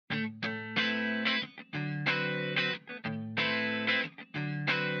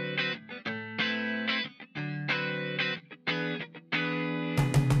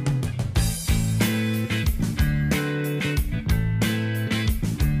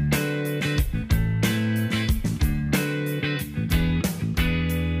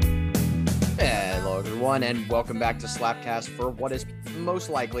everyone, and welcome back to Slapcast for what is most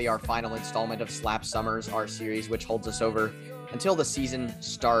likely our final installment of Slap Summers, our series, which holds us over until the season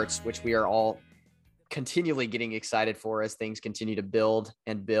starts, which we are all continually getting excited for as things continue to build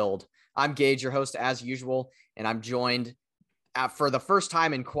and build. I'm Gage, your host as usual, and I'm joined for the first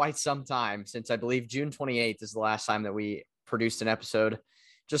time in quite some time, since I believe June 28th is the last time that we produced an episode.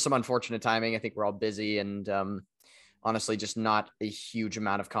 Just some unfortunate timing. I think we're all busy and honestly just not a huge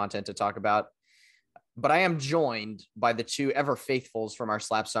amount of content to talk about. But I am joined by the two ever faithfuls from our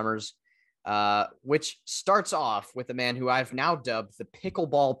Slap Summers, which starts off with a man who I've now dubbed the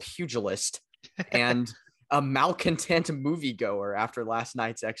pickleball pugilist and a malcontent moviegoer after last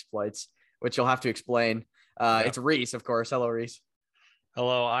night's exploits, which you'll have to explain. It's Reese, of course. Hello, Reese.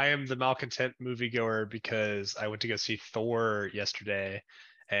 Hello, I am the malcontent moviegoer because I went to go see Thor yesterday,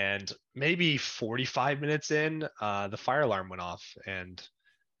 and maybe 45 minutes in, the fire alarm went off, and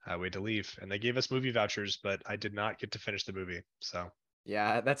we had to leave. And they gave us movie vouchers, but I did not get to finish the movie. So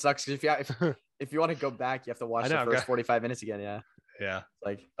yeah, that sucks. If you want to go back, you have to watch the first 45 minutes again. Yeah,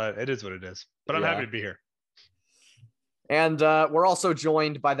 like it is what it is. But I'm happy to be here. And we're also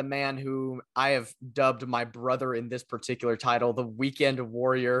joined by the man who I have dubbed my brother in this particular title, the Weekend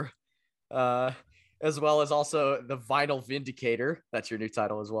Warrior, as well as also the Vinyl Vindicator. That's your new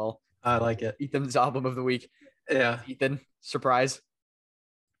title as well. I like it. Ethan's album of the week. Yeah. Ethan, surprise.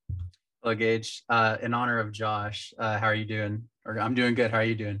 Hello, Gage. In honor of Josh, how are you doing? I'm doing good. How are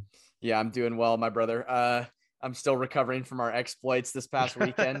you doing? Yeah, I'm doing well, my brother. I'm still recovering from our exploits this past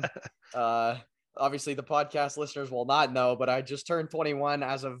weekend. Obviously, the podcast listeners will not know, but I just turned 21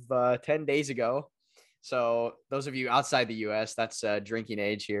 as of 10 days ago. So those of you outside the U.S., that's drinking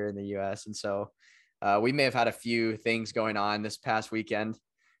age here in the U.S. And so we may have had a few things going on this past weekend.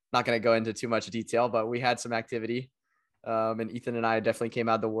 Not going to go into too much detail, but we had some activity. And Ethan and I definitely came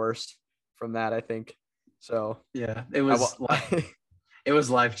out the worst from that, I think. So yeah, it was it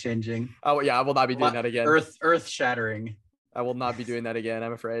was life-changing. Oh yeah, I will not be doing that again. Earth shattering. I will not be doing that again,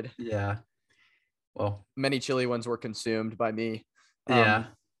 I'm afraid. Yeah. Well, many chili ones were consumed by me. Yeah.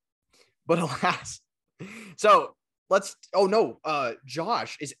 But alas. So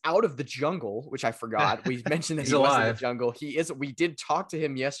Josh is out of the jungle, which I forgot. We mentioned that he was in the jungle. He is. We did talk to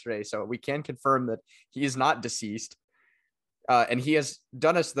him yesterday, so we can confirm that he is not deceased. And he has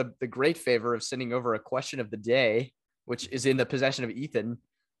done us the great favor of sending over a question of the day, which is in the possession of Ethan.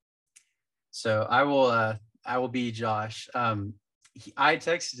 So I will be Josh. I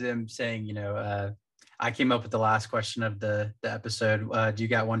texted him saying, I came up with the last question of the episode. Do you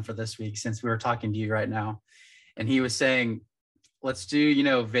got one for this week, since we were talking to you right now? And he was saying, let's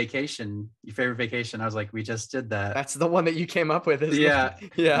do, vacation, your favorite vacation. I was like, we just did that. That's the one that you came up with. Yeah.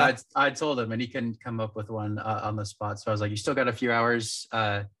 Yeah. I told him, and he couldn't come up with one on the spot. So I was like, you still got a few hours.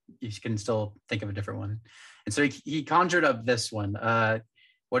 You can still think of a different one. And so he conjured up this one.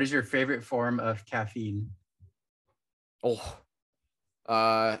 What is your favorite form of caffeine?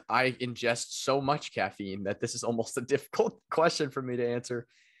 I ingest so much caffeine that this is almost a difficult question for me to answer.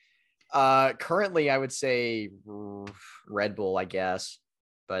 Currently, I would say Red Bull, I guess.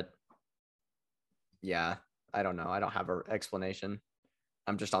 But yeah, I don't know. I don't have an explanation.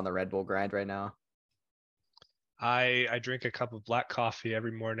 I'm just on the Red Bull grind right now. I drink a cup of black coffee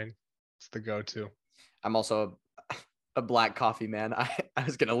every morning. It's the go-to. I'm also a black coffee man. I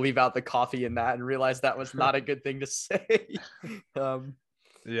was going to leave out the coffee in that and realize that was not a good thing to say.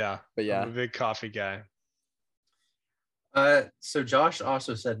 Yeah. But yeah, I'm a big coffee guy. So Josh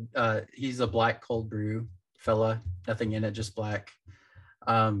also said he's a black cold brew fella, nothing in it, just black.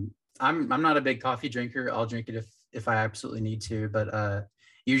 I'm not a big coffee drinker. I'll drink it if I absolutely need to, but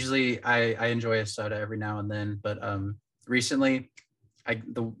usually I enjoy a soda every now and then. But recently,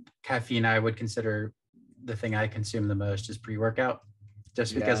 the caffeine I would consider the thing I consume the most is pre-workout,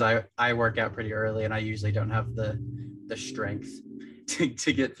 just because I work out pretty early and I usually don't have the strength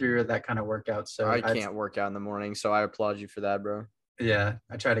to get through that kind of workout. So I can't work out in the morning, so I applaud you for that, bro. Yeah,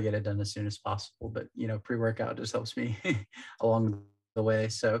 I try to get it done as soon as possible, but pre-workout just helps me along the way.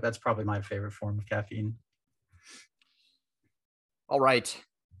 So that's probably my favorite form of caffeine. All right.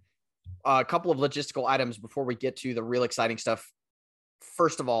 A couple of logistical items before we get to the real exciting stuff.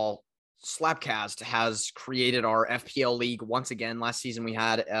 First of all, Slapcast has created our FPL league once again. Last season, we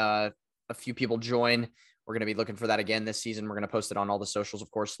had a few people join. We're going to be looking for that again this season. We're going to post it on all the socials,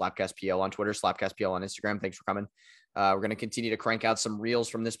 of course, SlapcastPL on Twitter, SlapcastPL on Instagram. Thanks for coming. We're going to continue to crank out some reels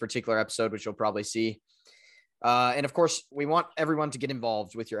from this particular episode, which you'll probably see. And of course, we want everyone to get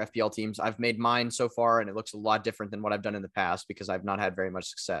involved with your FPL teams. I've made mine so far, and it looks a lot different than what I've done in the past because I've not had very much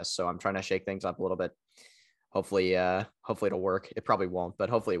success. So I'm trying to shake things up a little bit. Hopefully it'll work. It probably won't,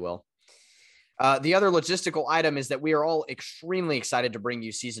 but hopefully it will. The other logistical item is that we are all extremely excited to bring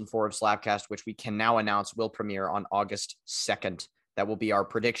you season 4 of Slapcast, which we can now announce will premiere on August 2nd. That will be our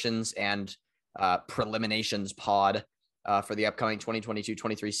predictions and preliminations pod for the upcoming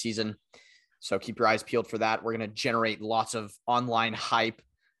 2022-23 season. So keep your eyes peeled for that. We're going to generate lots of online hype,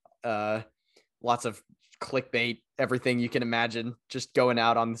 lots of clickbait, everything you can imagine just going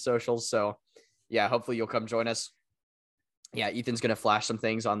out on the socials. So yeah, hopefully you'll come join us. Yeah, Ethan's going to flash some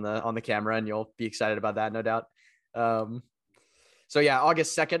things on the camera and you'll be excited about that, no doubt. So yeah,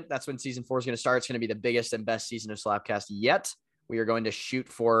 August 2nd, that's when season 4 is going to start. It's going to be the biggest and best season of Slapcast yet. We are going to shoot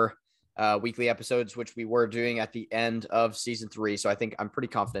for weekly episodes, which we were doing at the end of season 3. So I think I'm pretty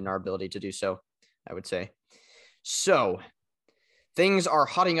confident in our ability to do so, I would say. So things are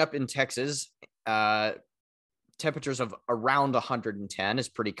hotting up in Texas. Temperatures of around 110 is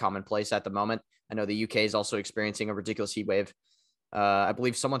pretty commonplace at the moment. I know the UK is also experiencing a ridiculous heat wave. I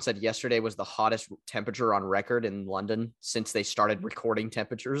believe someone said yesterday was the hottest temperature on record in London since they started recording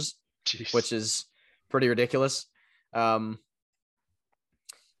temperatures, Jeez. which is pretty ridiculous.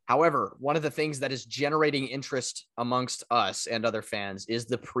 However, one of the things that is generating interest amongst us and other fans is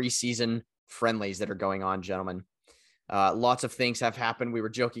the preseason friendlies that are going on, gentlemen. Lots of things have happened. We were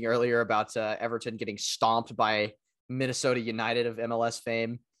joking earlier about Everton getting stomped by Minnesota United of MLS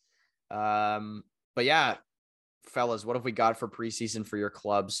fame. But yeah, fellas, what have we got for preseason for your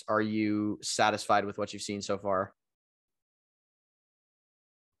clubs? Are you satisfied with what you've seen so far?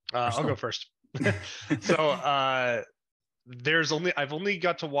 I'll go first. So I've only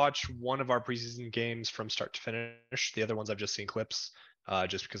got to watch one of our preseason games from start to finish. The other ones I've just seen clips,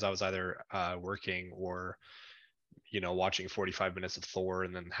 just because I was either working or watching 45 minutes of Thor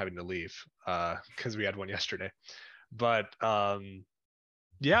and then having to leave because we had one yesterday. But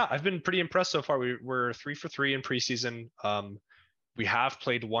yeah, I've been pretty impressed so far. We're 3 for 3 in preseason. We have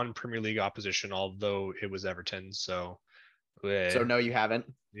played one Premier League opposition, although it was Everton. So no, you haven't.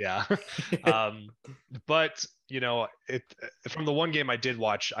 Yeah. But from the one game I did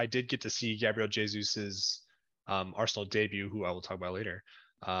watch, I did get to see Gabriel Jesus's Arsenal debut, who I will talk about later.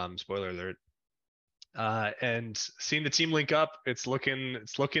 Spoiler alert. And seeing the team link up, it's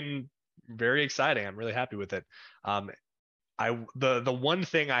looking very exciting. I'm really happy with it. The one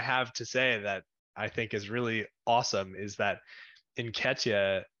thing I have to say that I think is really awesome is that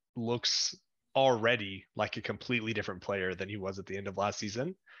Nketiah looks already like a completely different player than he was at the end of last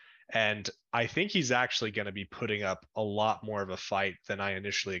season. And I think he's actually going to be putting up a lot more of a fight than I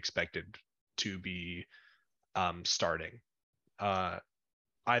initially expected to be starting,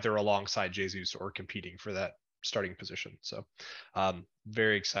 either alongside Jesus or competing for that starting position. So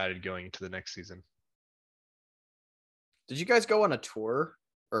very excited going into the next season. Did you guys go on a tour,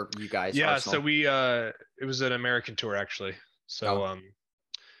 or you guys? Yeah, Arsenal? so we it was an American tour actually. So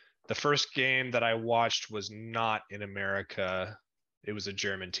the first game that I watched was not in America. It was a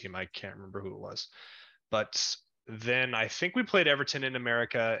German team. I can't remember who it was. But then I think we played Everton in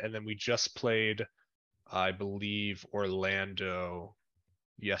America, and then we just played, I believe, Orlando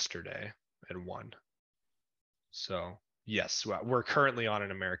yesterday and won. So yes, we're currently on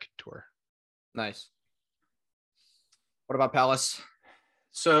an American tour. Nice. What about Palace?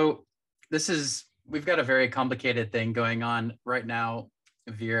 So we've got a very complicated thing going on right now.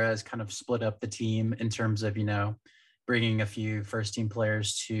 Vieira has kind of split up the team in terms of, bringing a few first team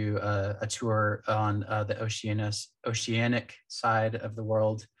players to a tour on the oceanic side of the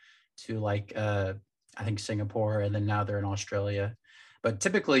world to I think Singapore, and then now they're in Australia. But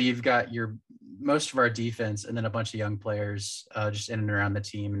typically you've got most of our defense and then a bunch of young players just in and around the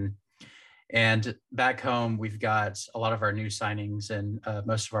team. And back home, we've got a lot of our new signings and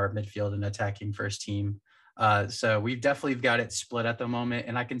most of our midfield and attacking first team. So we've definitely got it split at the moment.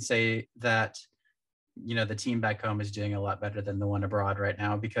 And I can say that, the team back home is doing a lot better than the one abroad right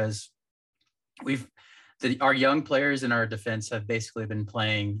now, because our young players in our defense have basically been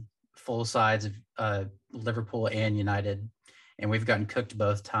playing full sides of Liverpool and United. And we've gotten cooked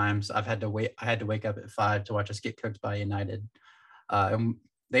both times. I had to wake up at 5 to watch us get cooked by United. And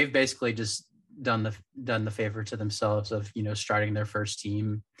they've basically just done the favor to themselves of, starting their first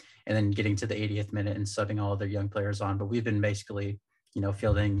team and then getting to the 80th minute and subbing all of their young players on. But we've been basically,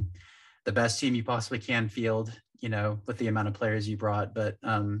 fielding the best team you possibly can field, with the amount of players you brought. But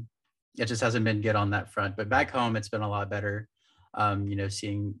it just hasn't been good on that front. But back home, it's been a lot better,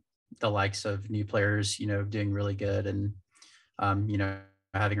 seeing the likes of new players, doing really good, and,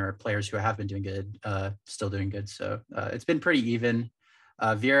 having our players who have been doing good, still doing good. So it's been pretty even.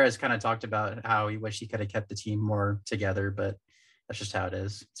 Vieira has kind of talked about how he wished he could have kept the team more together, but that's just how it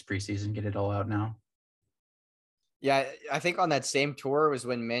is. It's preseason, get it all out now. Yeah, I think on that same tour was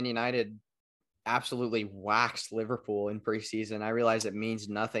when Man United absolutely waxed Liverpool in preseason. I realize it means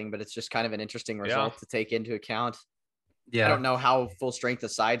nothing, but it's just kind of an interesting result to take into account. I don't know how full strength the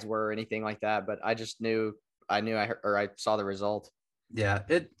sides were or anything like that, but I just knew I heard, or I saw the result. Yeah,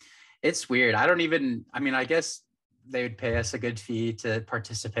 it's weird. I mean, I guess they would pay us a good fee to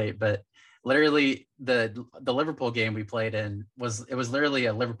participate, but literally the Liverpool game we played in was literally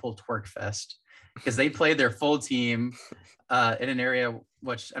a Liverpool twerk fest because they played their full team in an area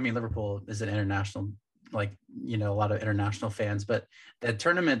which, I mean, Liverpool is an international, like, a lot of international fans, but the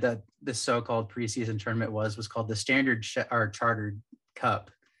tournament that this so-called preseason tournament was called the Standard or Chartered Cup.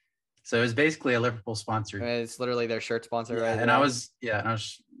 So it was basically a Liverpool sponsored. It's literally their shirt sponsor, right? And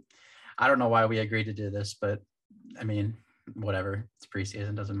I don't know why we agreed to do this, but I mean, whatever. It's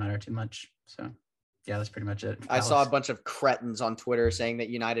preseason, doesn't matter too much. So yeah, that's pretty much it. I saw a bunch of cretins on Twitter saying that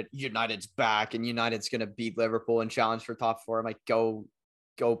United's back and United's going to beat Liverpool and challenge for top four. I'm like, go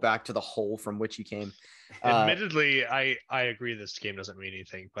back to the hole from which you came. Admittedly, I agree this game doesn't mean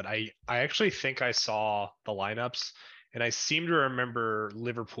anything, but I actually think I saw the lineups and I seem to remember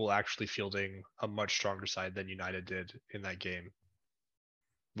Liverpool actually fielding a much stronger side than United did in that game,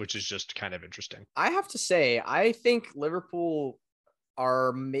 which is just kind of interesting. I have to say, I think Liverpool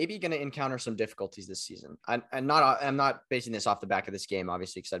are maybe going to encounter some difficulties this season. I'm not basing this off the back of this game,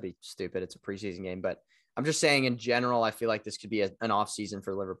 obviously, because that'd be stupid. It's a preseason game, but I'm just saying in general, I feel like this could be an off season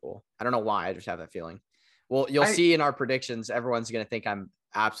for Liverpool. I don't know why. I just have that feeling. Well, you'll see in our predictions, everyone's going to think I'm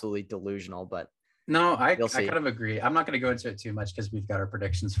absolutely delusional, but no, I kind of agree. I'm not going to go into it too much because we've got our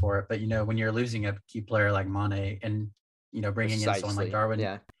predictions for it. But, when you're losing a key player like Mane and, bringing in someone like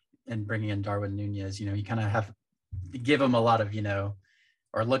Darwin and bringing in Darwin Nunez, you kind of have to give him a lot of,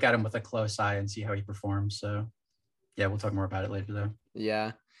 or look at him with a close eye and see how he performs. So, yeah, we'll talk more about it later, though.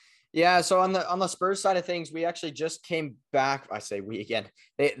 Yeah. Yeah. So on the Spurs side of things, we actually just came back. I say we again.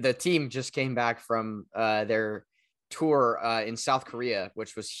 The team just came back from their tour in South Korea,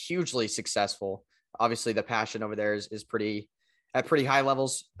 which was hugely successful. Obviously, the passion over there is pretty high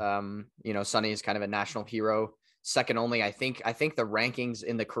levels. Sonny is kind of a national hero, second only. I think the rankings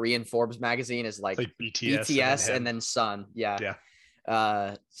in the Korean Forbes magazine is like BTS and then Son. Yeah.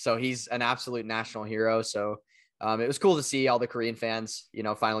 Yeah. So he's an absolute national hero. So it was cool to see all the Korean fans,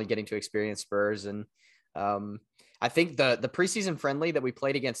 finally getting to experience Spurs. And I think the preseason friendly that we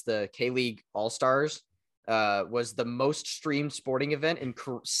played against the K-League All-Stars was the most streamed sporting event in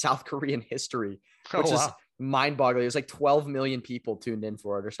South Korean history, which is mind-boggling. It was like 12 million people tuned in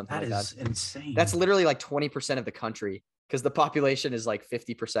for it or something like that. That is insane. That's literally like 20% of the country because the population is like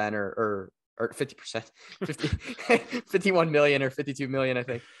 50% or 50%, 51 million or 52 million, I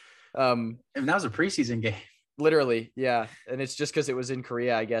think. And that was a preseason game. Literally, yeah. And it's just because it was in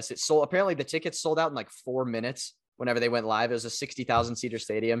Korea, I guess. Apparently the tickets sold out in like 4 minutes whenever they went live. It was a 60,000 seater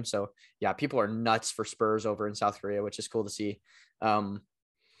stadium. So yeah, people are nuts for Spurs over in South Korea, which is cool to see.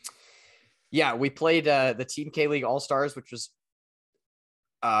 Yeah, we played the Team K-League All-Stars, which was,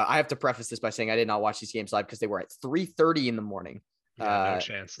 I have to preface this by saying I did not watch these games live because they were at 3:30 in the morning. Yeah, no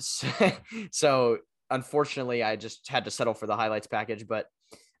chance. So unfortunately, I just had to settle for the highlights package, but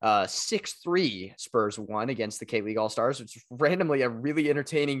 6-3 Spurs won against the K-League All-Stars, which is randomly a really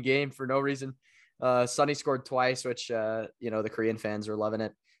entertaining game for no reason. Sonny scored twice, which, the Korean fans are loving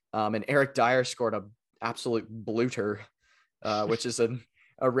it. And Eric Dyer scored a absolute blooter, which is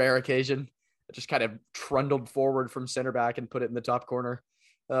a rare occasion. It just kind of trundled forward from center back and put it in the top corner.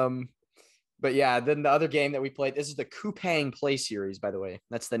 But yeah, then the other game that we played, this is the Kupang Play Series, by the way.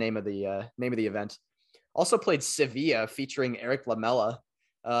 That's the name of the event. Also played Sevilla featuring Eric Lamela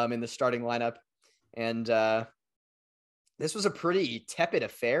in the starting lineup. And this was a pretty tepid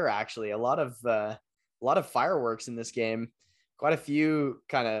affair, actually. A lot of fireworks in this game. Quite a few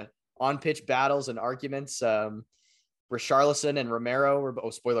kind of on-pitch battles and arguments. Richarlison and Romero were,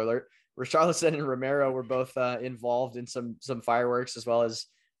 spoiler alert, Richarlison and Romero were both involved in some fireworks, as well as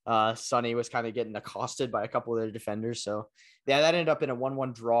Sonny was kind of getting accosted by a couple of their defenders. So yeah, that ended up in a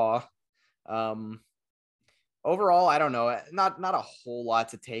 1-1 draw. Overall, I don't know, not a whole lot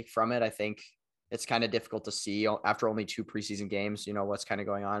to take from it. I think it's kind of difficult to see after only 2 preseason games, what's kind of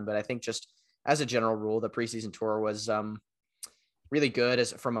going on. But I think just as a general rule, the preseason tour was really good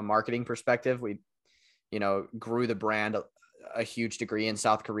from a marketing perspective. We, grew the brand a huge degree in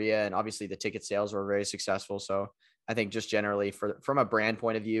South Korea, and obviously the ticket sales were very successful. So I think just generally from a brand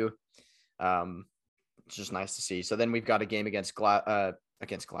point of view, it's just nice to see. So then we've got a game against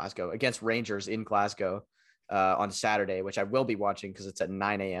Rangers in Glasgow on Saturday, which I will be watching because it's at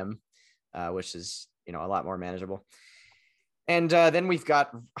 9 a.m., which is, a lot more manageable. And then we've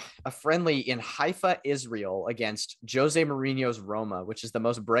got a friendly in Haifa, Israel against Jose Mourinho's Roma, which is the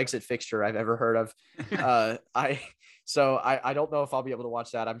most Brexit fixture I've ever heard of. I don't know if I'll be able to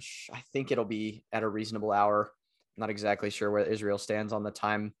watch that. I think it'll be at a reasonable hour. I'm not exactly sure where Israel stands on the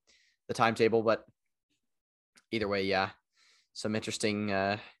timetable, but either way, yeah, some interesting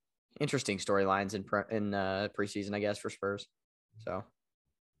storylines in preseason, I guess, for Spurs. So.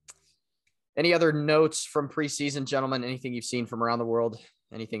 Any other notes from preseason, gentlemen? Anything you've seen from around the world?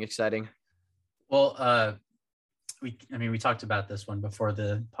 Anything exciting? Well, we talked about this one before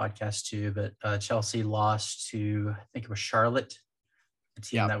the podcast too, but Chelsea lost to, I think it was Charlotte, a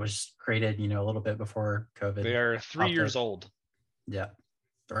team that was created, a little bit before COVID. They are 3 years old. Yeah.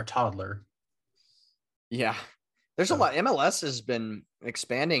 They're a toddler. Yeah. There's a lot. MLS has been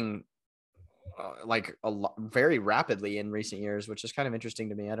expanding very rapidly in recent years, which is kind of interesting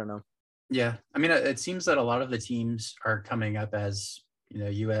to me. I don't know. Yeah, I mean, it seems that a lot of the teams are coming up as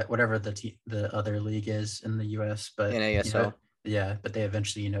US, whatever the other league is in the US, but NASL. But they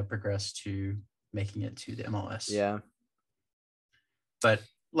eventually progress to making it to the MLS. Yeah, but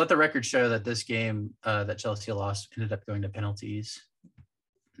let the record show that this game that Chelsea lost ended up going to penalties,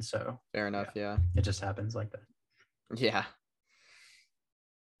 and so fair enough. Yeah, it just happens like that. Yeah.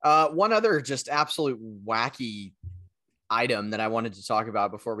 One other just absolute wacky item that I wanted to talk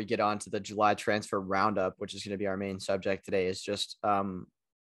about before we get on to the July transfer roundup, which is going to be our main subject today, is just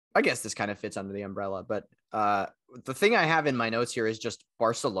I guess this kind of fits under the umbrella, but the thing I have in my notes here is just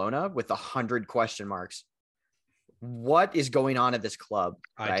Barcelona with 100 question marks. What is going on at this club?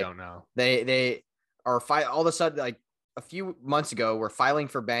 Right? I don't know. They are all of a sudden, like a few months ago, we're filing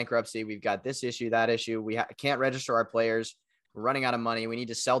for bankruptcy. We've got this issue, that issue. We can't register our players. We're running out of money. We need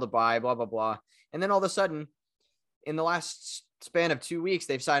to sell to buy, blah, blah, blah. And then all of a sudden, in the last span of 2 weeks,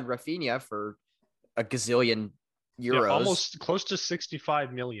 they've signed Rafinha for a gazillion euros. Yeah, almost close to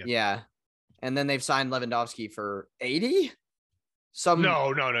 65 million. Yeah. And then they've signed Lewandowski for 80?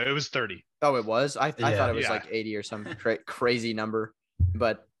 No, it was 30. Oh, it was? I thought it was like 80 or some crazy number.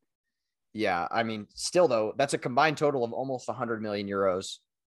 But yeah, I mean, still though, that's a combined total of almost 100 million euros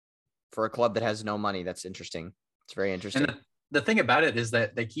for a club that has no money. That's interesting. It's very interesting. And the thing about it is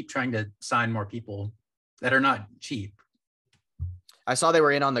that they keep trying to sign more people that are not cheap. I saw they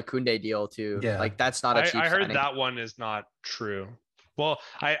were in on the Koundé deal too. Yeah. Like that's not a cheap I heard signing. that one is not true. Well,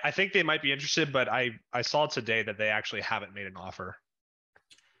 I think they might be interested, but I saw today that they actually haven't made an offer.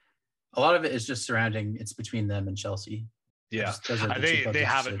 A lot of it is just surrounding. It's between them and Chelsea. Yeah, they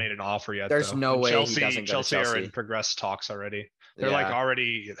haven't made an offer yet. There's no way Chelsea Chelsea are in progress talks already. They're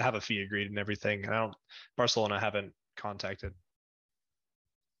already have a fee agreed and everything. Barcelona haven't contacted.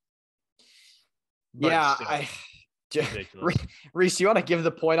 But Reese, you want to give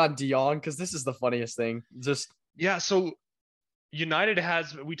the point on De Jong? Because this is the funniest thing. So United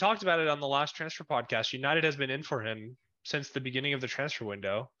we talked about it on the last transfer podcast. United has been in for him since the beginning of the transfer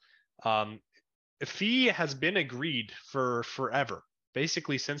window. A fee has been agreed for forever,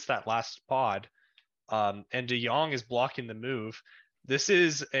 basically since that last pod. And De Jong is blocking the move. This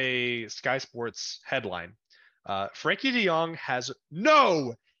is a Sky Sports headline. Frankie De Jong has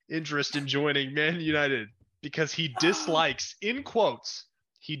no interest in joining Man United because he dislikes, in quotes,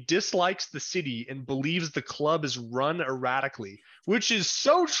 he dislikes the city and believes the club is run erratically, which is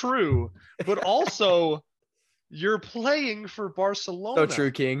so true, but also you're playing for Barcelona. So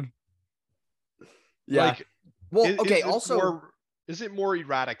true, King. Yeah. Is it more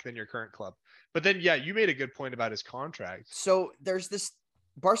erratic than your current club? But then, you made a good point about his contract. So there's this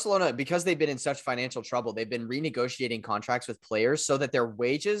Barcelona, because they've been in such financial trouble, they've been renegotiating contracts with players so that their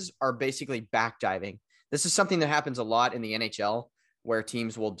wages are basically backdiving. This is something that happens a lot in the NHL, where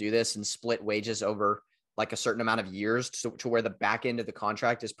teams will do this and split wages over like a certain amount of years to where the back end of the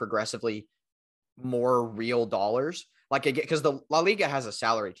contract is progressively more real dollars. Like, because the La Liga has a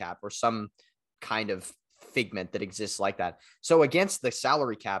salary cap or some kind of figment that exists like that. So against the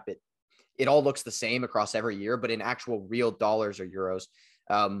salary cap, it all looks the same across every year, but in actual real dollars or euros,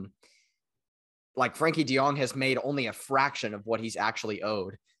 like Frankie De Jong has made only a fraction of what he's actually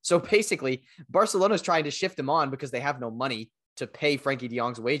owed. So basically, Barcelona is trying to shift him on because they have no money to pay Frankie De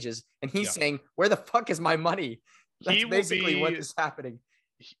Jong's wages. And he's saying, where the fuck is my money? That's basically what is happening.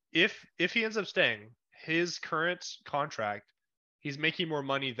 If he ends up staying, his current contract, he's making more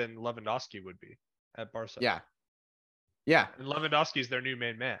money than Lewandowski would be at Barca. Yeah. Yeah. And Lewandowski is their new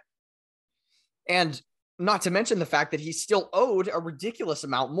main man. And not to mention the fact that he's still owed a ridiculous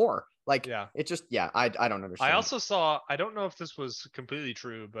amount more. Like, it just, I don't understand. I also saw, I don't know if this was completely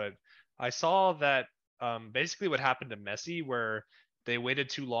true, but I saw that basically what happened to Messi, where they waited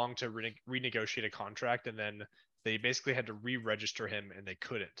too long to renegotiate a contract, and then they basically had to re-register him and they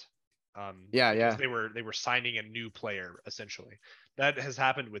couldn't. Yeah, because they were signing a new player essentially. That has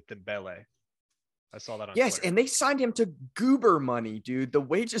happened with Dembele. I saw that on Yes, Twitter. and they signed him to goober money, dude. The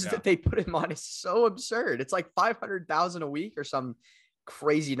wages Yeah. that they put him on is so absurd. It's like 500,000 a week or some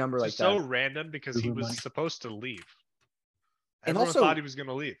crazy number It's like just so that. random because he Goober was money. supposed to leave. And Everyone also, thought he was going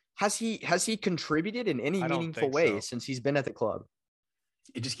to leave. Has he contributed in any I don't meaningful think way so. since he's been at the club?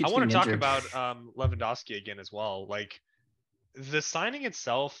 It just I keeps want to getting talk injured. about Lewandowski again as well. Like the signing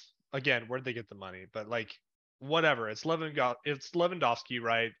itself, again, where'd they get the money? But like whatever, it's Lewandowski,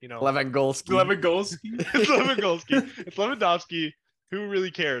 right? You know, Lewandowski. it's Lewandowski. It's Lewandowski. Who really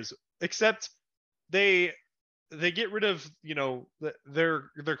cares? Except they get rid of, you know, their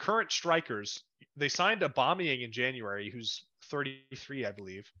current strikers. They signed Aubameyang in January, who's 33, I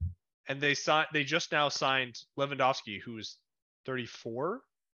believe, and they just now signed Lewandowski, who's 34.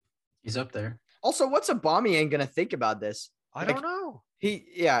 He's up there. Also, what's Aubameyang gonna think about this? I don't know.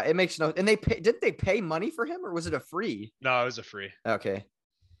 It makes no. And didn't they pay money for him, or was it a free? No, it was a free. Okay,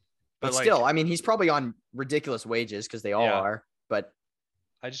 but But, still, like- I mean, he's probably on ridiculous wages because they all Yeah. are. But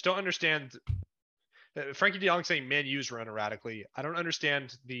I just don't understand. Frankie De Jong saying Man U's run erratically. I don't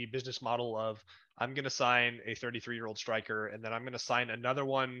understand the business model of I'm going to sign a 33-year-old striker and then I'm going to sign another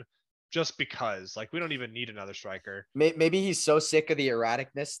one just because. Like, we don't even need another striker. maybe he's so sick of the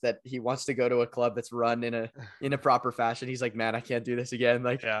erraticness that he wants to go to a club that's run in a proper fashion. He's like, man, I can't do this again.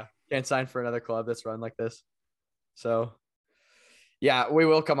 Like, Yeah. can't sign for another club that's run like this. So, yeah, we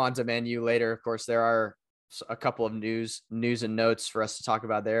will come on to Man U later. Of course, there are a couple of news and notes for us to talk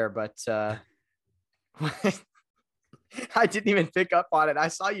about there, but I didn't even pick up on it. I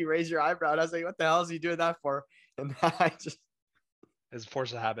saw you raise your eyebrow, and I was like, what the hell is he doing that for? And I just, It's a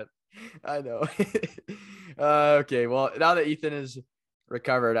force of habit. I know. Okay, well, now that Ethan is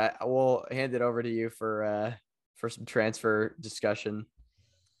recovered, I will hand it over to you for some transfer discussion.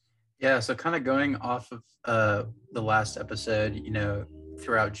 Yeah, so kind of going off of the last episode, you know,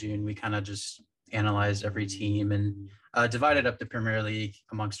 throughout June, we kind of just analyzed every team and divided up the Premier League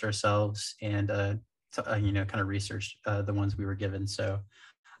amongst ourselves and, you know, kind of researched the ones we were given. So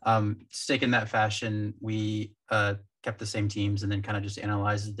stick in that fashion, we kept the same teams and then kind of just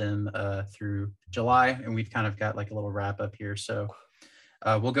analyzed them through July. And we've kind of got like a little wrap up here. So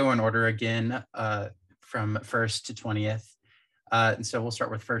we'll go in order again from 1st to 20th. And so we'll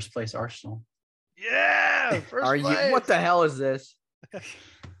start with first place Arsenal. Yeah. First place. What the hell is this?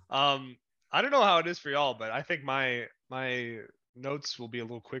 I don't know how it is for y'all, but I think my notes will be a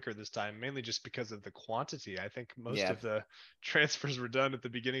little quicker this time, mainly just because of the quantity. I think most of the transfers were done at the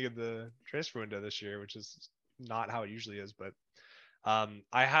beginning of the transfer window this year, which is not how it usually is. But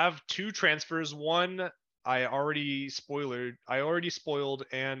I have two transfers. One I already spoiled,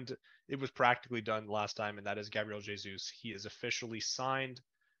 and it was practically done last time, and that is Gabriel Jesus. He is officially signed.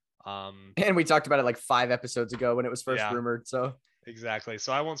 And we talked about it like 5 episodes ago when it was first rumored. So exactly.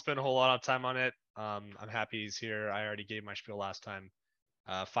 So I won't spend a whole lot of time on it. I'm happy he's here. I already gave my spiel last time.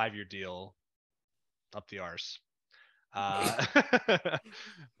 5-year deal, up the arse.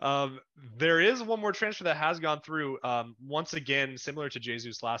 There is one more transfer that has gone through. Once again, similar to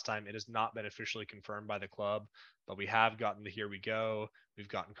Jesus last time, it has not been officially confirmed by the club, but we have gotten the here we go. We've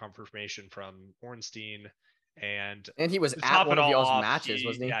gotten confirmation from Ornstein, and he was to at top one it of all y'all's off, matches,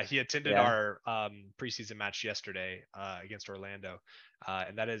 wasn't he? Yeah, he attended our preseason match yesterday against Orlando,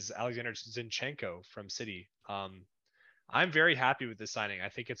 and that is Alexander Zinchenko from City. I'm very happy with this signing. I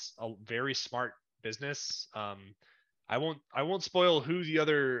think it's a very smart business. I won't spoil who the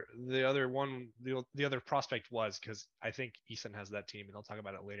other prospect was, because I think Ethan has that team and I'll talk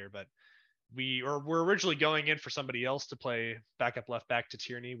about it later. But we're originally going in for somebody else to play backup left back to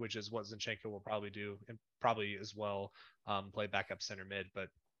Tierney, which is what Zinchenko will probably do, and probably as well play backup center mid. But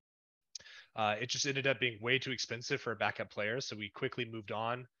it just ended up being way too expensive for a backup player, so we quickly moved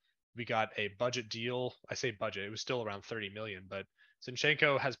on. We got a budget deal. I say budget, it was still around 30 million, but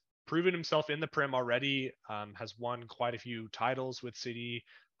Zinchenko has proven himself in the Prem already, has won quite a few titles with City,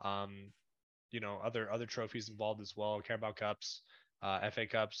 you know, other trophies involved as well, Carabao Cups, FA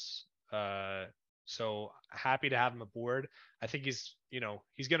Cups. So happy to have him aboard. I think he's going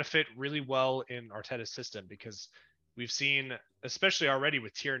to fit really well in Arteta's system, because we've seen, especially already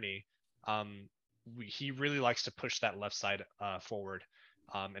with Tierney, he really likes to push that left side forward.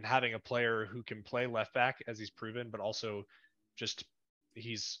 And having a player who can play left back, as he's proven, but also just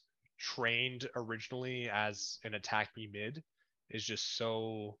he's trained originally as an attacking mid, is just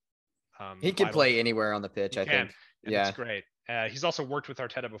so he can play anywhere on the pitch. I think. And it's great. He's also worked with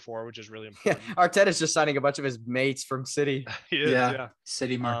Arteta before, which is really Yeah, important. Arteta's just signing a bunch of his mates from City. He is, yeah.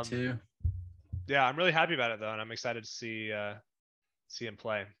 City Mark II. Yeah, I'm really happy about it though, and I'm excited to see him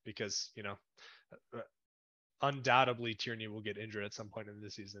play because undoubtedly Tierney will get injured at some point in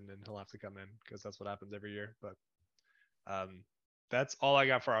the season, and he'll have to come in because that's what happens every year. But that's all I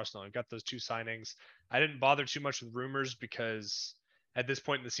got for Arsenal. I got those 2 signings. I didn't bother too much with rumors because at this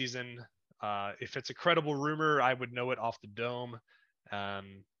point in the season, if it's a credible rumor, I would know it off the dome.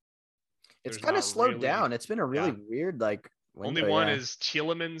 It's kind of slowed down. It's been a really weird window, only one is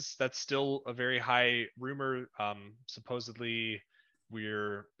Tielemans. That's still a very high rumor. Supposedly,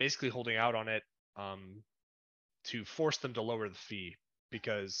 we're basically holding out on it to force them to lower the fee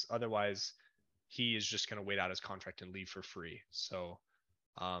because otherwise he is just going to wait out his contract and leave for free. So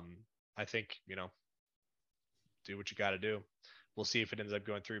I think, do what you got to do. We'll see if it ends up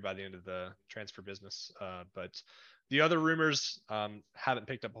going through by the end of the transfer business. But the other rumors haven't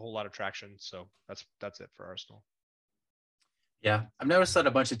picked up a whole lot of traction. So that's it for Arsenal. Yeah, I've noticed that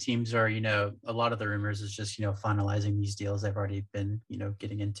a bunch of teams are, a lot of the rumors is just, finalizing these deals they've already been,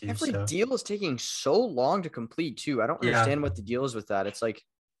 getting into. Every deal is taking so long to complete too. I don't understand what the deal is with that. It's like,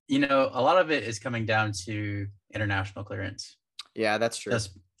 a lot of it is coming down to international clearance. Yeah, that's true.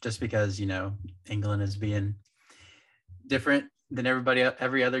 Just because, England is being different than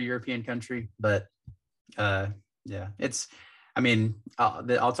every other European country. But yeah,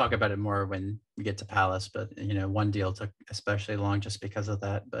 I'll talk about it more when we get to Palace, but one deal took especially long just because of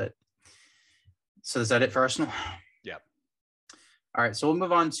that. But so is that it for Arsenal? Yeah. All right, so we'll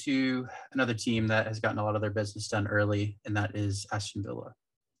move on to another team that has gotten a lot of their business done early, and that is Aston Villa.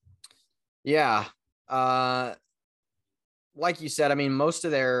 Yeah. Like you said, most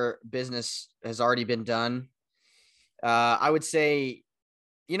of their business has already been done. I would say,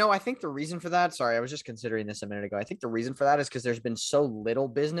 I think the reason for that, sorry, I was just considering this a minute ago. I think the reason for that is because there's been so little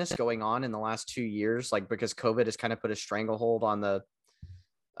business going on in the last 2 years, because COVID has kind of put a stranglehold on the,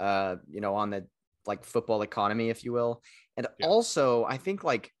 on the football economy, if you will. And also I think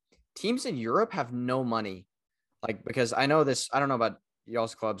teams in Europe have no money, because I know this, I don't know about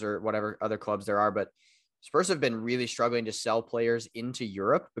y'all's clubs or whatever other clubs there are, but Spurs have been really struggling to sell players into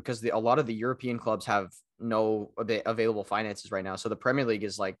Europe because a lot of the European clubs have no available finances right now. So the Premier League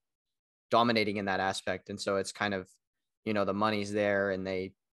is dominating in that aspect. And so it's kind of, the money's there and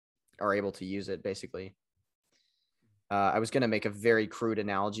they are able to use it basically. I was going to make a very crude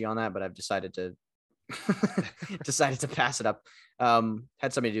analogy on that, but I've decided to pass it up.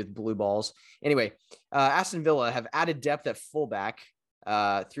 Had something to do with blue balls. Anyway, Aston Villa have added depth at fullback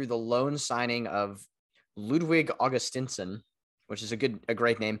through the loan signing of Ludwig Augustinsson, which is a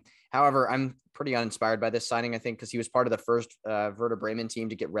great name. However, I'm pretty uninspired by this signing, I think, because he was part of the first Werder Bremen team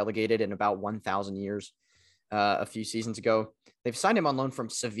to get relegated in about 1,000 years a few seasons ago. They've signed him on loan from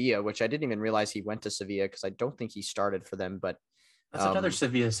Sevilla, which I didn't even realize he went to Sevilla because I don't think he started for them. But that's another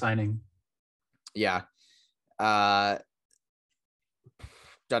Sevilla signing. Yeah. I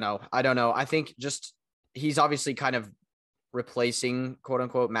don't know. I think just he's obviously kind of replacing, quote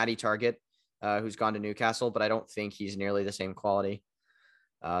unquote, Matty Target, who's gone to Newcastle, but I don't think he's nearly the same quality.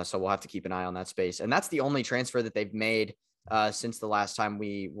 So we'll have to keep an eye on that space. And that's the only transfer that they've made since the last time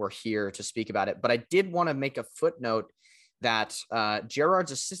we were here to speak about it. But I did want to make a footnote that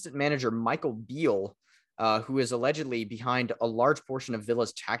Gerrard's assistant manager, Michael Beale, who is allegedly behind a large portion of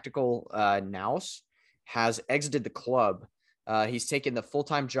Villa's tactical nous, has exited the club. He's taken the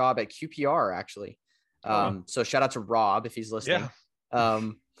full-time job at QPR, actually. So shout out to Rob if he's listening. Yeah.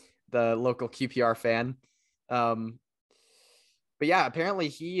 The local QPR fan. But yeah, apparently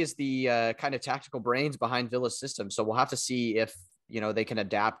he is the kind of tactical brains behind Villa's system. So we'll have to see if, they can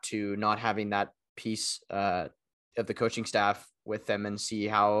adapt to not having that piece of the coaching staff with them and see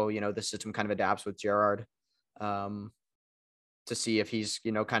how, the system kind of adapts with Gerrard to see if he's,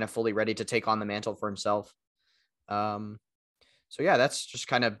 kind of fully ready to take on the mantle for himself. So yeah, that's just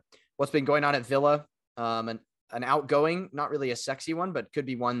kind of what's been going on at Villa. An outgoing, not really a sexy one, but could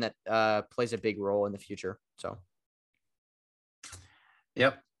be one that plays a big role in the future. So.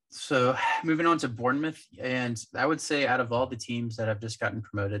 Yep. So moving on to Bournemouth, and I would say out of all the teams that have just gotten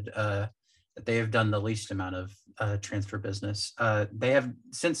promoted, that they have done the least amount of transfer business. They have,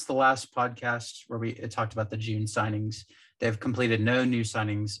 since the last podcast where we talked about the June signings, they've completed no new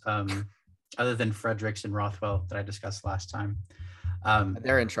signings other than Fredericks and Rothwell that I discussed last time.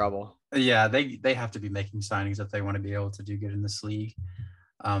 They're in trouble. Yeah, they have to be making signings if they want to be able to do good in this league.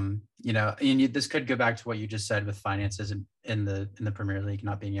 And this could go back to what you just said with finances in the Premier League,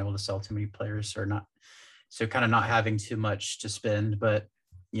 not being able to sell too many players or not, so kind of not having too much to spend. But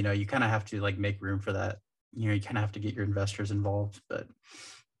you kind of have to make room for that. You kind of have to get your investors involved. But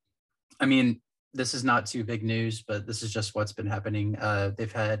this is not too big news, but this is just what's been happening.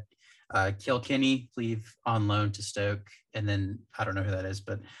 They've had, Kilkenny leave on loan to Stoke, and then I don't know who that is,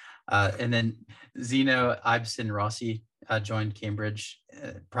 but and then Zeno Ibson Rossi joined Cambridge.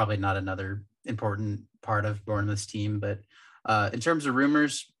 Probably not another important part of Bournemouth's team, but in terms of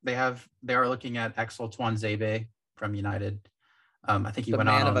rumors, they are looking at Axel Tuanzebe from United. I think he The went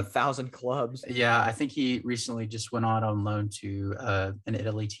man out of on 1,000 clubs. yeah, I think he recently just went on loan to an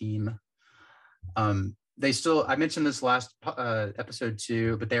Italy team. They still, I mentioned this last episode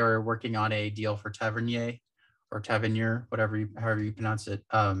too, but they were working on a deal for Tavernier or Tavernier, however you pronounce it.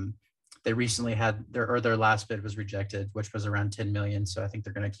 They recently had their last bid was rejected, which was around 10 million. So I think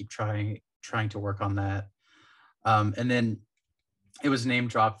they're going to keep trying to work on that. And then it was name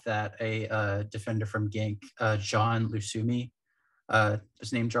dropped that a defender from Genk, Jean Lusumi,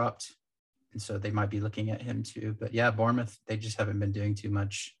 was name dropped. And so they might be looking at him too. But yeah, Bournemouth, they just haven't been doing too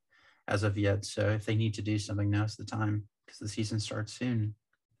much as of yet. So if they need to do something, now's the time because the season starts soon.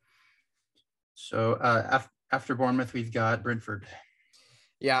 So after Bournemouth, we've got Brentford.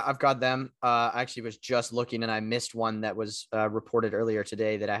 Yeah, I've got them. I actually was just looking and I missed one that was reported earlier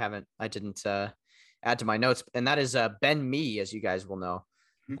today that I didn't add to my notes. And that is Ben Mee, as you guys will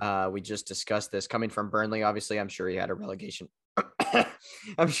know. We just discussed this coming from Burnley. Obviously, I'm sure he had a relegation.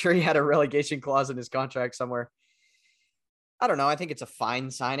 I'm sure he had a relegation clause in his contract somewhere. I don't know. I think it's a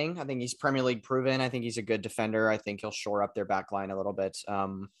fine signing. I think he's Premier League proven. I think he's a good defender. I think he'll shore up their back line a little bit.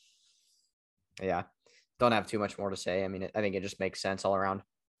 Yeah, don't have too much more to say. I mean, I think it just makes sense all around.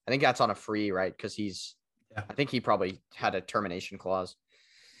 I think that's on a free, right? Because I think he probably had a termination clause.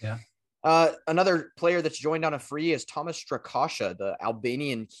 Yeah. Another player that's joined on a free is Thomas Strakosha, the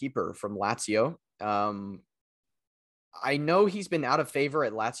Albanian keeper from Lazio. I know he's been out of favor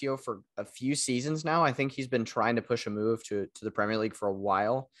at Lazio for a few seasons now. I think he's been trying to push a move to the Premier League for a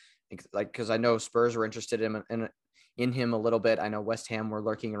while. Because I know Spurs were interested in him a little bit. I know West Ham were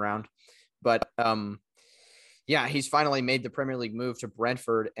lurking around. But yeah, he's finally made the Premier League move to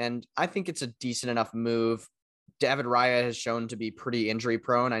Brentford. And I think it's a decent enough move. David Raya has shown to be pretty injury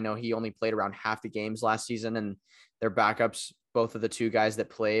prone. I know he only played around half the games last season, and their backups, both of the two guys that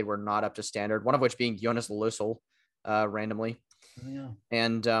played, were not up to standard, one of which being Jonas Lössl. Randomly. Oh, yeah.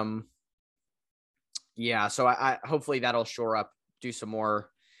 And yeah, so I hopefully that'll shore up, do some more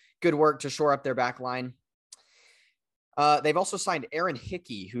good work to shore up their back line. They've also signed Aaron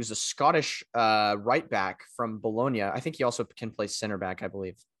Hickey, who's a Scottish right back from Bologna. I think he also can play center back, I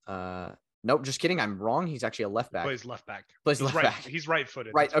believe. Nope, just kidding. I'm wrong. He's actually a left back. Plays left back. Plays left back. He's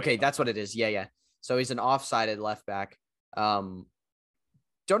right-footed. Right. Okay, that's what it is. Yeah. So he's an offsided left back.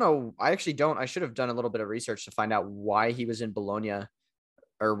 Don't know. I actually don't. I should have done a little bit of research to find out why he was in Bologna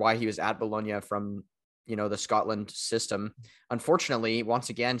or why he was at Bologna from, the Scotland system. Unfortunately, once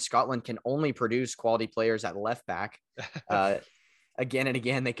again, Scotland can only produce quality players at left back. Again and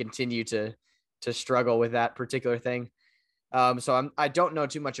again, they continue to struggle with that particular thing. So I don't know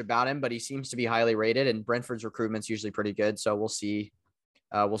too much about him, but he seems to be highly rated, and Brentford's recruitment's usually pretty good. So we'll see.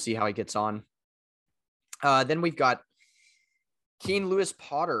 We'll see how he gets on. Then we've got Keane Lewis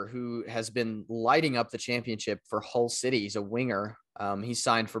Potter, who has been lighting up the championship for Hull City. He's a winger. He's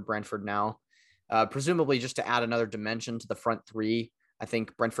signed for Brentford now, presumably just to add another dimension to the front three. I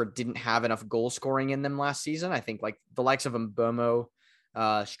think Brentford didn't have enough goal scoring in them last season. I think like the likes of Mbomo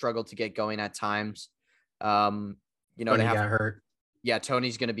struggled to get going at times. Tony got hurt. Yeah,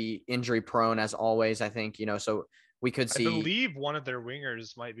 Tony's going to be injury prone as always, I think, so we could see. I believe one of their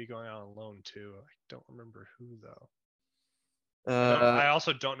wingers might be going out on loan too. I don't remember who though. I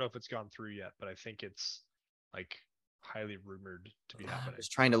also don't know if it's gone through yet, but I think it's like highly rumored to be happening. I was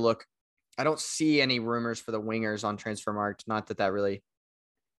trying to look. I don't see any rumors for the wingers on Transfermarkt. Not that really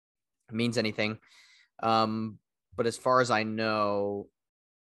means anything. But as far as I know,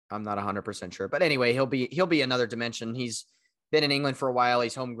 I'm not 100% sure. But anyway, he'll be another dimension. He's been in England for a while.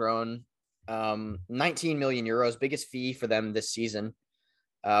 He's homegrown. 19 million euros, biggest fee for them this season,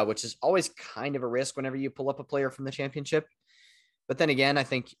 which is always kind of a risk whenever you pull up a player from the championship. But then again, I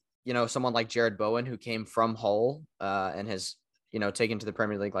think, someone like Jared Bowen, who came from Hull and has, taken to the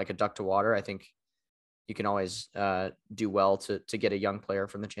Premier League like a duck to water, I think you can always do well to get a young player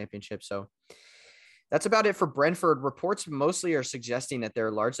from the championship. So that's about it for Brentford. Reports mostly are suggesting that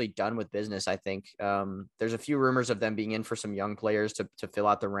they're largely done with business, I think. There's a few rumors of them being in for some young players to fill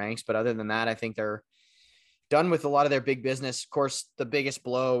out the ranks. But other than that, I think they're done with a lot of their big business. Of course, the biggest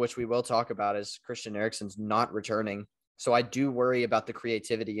blow, which we will talk about, is Christian Eriksen's not returning. So I do worry about the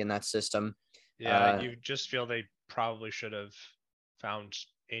creativity in that system. Yeah, you just feel they probably should have found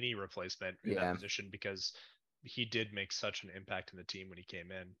any replacement in that position because he did make such an impact in the team when he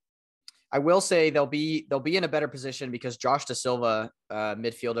came in. I will say they'll be in a better position because Josh Da Silva,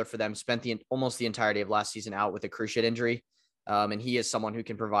 midfielder for them, spent almost the entirety of last season out with a cruciate injury, and he is someone who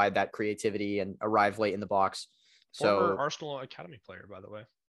can provide that creativity and arrive late in the box. Former So Arsenal academy player, by the way.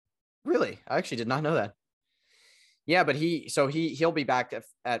 really, I actually did not know that. Yeah, but he'll be back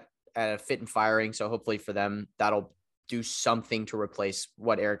at a fit and firing. So hopefully for them, that'll do something to replace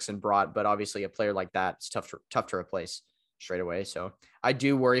what Eriksen brought. But obviously, a player like that is tough to replace straight away. So I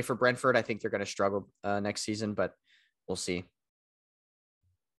do worry for Brentford. I think they're going to struggle next season, but we'll see.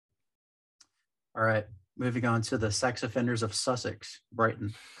 All right, moving on to the sex offenders of Sussex,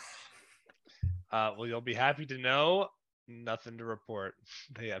 Brighton. Well, you'll be happy to know nothing to report.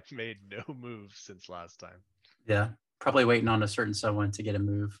 They have made no moves since last time. Yeah, probably waiting on a certain someone to get a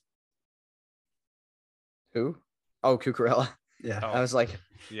move. Who? Oh, Cucurella. Yeah. Oh, I was like,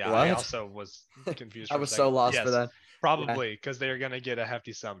 yeah, what? I also was confused. I was so lost for that. Probably because they're going to get a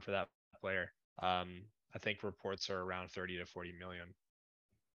hefty sum for that player. I think reports are around 30 to 40 million.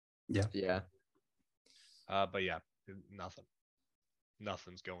 Yeah. Yeah. But yeah,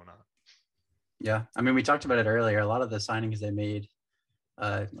 nothing's going on. Yeah. I mean, we talked about it earlier. A lot of the signings they made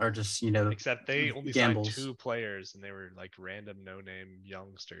are just, except they only gambles. signed 2 players and they were like random no-name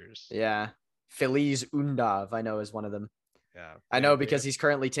youngsters. Yeah. Feliz Undav, I know, is one of them. Yeah. I know because he's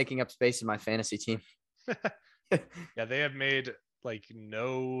currently taking up space in my fantasy team. Yeah, they have made like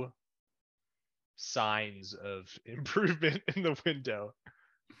no signs of improvement in the window.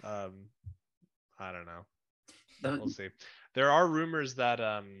 I don't know. We'll see. There are rumors that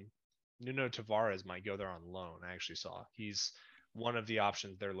Nuno Tavares might go there on loan. I actually saw he's one of the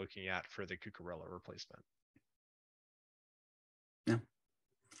options they're looking at for the Cucurella replacement. Yeah.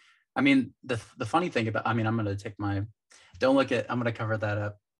 I mean, the funny thing about, I'm going to take I'm going to cover that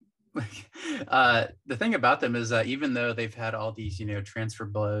up. The thing about them is that even though they've had all these, transfer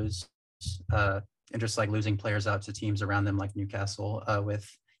blows, and just like losing players out to teams around them, like Newcastle, with,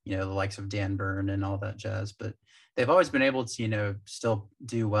 the likes of Dan Burn and all that jazz, but they've always been able to, still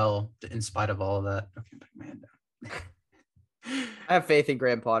do well in spite of all of that. Okay, but man, I have faith in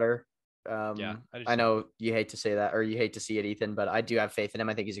Graham Potter. Yeah, I know you hate to say that, or you hate to see it, Ethan, but I do have faith in him.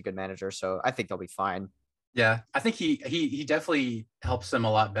 I think he's a good manager, so I think they'll be fine. Yeah, I think he definitely helps them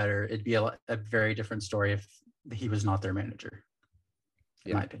a lot better. It'd be a very different story if he was not their manager,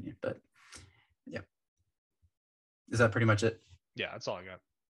 in my opinion. But yeah, is that pretty much it? Yeah, that's all I got.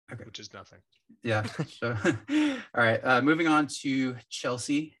 Okay, which is nothing. Yeah. So, all right. Moving on to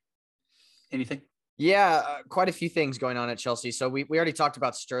Chelsea. Anything? Yeah, quite a few things going on at Chelsea. So we already talked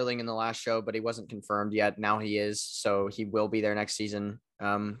about Sterling in the last show, but he wasn't confirmed yet. Now he is, so he will be there next season,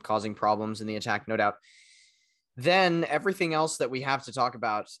 causing problems in the attack, no doubt. Then everything else that we have to talk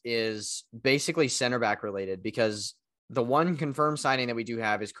about is basically center back related, because the one confirmed signing that we do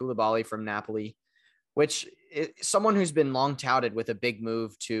have is Koulibaly from Napoli, which is someone who's been long touted with a big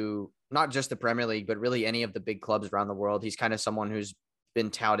move to not just the Premier League, but really any of the big clubs around the world. He's kind of someone who's been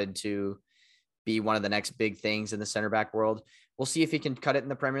touted to be one of the next big things in the center back world. We'll see if he can cut it in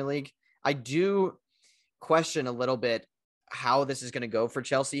the Premier League. I do question a little bit how this is going to go for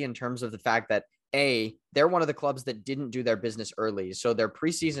Chelsea in terms of the fact that they're one of the clubs that didn't do their business early. So their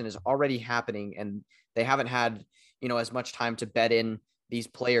preseason is already happening and they haven't had, as much time to bet in these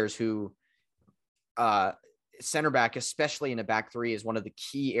players who center back, especially in a back three, is one of the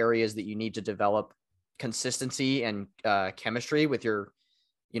key areas that you need to develop consistency and chemistry with your,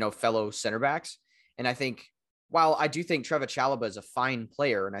 fellow center backs. And I think, while I do think Trevor Chalobah is a fine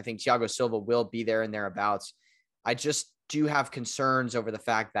player, and I think Thiago Silva will be there and thereabouts, I just do have concerns over the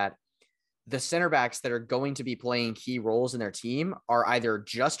fact that the center backs that are going to be playing key roles in their team are either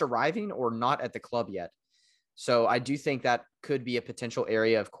just arriving or not at the club yet. So I do think that could be a potential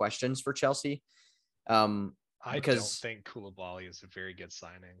area of questions for Chelsea. I don't think Koulibaly is a very good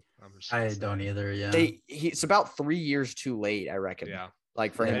signing. I don't either. Yeah. It's about 3 years too late, I reckon. Yeah.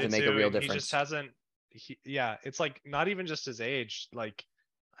 Like for him to make a real difference. He just hasn't. It's like not even just his age. Like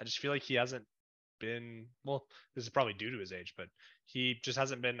I just feel like he hasn't been. Well, this is probably due to his age, but he just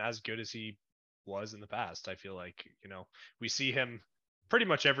hasn't been as good as he was in the past. I feel like we see him pretty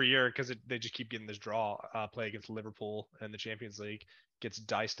much every year because they just keep getting this draw. Play against Liverpool in the Champions League, gets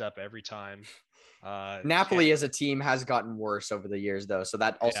diced up every time. Napoli as a team has gotten worse over the years, though, so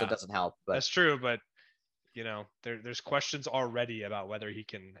that also doesn't help. But that's true, but there's questions already about whether he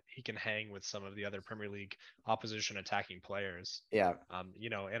can hang with some of the other Premier League opposition attacking players. Yeah.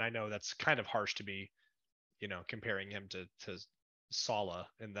 And I know that's kind of harsh to be, comparing him to Salah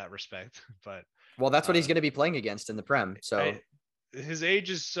in that respect, but that's what he's going to be playing against in the Prem. So his age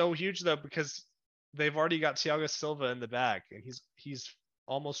is so huge though, because they've already got Thiago Silva in the back, and he's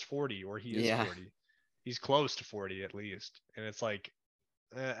almost 40, or he is Yeah. 40. He's close to 40 at least. And it's like,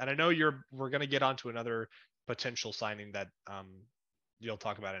 and I know we're going to get onto another potential signing that you'll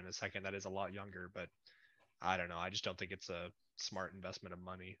talk about in a second that is a lot younger, but I don't know. I just don't think it's a smart investment of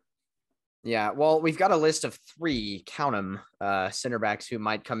money. Yeah, well, we've got a list of 3, count them, center backs who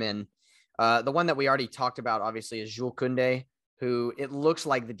might come in. The one that we already talked about, obviously, is Jules Koundé, who it looks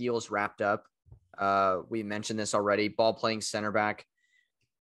like the deal is wrapped up. We mentioned this already. Ball playing center back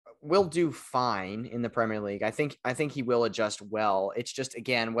will do fine in the Premier League. I think he will adjust well. It's just,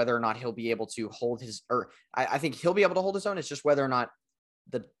 again, whether or not he'll be able to hold his, or I think he'll be able to hold his own. It's just whether or not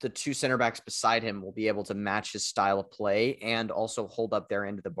the 2 center backs beside him will be able to match his style of play and also hold up their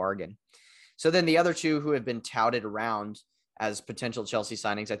end of the bargain. So then the other 2 who have been touted around as potential Chelsea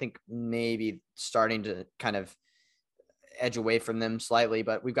signings, I think maybe starting to kind of edge away from them slightly,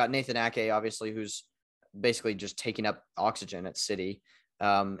 but we've got Nathan Ake, obviously, who's basically just taking up oxygen at City.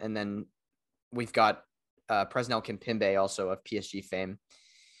 And then we've got Presnel Kimpembe, also of PSG fame.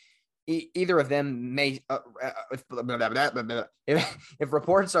 Either of them may, if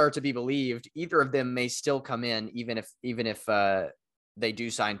reports are to be believed, either of them may still come in, even if they do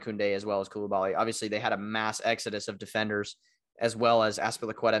sign Koundé as well as Koulibaly. Obviously, they had a mass exodus of defenders, as well as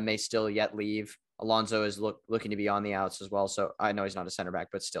Azpilicueta may still yet leave. Alonso is looking to be on the outs as well. So I know he's not a center back,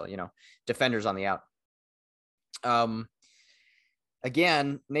 but still, defenders on the out.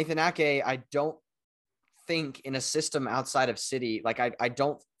 Again, Nathan Ake, I don't think in a system outside of City, like I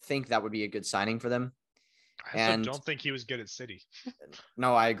don't think that would be a good signing for them. I don't think he was good at City.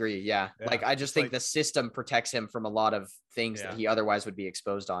 No, I agree. Yeah. Like, I just think the system protects him from a lot of things that he otherwise would be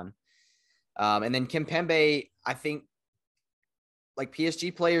exposed on. And then Kimpembe, I think, like,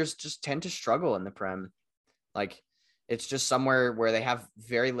 PSG players just tend to struggle in the Prem. Like, it's just somewhere where they have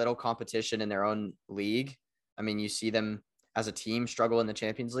very little competition in their own league. I mean, you see them as a team struggle in the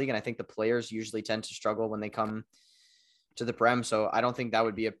Champions League, and I think the players usually tend to struggle when they come to the Prem. So I don't think that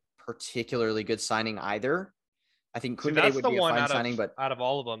would be a particularly good signing either. I think Koundé would be a fine signing, but out of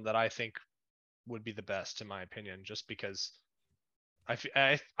all of them that I think would be the best, in my opinion, just because I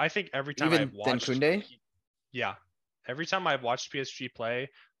think every time I've watched Koundé? Every time I've watched PSG play,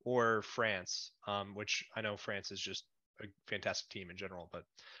 or France, which I know France is just a fantastic team in general, but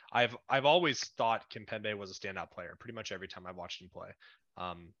I've always thought Kimpembe was a standout player pretty much every time I've watched him play.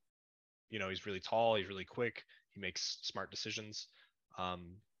 He's really tall, he's really quick, he makes smart decisions.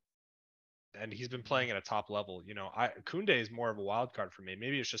 And he's been playing at a top level. Koundé is more of a wild card for me.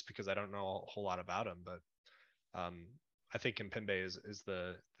 Maybe it's just because I don't know a whole lot about him, but I think Kimpembe is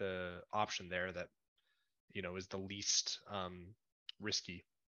the option there that, is the least risky.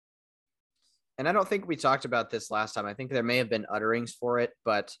 And I don't think we talked about this last time. I think there may have been utterings for it,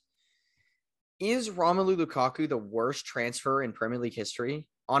 but is Romelu Lukaku the worst transfer in Premier League history?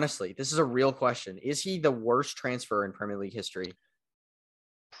 Honestly, this is a real question. Is he the worst transfer in Premier League history?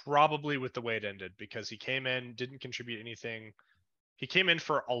 Probably, with the way it ended, because he came in, didn't contribute anything. He came in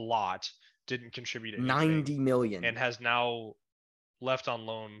for a lot, didn't contribute anything. 90 million. And has now left on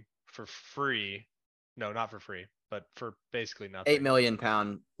loan for free. No, not for free, but for basically nothing. £8 million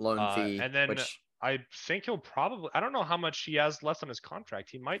loan fee. And then I think he'll probably, I don't know how much he has left on his contract.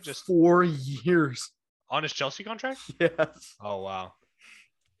 He might just 4 years on his Chelsea contract. Yes. Oh, wow.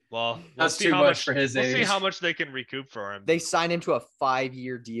 Well, that's too much for his age. We'll see how much they can recoup for him. They signed him to a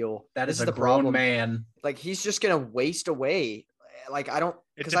 5-year deal. That is the grown man. Like, he's just gonna waste away. Like, I don't.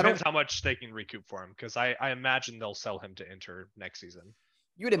 It depends how much they can recoup for him, because I imagine they'll sell him to Inter next season.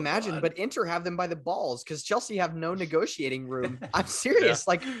 You would imagine, but Inter have them by the balls because Chelsea have no negotiating room. I'm serious.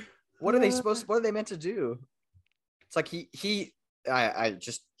 Like, what are they meant to do? It's like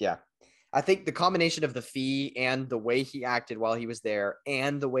I think the combination of the fee and the way he acted while he was there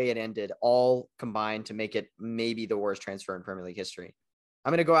and the way it ended all combined to make it maybe the worst transfer in Premier League history.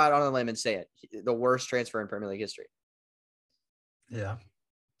 I'm going to go out on a limb and say it. The worst transfer in Premier League history. Yeah.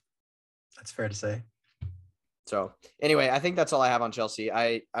 That's fair to say. So anyway, I think that's all I have on Chelsea.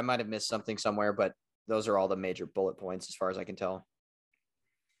 I might have missed something somewhere, but those are all the major bullet points as far as I can tell.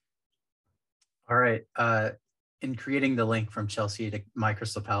 All right. In creating the link from Chelsea to my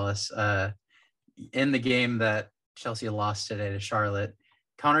Crystal Palace, in the game that Chelsea lost today to Charlotte,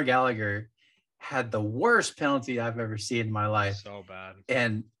 Conor Gallagher had the worst penalty I've ever seen in my life. So bad.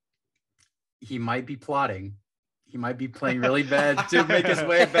 And he might be plotting. He might be playing really bad to make his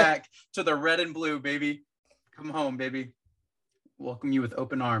way back to the red and blue, baby. Come home, baby. Welcome you with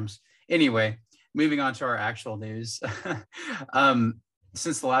open arms. Anyway, moving on to our actual news.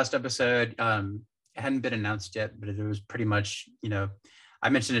 Since the last episode, it hadn't been announced yet, but it was pretty much, I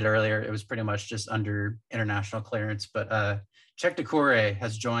mentioned it earlier. It was pretty much just under international clearance, but Czech Decore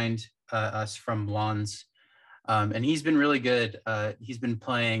has joined us from Lons, and he's been really good. He's been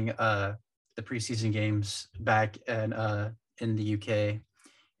playing the preseason games back in the UK,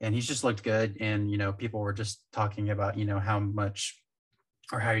 and he's just looked good. And people were just talking about how much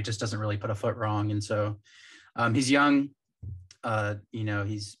or how he just doesn't really put a foot wrong. And so he's young.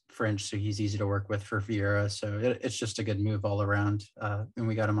 He's French, so he's easy to work with for Vieira. So it's just a good move all around. And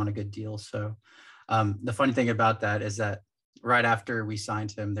we got him on a good deal. So the funny thing about that is that right after we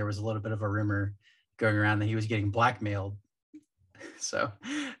signed him, there was a little bit of a rumor going around that he was getting blackmailed. So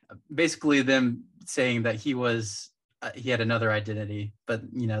basically them saying that he had another identity, but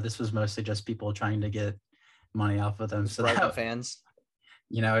this was mostly just people trying to get money off of them. So Brighton fans.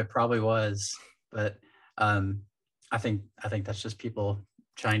 It probably was, but I think that's just people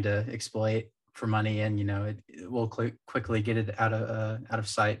trying to exploit for money, and it will quickly get it out of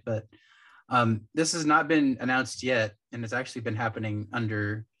sight. But this has not been announced yet, and it's actually been happening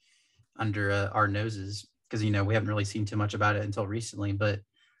under our noses because we haven't really seen too much about it until recently. But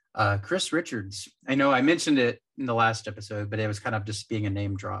Chris Richards, I know I mentioned it in the last episode, but it was kind of just being a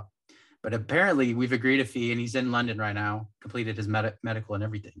name drop. But apparently we've agreed a fee, and he's in London right now, completed his medical and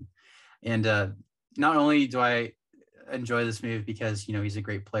everything. And not only do I enjoy this move because he's a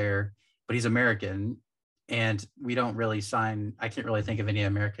great player, but he's American, and we don't really sign. I can't really think of any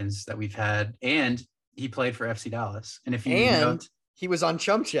Americans that we've had. And he played for FC Dallas, and he was on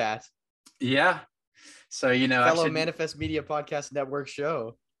Chum Chat. Yeah, so fellow Manifest Media Podcast Network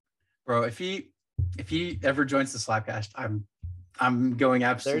show, bro. If he ever joins the Slapcast, I'm going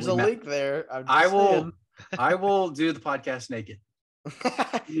absolutely. There's a link there. I will do the podcast naked.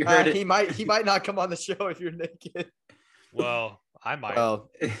 You heard it. He might not come on the show if you're naked. Well, I might. Oh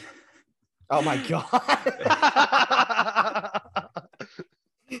my god.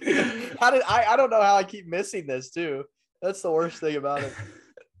 I don't know how I keep missing this too. That's the worst thing about it.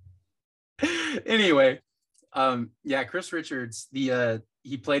 Anyway, Chris Richards,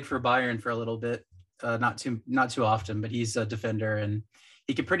 he played for Bayern for a little bit, not too often, but he's a defender, and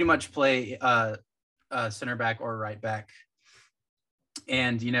he can pretty much play center back or right back.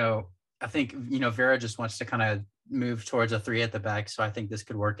 And I think Vera just wants to kind of move towards a 3 at the back, so I think this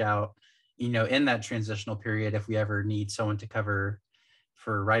could work out in that transitional period if we ever need someone to cover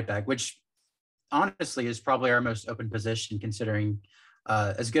for right back, which honestly is probably our most open position, considering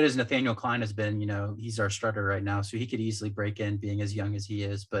as good as Nathaniel Klein has been. He's our starter right now, so he could easily break in being as young as he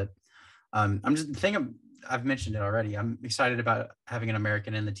is. But I've mentioned it already. I'm excited about having an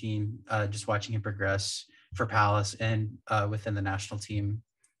American in the team, just watching him progress for Palace and within the national team.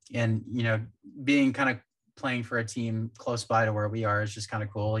 And, being kind of playing for a team close by to where we are is just kind of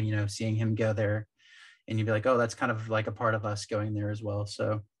cool, seeing him go there, and you'd be like, oh, that's kind of like a part of us going there as well.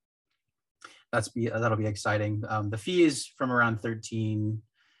 So that'll be exciting. The fee is from around 13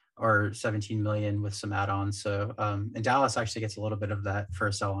 or 17 million with some add-ons. So, and Dallas actually gets a little bit of that for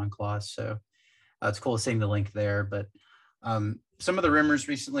a sell-on clause. So it's cool seeing the link there. But some of the rumors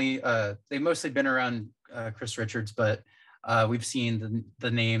recently, they've mostly been around Chris Richards, but we've seen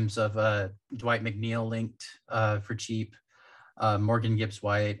the names of Dwight McNeil linked for cheap. Morgan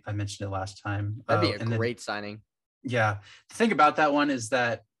Gibbs-White, I mentioned it last time. That'd be a great signing. Yeah. The thing about that one is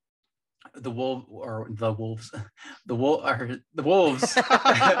that the Wolves.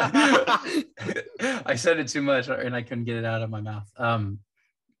 I said it too much and I couldn't get it out of my mouth.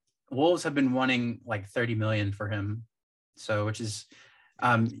 Wolves have been wanting like 30 million for him. So, which is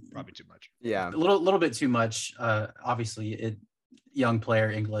probably too much. Yeah. A little bit too much. Obviously young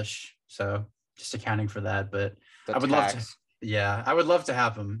player English. So just accounting for that, but I would love to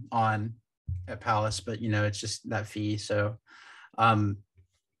have him on at Palace, but it's just that fee. So, and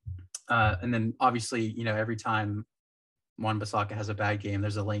then obviously, every time Wan-Bissaka has a bad game,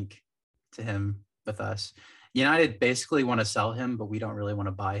 there's a link to him with us. United basically want to sell him, but we don't really want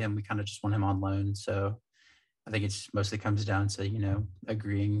to buy him. We kind of just want him on loan. So I think it mostly comes down to,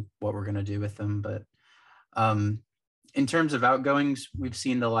 agreeing what we're going to do with him. But in terms of outgoings, we've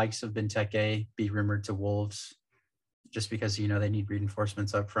seen the likes of Benteke be rumored to Wolves just because, they need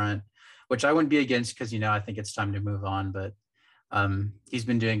reinforcements up front, which I wouldn't be against because, I think it's time to move on. But he's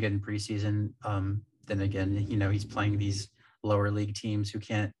been doing good in preseason. Then again, he's playing these lower league teams who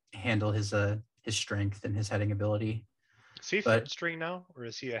can't handle his strength and his heading ability. Is he third string now, or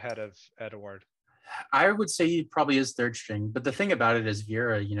is he ahead of Edouard? I would say he probably is third string. But the thing about it is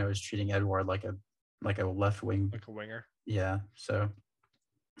Vieira, is treating Edouard like a left wing, like a winger. Yeah. So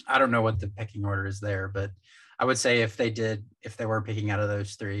I don't know what the pecking order is there, but I would say if they were picking out of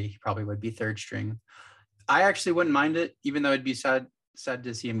those three, he probably would be third string. I actually wouldn't mind it, even though it'd be sad sad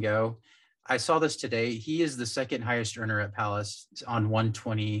to see him go. I saw this today. He is the second highest earner at Palace on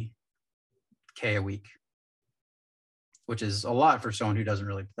 120K a week, which is a lot for someone who doesn't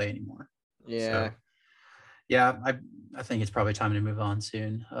really play anymore. Yeah. So, yeah, I think it's probably time to move on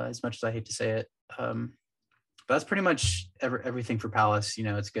soon, as much as I hate to say it. But that's pretty much everything for Palace.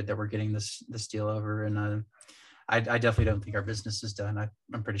 It's good that we're getting this deal over, and I definitely don't think our business is done.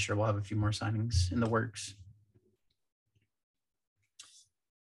 I'm pretty sure we'll have a few more signings in the works.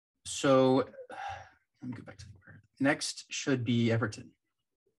 So let me go back to the word. Next should be Everton.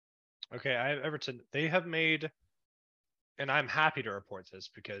 Okay, I have Everton. They have made, and I'm happy to report this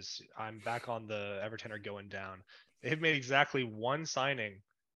because I'm back on the Everton are going down. They have made exactly one signing.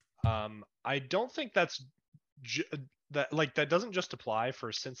 I don't think that's that doesn't just apply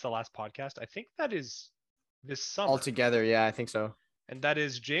for since the last podcast. I think that is this summer Altogether, yeah, I think so. and that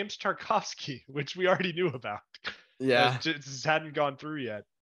is James Tarkovsky, which we already knew about. Yeah. It just hadn't gone through yet.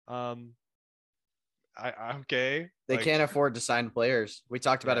 Okay. They can't afford to sign players. We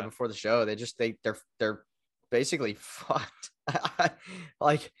talked about it before the show. They're basically fucked.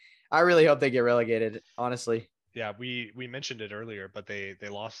 I really hope they get relegated, honestly. Yeah, we mentioned it earlier, but they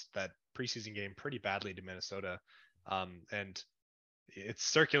lost that preseason game pretty badly to Minnesota. And it's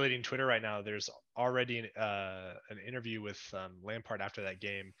circulating Twitter right now. There's already an interview with Lampard after that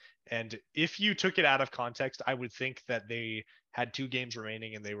game. And if you took it out of context, I would think that they had 2 games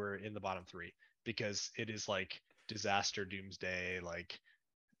remaining and they were in the bottom 3, because it is like disaster doomsday,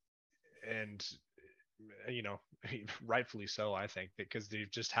 and rightfully so, I think, because they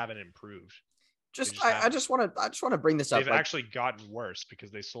just haven't improved. I just want to bring this up. They've actually gotten worse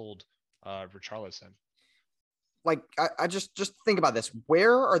because they sold Richarlison. I just think about this.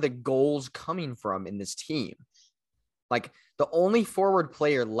 Where are the goals coming from in this team? The only forward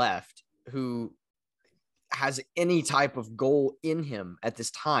player left who has any type of goal in him at this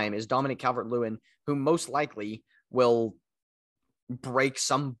time is Dominic Calvert-Lewin, who most likely will break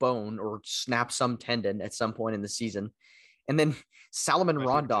some bone or snap some tendon at some point in the season. And then Salomon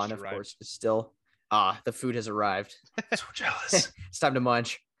Rondon, of course, is still the food has arrived. So jealous. It's time to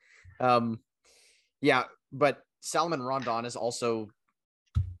munch. Yeah, but Salomon Rondon is also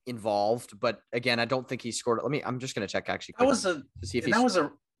involved, but again, I don't think he scored. I'm just going to check actually.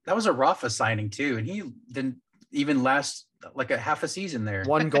 That was a Rafa signing too, and he didn't even last like a half a season there.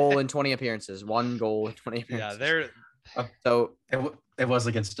 1 goal in 20 appearances. 1 goal in 20 appearances. Yeah, so it was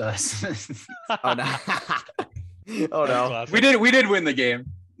against us. Oh no! Oh no! We did win the game,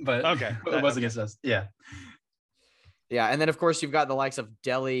 but okay, it was against us. Yeah, yeah, and then of course you've got the likes of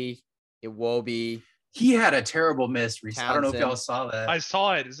Dele, Iwobi. He had a terrible miss recently. I don't know if y'all saw that. I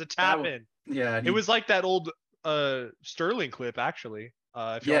saw it. It's a tap in. Yeah, it was like that old Sterling clip, actually.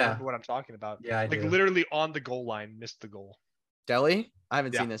 If you remember what I'm talking about. Yeah, I do. Literally on the goal line, missed the goal. Dele? I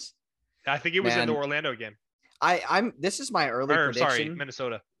haven't seen this. I think it was in the Orlando game. This is my early prediction. Sorry,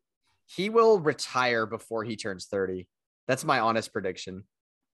 Minnesota. He will retire before he turns 30. That's my honest prediction.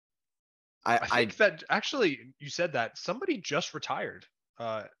 I think that actually you said that somebody just retired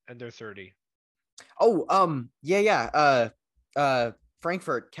and they're 30. Oh,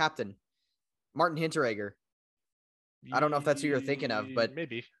 Frankfurt captain Martin Hinteregger. I don't know if that's who you're thinking of, but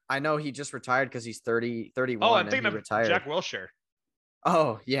maybe. I know he just retired because he's 31. Oh, I'm thinking of retired. Jack Wilshere.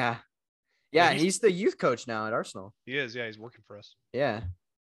 Oh, yeah. Yeah, he's the youth coach now at Arsenal. He is, yeah, he's working for us. Yeah.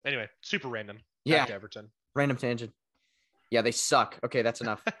 Anyway, super random. Yeah. Back to Everton. Random tangent. Yeah, they suck. Okay, that's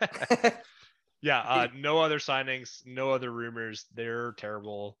enough. Yeah, no other signings, no other rumors. They're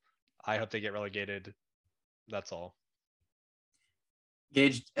terrible. I hope they get relegated. That's all.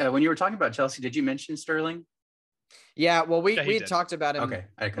 Gage, when you were talking about Chelsea, did you mention Sterling? Yeah, well, we had talked about him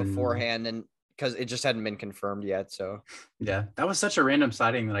beforehand, and because it just hadn't been confirmed yet. So yeah, that was such a random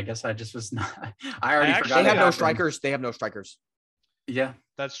sighting that I guess I just was not. I already forgot. They have no strikers. They have no strikers. Yeah,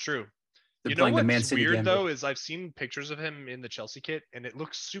 that's true. They're you know what's weird gambit. Though is I've seen pictures of him in the Chelsea kit, and it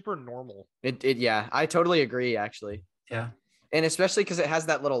looks super normal. Yeah, I totally agree. Actually, yeah, and especially because it has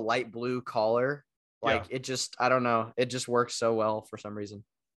that little light blue collar. It just, I don't know, it just works so well for some reason.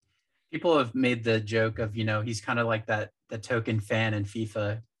 People have made the joke of, he's kind of like the token fan in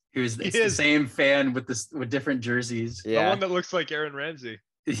FIFA, who's the same fan with different jerseys. Yeah. The one that looks like Aaron Ramsey.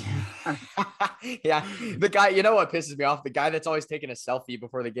 Yeah. The guy, you know what pisses me off? The guy that's always taking a selfie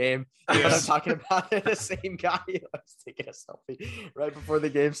before the game. Yes. What I'm talking about, the same guy who's taking a selfie right before the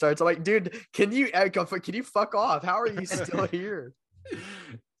game starts. I'm like, dude, can you fuck off? How are you still here?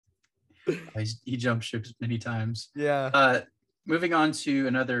 He jumped ships many times. Yeah. Moving on to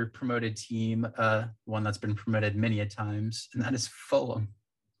another promoted team, one that's been promoted many a times, and that is Fulham.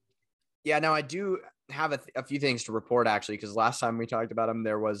 Yeah, now I do have a few things to report actually, because last time we talked about him,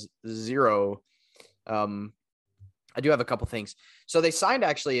 there was zero. I do have a couple things. So they signed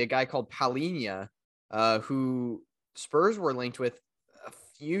actually a guy called Palhinha, who Spurs were linked with a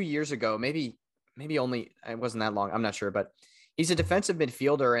few years ago. Maybe only it wasn't that long. I'm not sure, but he's a defensive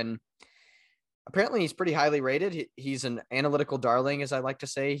midfielder and apparently he's pretty highly rated. He's an analytical darling, as I like to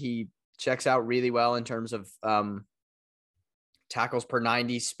say. He checks out really well in terms of tackles per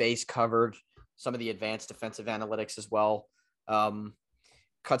 90, space covered, some of the advanced defensive analytics as well.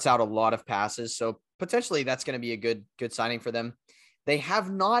 Cuts out a lot of passes. So potentially that's going to be a good signing for them. They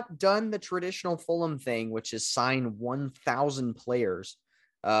have not done the traditional Fulham thing, which is sign 1,000 players,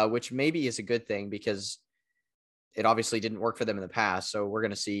 which maybe is a good thing because it obviously didn't work for them in the past. So we're going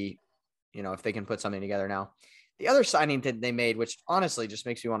to see, if they can put something together now. The other signing that they made, which honestly just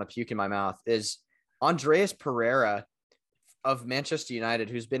makes me want to puke in my mouth, is Andreas Pereira of Manchester United,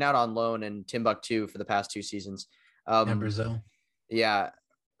 who's been out on loan in Timbuktu for the past 2 seasons. And Brazil. Yeah.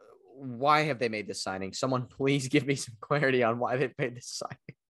 Why have they made this signing? Someone please give me some clarity on why they've made this signing.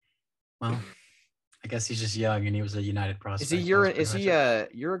 Well, I guess he's just young and he was a United prospect. Is he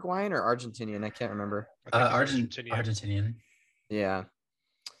Uruguayan or Argentinian? I can't remember. Argentinian. Yeah.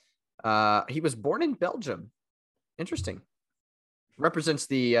 He was born in Belgium. Interesting. Represents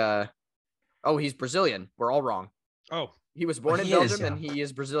the he's Brazilian. We're all wrong. Oh. He was born in Belgium and he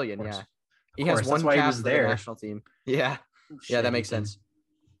is Brazilian. Yeah. He has one cap for the national team. Yeah. Yeah, that makes sense.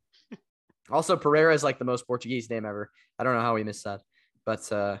 Also, Pereira is like the most Portuguese name ever. I don't know how we missed that, but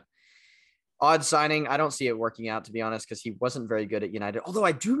odd signing. I don't see it working out, to be honest, because he wasn't very good at United. Although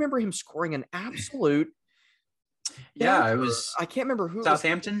I do remember him scoring an absolute. Yeah, it was. I can't remember who.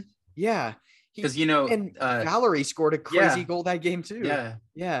 Southampton. Yeah, because and Valerie scored a crazy goal that game too.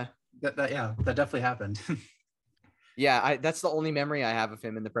 Yeah. That definitely happened. Yeah, that's the only memory I have of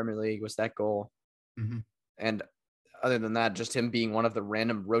him in the Premier League was that goal. Mm-hmm. And other than that, just him being one of the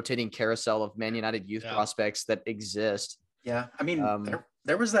random rotating carousel of Man United youth prospects that exist. Yeah. I mean,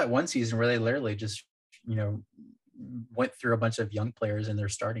 there was that one season where they literally just, went through a bunch of young players in their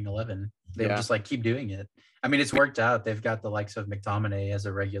starting 11. They would just keep doing it. I mean, it's worked out. They've got the likes of McTominay as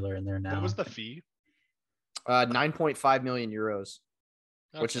a regular in there now. What was the fee? 9.5 million euros,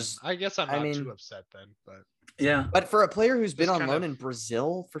 which is, I guess I'm not too upset then, but. Yeah. But for a player who's been on loan in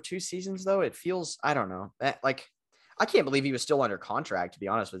Brazil for 2 seasons, though, it feels, I don't know, I can't believe he was still under contract, to be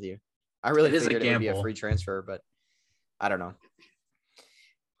honest with you. I really figured it would be a free transfer, but I don't know.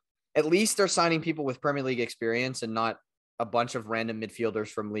 At least they're signing people with Premier League experience and not a bunch of random midfielders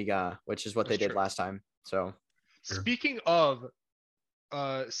from Liga, which is what they did last time. So, speaking of,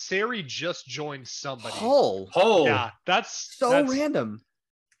 Sari just joined somebody. Hull. Yeah, that's random.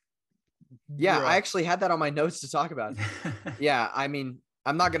 Yeah, I actually had that on my notes to talk about. Yeah, I mean,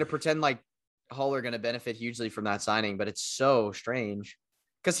 I'm not going to pretend like Hull are going to benefit hugely from that signing, but it's so strange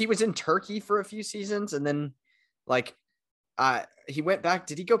because he was in Turkey for a few seasons and then he went back.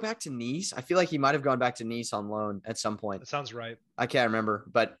 Did he go back to Nice? I feel like he might have gone back to Nice on loan at some point. That sounds right. I can't remember,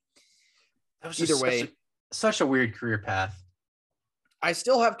 but that was either way, such a weird career path. I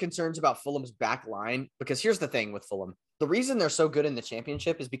still have concerns about Fulham's back line because here's the thing with Fulham. The reason they're so good in the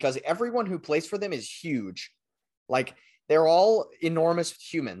championship is because everyone who plays for them is huge. They're all enormous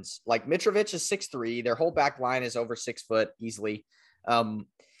humans. Mitrovic is 6'3". Their whole back line is over 6 foot easily.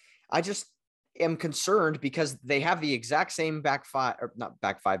 I just am concerned because they have the exact same back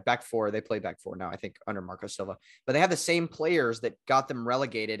four. They play back four now, I think, under Marco Silva. But they have the same players that got them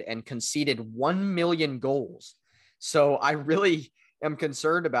relegated and conceded 1 million goals. So I really am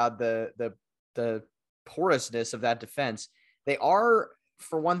concerned about the porousness of that defense. They are,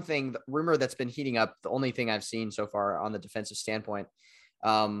 for one thing, the rumor that's been heating up, the only thing I've seen so far on the defensive standpoint,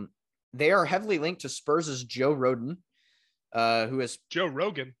 they are heavily linked to Spurs' Joe Rodon, who is Joe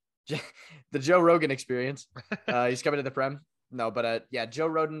Rogan, the Joe Rogan experience. He's coming to the Prem. No, but Joe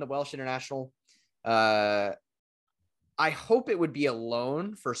Rodon, the Welsh international. I hope it would be a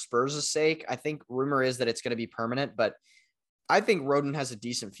loan for Spurs' sake. I think rumor is that it's going to be permanent, but I think Rodon has a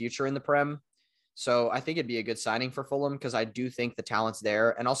decent future in the Prem. So I think it'd be a good signing for Fulham because I do think the talent's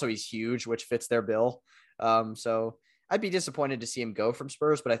there. And also he's huge, which fits their bill. So I'd be disappointed to see him go from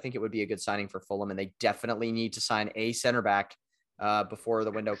Spurs, but I think it would be a good signing for Fulham. And they definitely need to sign a center back before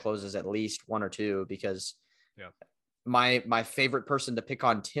the window closes, at least 1 or 2, because my favorite person to pick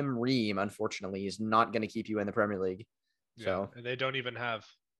on, Tim Ream, unfortunately, is not going to keep you in the Premier League. Yeah, so and they don't even have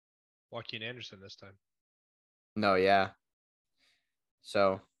Joaquin Anderson this time. No, yeah.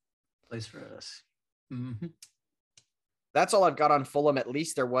 So plays for us. Mm-hmm. That's all I've got on Fulham. At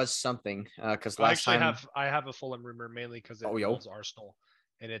least there was something because last time I have a Fulham rumor mainly because it involves Arsenal,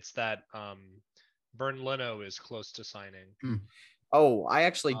 and it's that Bern Leno is close to signing. Oh, I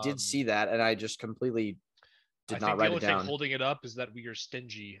actually did see that, and I just completely I did not think the write only it thing down. holding it up is that we are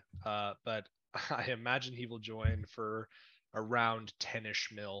stingy. But I imagine he will join for around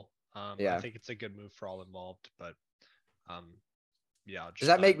 10-ish mil. I Yeah. think it's a good move for all involved, but yeah. Does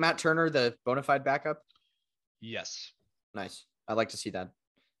that make Matt Turner the bona fide backup? Yes. Nice. I'd like to see that.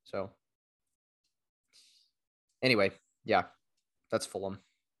 So anyway, yeah, that's Fulham.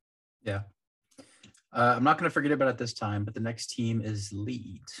 Yeah. I'm not going to forget about it this time, but the next team is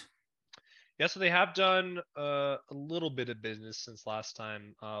Leeds. Yeah, so they have done a little bit of business since last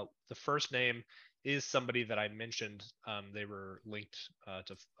time. The first name is somebody that I mentioned. They were linked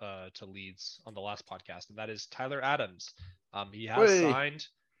to Leeds on the last podcast, and that is Tyler Adams. He has signed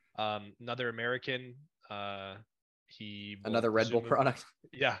another American. Another Red Bull product.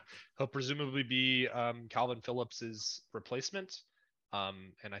 Yeah, he'll presumably be Calvin Phillips's replacement,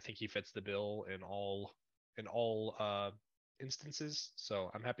 and I think he fits the bill in all instances.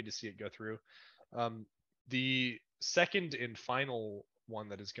 So I'm happy to see it go through. The second and final one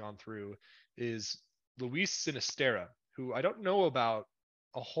that has gone through is Luis Sinisterra, who I don't know about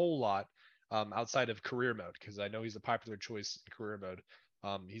a whole lot outside of career mode, because I know he's a popular choice in career mode.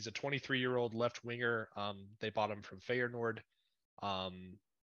 He's a 23-year-old left winger. They bought him from Feyenoord.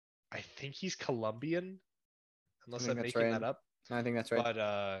 I think he's Colombian, unless I'm making that up. I think that's right.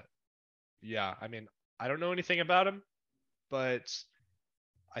 But yeah, I mean, I don't know anything about him, but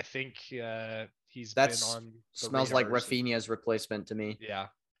I think he's been on. Smells like Rafinha's replacement to me. Yeah.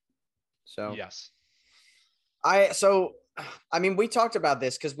 So yes. I mean, we talked about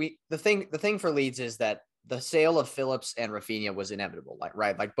this because the thing for Leeds is that the sale of Phillips and Rafinha was inevitable.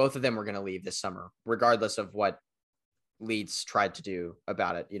 Like both of them were going to leave this summer, regardless of what Leeds tried to do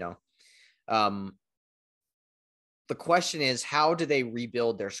about it. The question is, how do they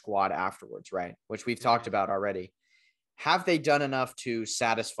rebuild their squad afterwards, right? Which we've talked about already. Have they done enough to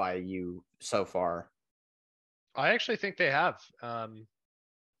satisfy you so far? I actually think they have. I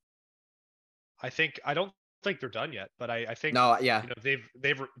don't think they're done yet, but I think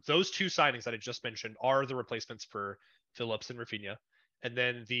they've those two signings that I just mentioned are the replacements for Phillips and Rafinha, and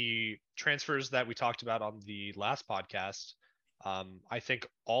then the transfers that we talked about on the last podcast. I think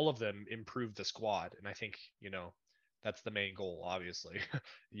all of them improve the squad, and I think that's the main goal. Obviously,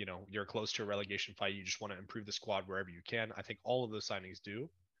 you're close to a relegation fight. You just want to improve the squad wherever you can. I think all of those signings do.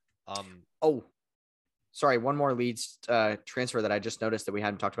 Sorry, one more Leeds transfer that I just noticed that we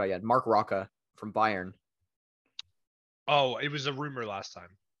hadn't talked about yet. Mark Rocca from Bayern. Oh, it was a rumor last time.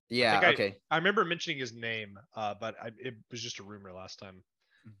 Yeah, okay. I remember mentioning his name, but it was just a rumor last time.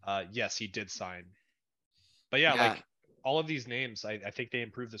 Yes, he did sign. But yeah, like all of these names, I think they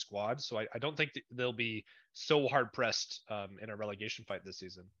improve the squad. So I don't think they'll be so hard pressed in a relegation fight this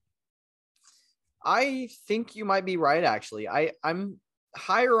season. I think you might be right, actually. I'm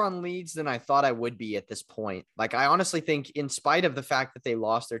higher on Leeds than I thought I would be at this point. Like, I honestly think, in spite of the fact that they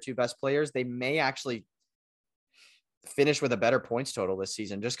lost their two best players, they may actually finish with a better points total this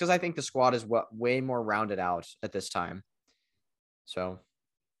season, just because I think the squad is way more rounded out at this time. So,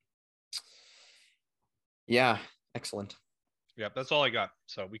 yeah, excellent. Yeah, that's all I got.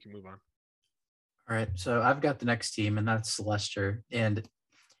 So we can move on. All right. So I've got the next team, and that's Leicester. And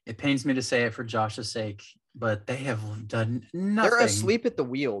it pains me to say it for Josh's sake, but they have done nothing. They're asleep at the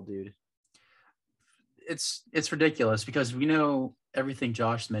wheel, dude. It's ridiculous, because we know everything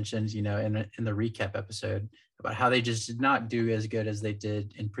Josh mentioned, in the recap episode about how they just did not do as good as they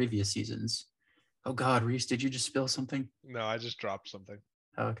did in previous seasons. Oh God, Reese, did you just spill something? No, I just dropped something.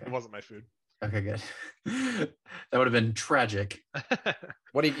 Oh, okay. It wasn't my food. Okay, good. That would have been tragic.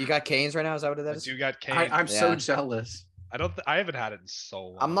 What you got? Canes right now? Is that what it is? You got Canes. I'm so jealous. I haven't had it in so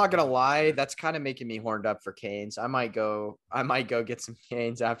long. I'm not gonna lie, that's kind of making me horned up for Canes. I might go get some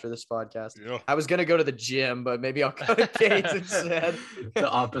Canes after this podcast. Yeah. I was gonna go to the gym, but maybe I'll go to Canes instead. The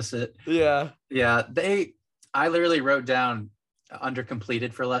opposite. Yeah. I literally wrote down under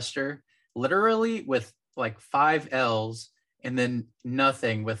completed for Leicester, literally with like 5 L's and then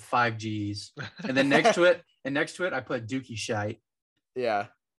nothing with 5 G's. And then next to it, I put Dookie Shite. Yeah.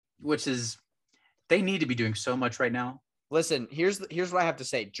 Which is, they need to be doing so much right now. Listen, here's what I have to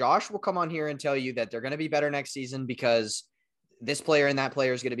say. Josh will come on here and tell you that they're going to be better next season because this player and that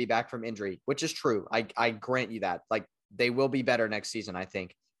player is going to be back from injury, which is true. I grant you that. Like, they will be better next season, I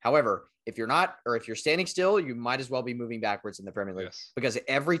think. However, if you're not, or if you're standing still, you might as well be moving backwards in the Premier League because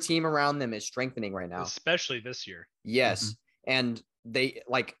every team around them is strengthening right now. Especially this year. Yes. Mm-hmm. And they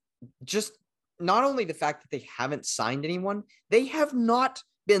just not only the fact that they haven't signed anyone, they have not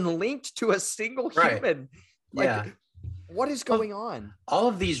been linked to a single human. What is going on? All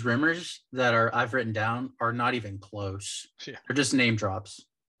of these rumors that I've written down are not even close. Yeah. They're just name drops,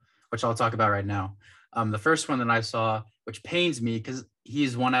 which I'll talk about right now. The first one that I saw, which pains me because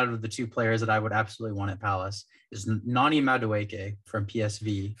he's one out of the two players that I would absolutely want at Palace, is Nani Madueke from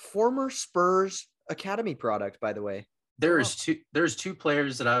PSV. Former Spurs Academy product, by the way. There's two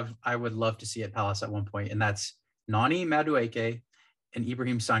players that I would love to see at Palace at one point, and that's Nani Madueke and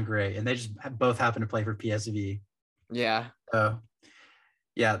Ibrahim Sangare, and they just both happen to play for PSV. Yeah.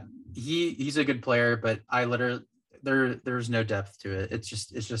 Yeah, he's a good player, but there's no depth to it. It's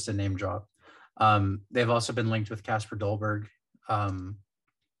just a name drop. They've also been linked with Casper Dolberg. And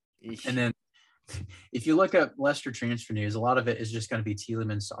then if you look at Leicester transfer news, a lot of it is just going to be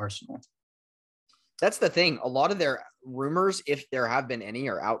Tielemans to Arsenal. That's the thing. A lot of their rumors, if there have been any,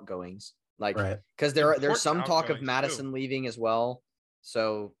 are outgoings. Like, because there's some talk of Madison leaving as well.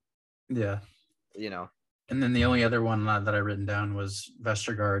 So, yeah, And then the only other one that I written down was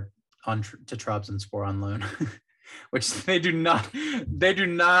Vestergaard to Trabzonspor on loan, which they do not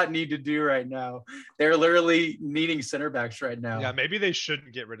need to do right now. They're literally needing center backs right now. Yeah, maybe they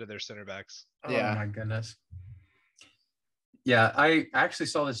shouldn't get rid of their center backs. Oh my goodness. Yeah, I actually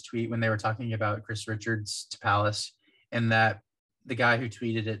saw this tweet when they were talking about Chris Richards to Palace, and that the guy who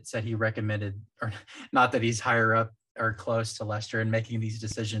tweeted it said he recommended, or not that he's higher up or close to Leicester in making these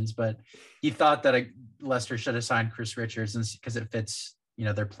decisions, but he thought that Leicester should have signed Chris Richards because it fits,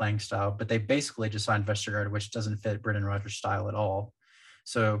 their playing style. But they basically just signed Vestergaard, which doesn't fit Brendan Rodgers' style at all.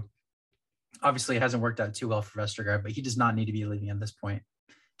 So obviously it hasn't worked out too well for Vestergaard, but he does not need to be leaving at this point,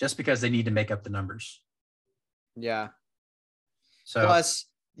 just because they need to make up the numbers. Yeah. So plus,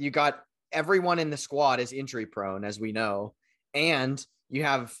 you got everyone in the squad is injury prone, as we know, and you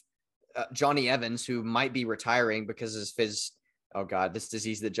have Johnny Evans, who might be retiring because of his, this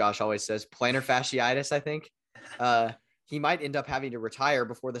disease that Josh always says, plantar fasciitis, I think. He might end up having to retire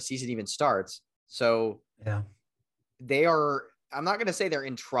before the season even starts. So yeah, they are, I'm not going to say they're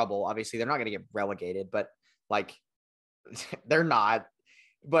in trouble. Obviously, they're not going to get relegated, but they're not.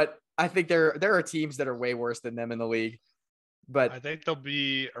 But I think there are teams that are way worse than them in the league. But I think they'll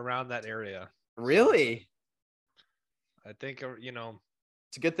be around that area. Really? I think,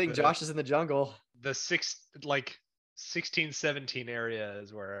 it's a good thing Josh is in the jungle. The 16, 17 area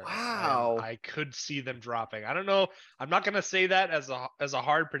is where I could see them dropping. I don't know. I'm not going to say that as a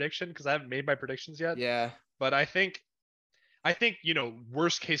hard prediction because I haven't made my predictions yet. Yeah. But I think,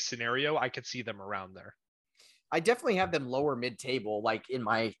 worst case scenario, I could see them around there. I definitely have them lower mid-table, in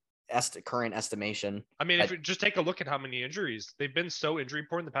my current estimation. I mean, if you just take a look at how many injuries they've been so injury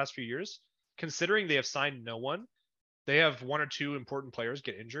prone the past few years, considering they have signed no one, they have one or two important players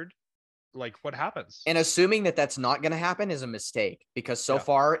get injured. What happens? And assuming that that's not going to happen is a mistake, because so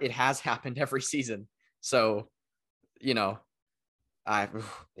far it has happened every season. So, I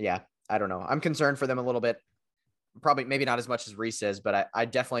don't know. I'm concerned for them a little bit. Probably maybe not as much as Reese is, but I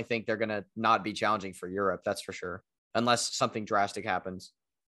definitely think they're going to not be challenging for Europe. That's for sure. Unless something drastic happens.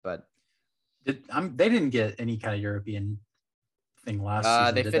 But they didn't get any kind of European thing last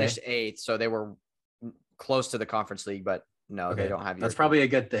season. They finished 8th, so they were close to the Conference League, but no, they don't have European. That's probably a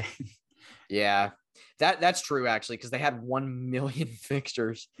good thing. Yeah, that's true actually, because they had 1 million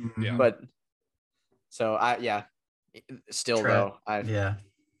fixtures. Yeah. But so still though,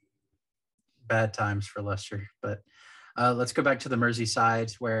 bad times for Leicester. But let's go back to the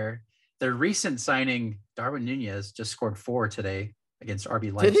Merseyside, where their recent signing Darwin Nunez just scored 4 today against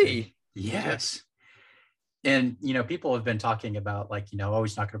RB Leipzig. Did he? Yes. And people have been talking about he's not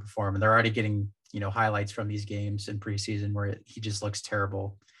going to perform, and they're already getting highlights from these games in preseason where he just looks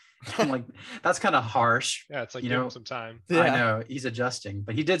terrible. I'm like, that's kind of harsh. Yeah, it's give him some time. Yeah. I know he's adjusting,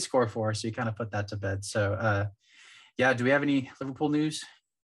 but he did score 4, so you kind of put that to bed. So do we have any Liverpool news?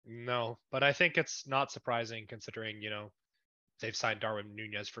 No, but I think it's not surprising considering they've signed Darwin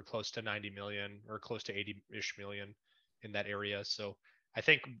Nunez for close to 90 million or close to 80-ish million in that area. So I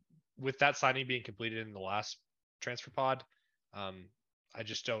think with that signing being completed in the last transfer pod, I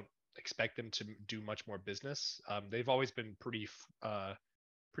just don't expect them to do much more business. They've always been pretty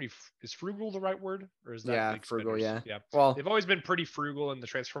is frugal the right word, or is that big frugal? Spinners? Yeah. Well, they've always been pretty frugal in the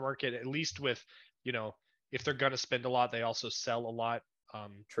transfer market, at least with if they're gonna spend a lot, they also sell a lot.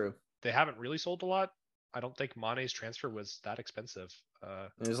 True. They haven't really sold a lot. I don't think Mane's transfer was that expensive.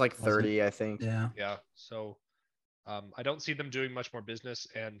 It was 30, I think. Yeah. Yeah. So I don't see them doing much more business,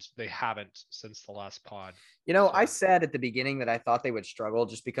 and they haven't since the last pod. I said at the beginning that I thought they would struggle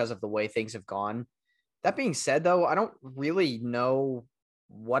just because of the way things have gone. That being said, though, I don't really know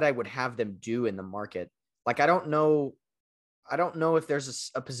what I would have them do in the market. I don't know if there's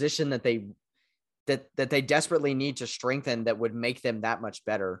a position that that they desperately need to strengthen that would make them that much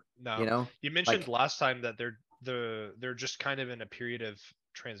better. No, You know, you mentioned last time that they're just kind of in a period of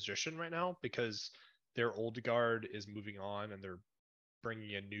transition right now because their old guard is moving on and they're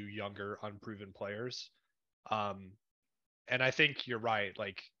bringing in new, younger, unproven players. And I think you're right.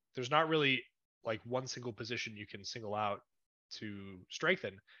 Like, there's not really like one single position you can single out to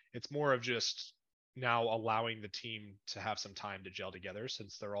strengthen. It's more of just now allowing the team to have some time to gel together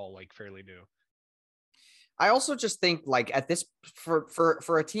since they're all like fairly new. I also just think like at this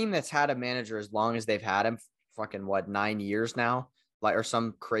for a team that's had a manager as long as they've had him, fucking what, 9 years now, like, or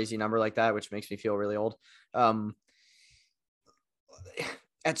some crazy number like that, which makes me feel really old.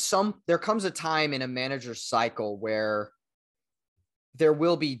 There comes a time in a manager's cycle where there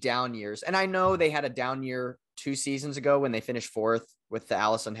will be down years. And I know they had a down year 2 seasons ago when they finished 4th with the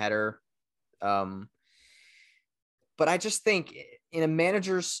Allison header. But I just think in a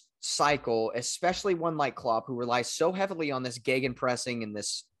manager's cycle, especially one like Klopp, who relies so heavily on this gegenpressing and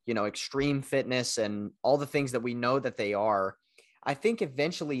this, extreme fitness and all the things that we know that they are, I think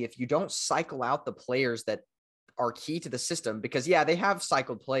eventually if you don't cycle out the players that are key to the system, because they have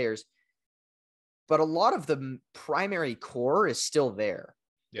cycled players, but a lot of the primary core is still there.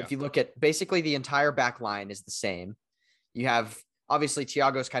 Yeah. If you look at basically the entire back line is the same. You have, obviously,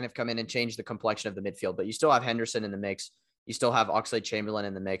 Thiago's kind of come in and changed the complexion of the midfield, but you still have Henderson in the mix. You still have Oxlade-Chamberlain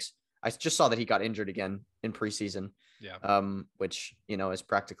in the mix. I just saw that he got injured again in preseason, which, is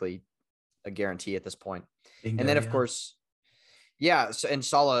practically a guarantee at this point. And then, of course, so, and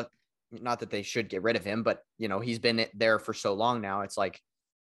Salah, not that they should get rid of him, but, he's been there for so long now. It's like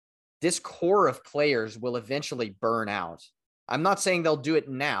this core of players will eventually burn out. I'm not saying they'll do it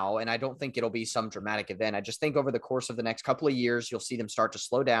now, and I don't think it'll be some dramatic event. I just think over the course of the next couple of years, you'll see them start to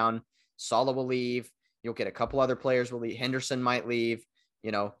slow down. Salah will leave. You'll get a couple other players will leave. Henderson might leave.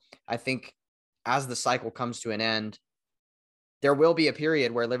 I think as the cycle comes to an end, there will be a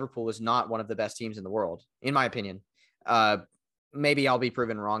period where Liverpool is not one of the best teams in the world, in my opinion. Maybe I'll be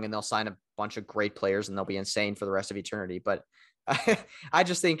proven wrong and they'll sign a bunch of great players and they'll be insane for the rest of eternity. But I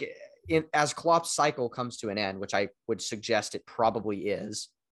just think as Klopp's cycle comes to an end, which I would suggest it probably is,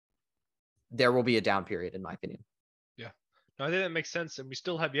 there will be a down period, in my opinion. Yeah, no, I think that makes sense. And we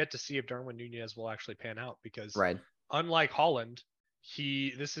still have yet to see if Darwin Nunez will actually pan out because unlike Haaland,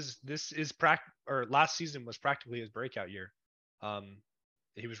 last season was practically his breakout year.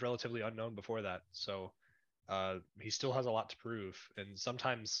 He was relatively unknown before that. So he still has a lot to prove. And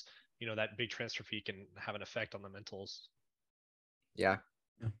sometimes, that big transfer fee can have an effect on the mentals. Yeah.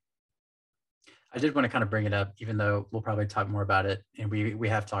 I did want to kind of bring it up, even though we'll probably talk more about it, and we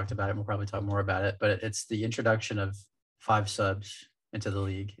have talked about it. We'll probably talk more about it, but it's the introduction of 5 subs into the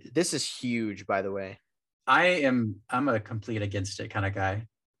league. This is huge, by the way. I'm a complete against it kind of guy,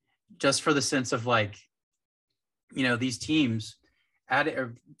 just for the sense of like, these teams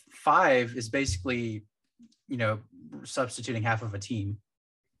add 5 is basically, substituting half of a team,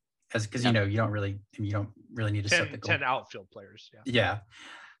 because you don't really need to set the goal. 10 outfield players. Yeah.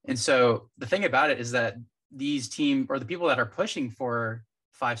 And so the thing about it is that these team or the people that are pushing for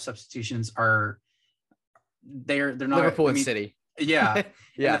 5 substitutions they're not Liverpool and City. Yeah.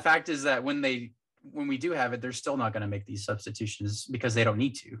 Yeah. And the fact is that when we do have it, they're still not going to make these substitutions because they don't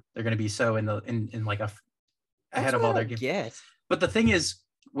need to. They're going to be so in like ahead of all their games. But the thing is,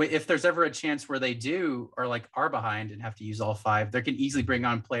 if there's ever a chance where they are behind and have to use all 5, they can easily bring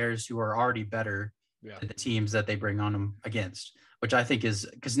on players who are already better than the teams that they bring on them against, which I think is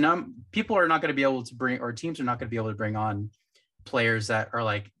because now people are not going to be able to bring, or teams are not going to be able to bring on players that are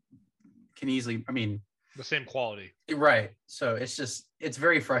like, can easily, the same quality. Right. So it's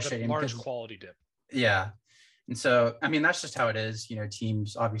very frustrating. The large quality dip. Yeah. And so, that's just how it is.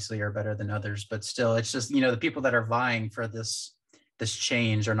 Teams obviously are better than others, but still, it's just, the people that are vying for this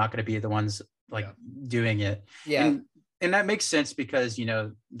change are not going to be the ones doing it. Yeah. And that makes sense because,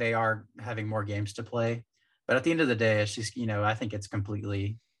 they are having more games to play. But at the end of the day, it's just, I think it's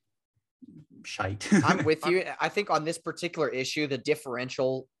completely shite. I'm with you. I think on this particular issue, the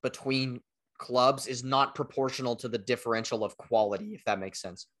differential between clubs is not proportional to the differential of quality, if that makes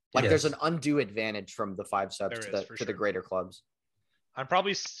sense. Like there's an undue advantage from the 5 subs to the greater clubs. I'm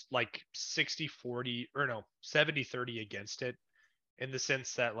probably like 60-40 or no, 70-30 against it, in the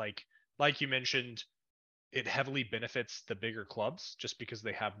sense that like you mentioned, it heavily benefits the bigger clubs just because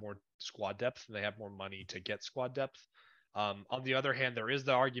they have more squad depth and they have more money to get squad depth. On the other hand, there is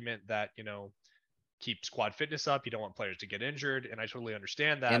the argument that, keep squad fitness up. You don't want players to get injured. And I totally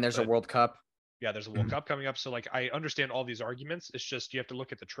understand that. And there's a World Cup. Yeah, there's a World Cup coming up. So like, I understand all these arguments. It's just, you have to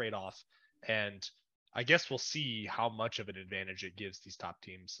look at the trade-off. And I guess we'll see how much of an advantage it gives these top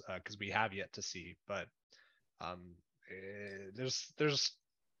teams because we have yet to see. But there's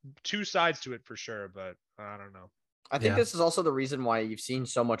two sides to it for sure, but I don't know. I think this is also the reason why you've seen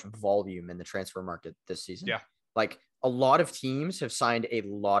so much volume in the transfer market this season. Yeah. Like a lot of teams have signed a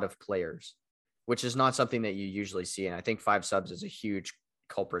lot of players, which is not something that you usually see. And I think 5 subs is a huge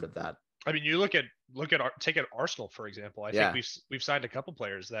culprit of that. I mean, you take Arsenal, for example. I think we've signed a couple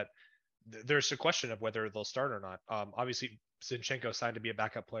players that there's a question of whether they'll start or not. Obviously, Zinchenko signed to be a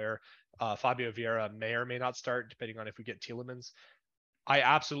backup player. Fabio Vieira may or may not start, depending on if we get Tielemans. I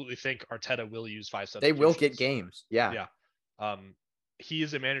absolutely think Arteta will use 5 substitutions. They will get games. Yeah. He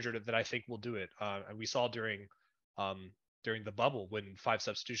is a manager that I think will do it. And we saw during the bubble when 5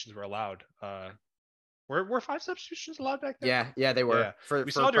 substitutions were allowed. Were 5 substitutions allowed back then? Yeah, they were. Yeah.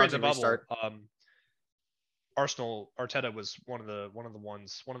 We saw during the bubble. Arsenal, Arteta was one of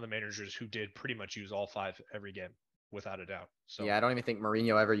the managers who did pretty much use all 5 every game, without a doubt. So yeah, I don't even think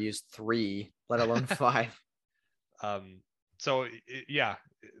Mourinho ever used 3, let alone 5. So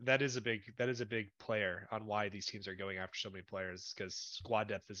that is a big player on why these teams are going after so many players, because squad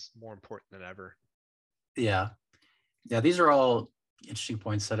depth is more important than ever. Yeah. These are all interesting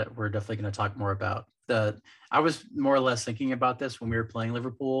points that we're definitely going to talk more about. I was more or less thinking about this when we were playing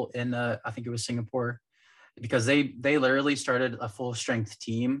Liverpool in I think it was Singapore, because they literally started a full strength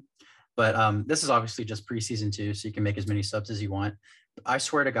team, but this is obviously just preseason too, so you can make as many subs as you want. I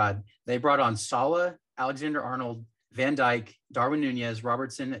swear to God, they brought on Salah, Alexander-Arnold, Van Dijk, Darwin Nunez,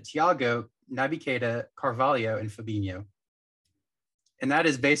 Robertson, Thiago, Naby Keita, Carvalho, and Fabinho. And that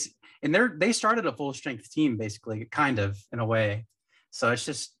is basic. And they started a full strength team, basically, kind of in a way. So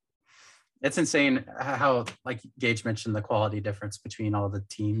it's insane how, like Gage mentioned, the quality difference between all the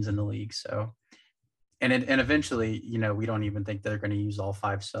teams in the league. So, and eventually, we don't even think they're going to use all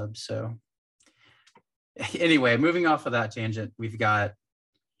 5 subs. So anyway, moving off of that tangent, we've got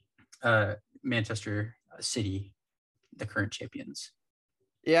Manchester City, the current champions.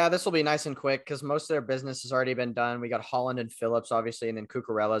 Yeah, this will be nice and quick because most of their business has already been done. We got Holland and Phillips, obviously, and then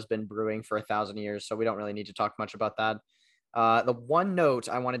Cucurella's been brewing for 1,000 years, so we don't really need to talk much about that. The one note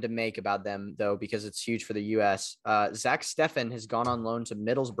I wanted to make about them, though, because it's huge for the U.S., Zach Steffen has gone on loan to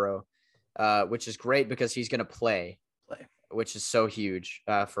Middlesbrough, which is great because he's going to play, which is so huge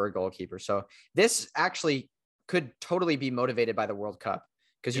for a goalkeeper. So this actually could totally be motivated by the World Cup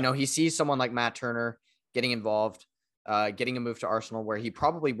because, he sees someone like Matt Turner getting involved, getting a move to Arsenal where he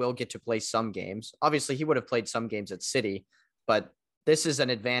probably will get to play some games. Obviously, he would have played some games at City, but this is an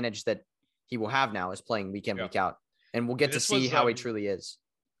advantage that he will have now is playing week in, week out. And we'll get to see how he truly is.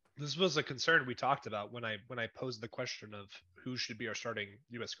 This was a concern we talked about when I posed the question of who should be our starting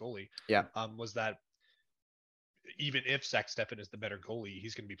U.S. goalie. Yeah. Was that even if Zach Steffen is the better goalie,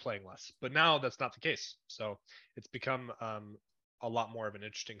 he's going to be playing less. But now that's not the case. So it's become a lot more of an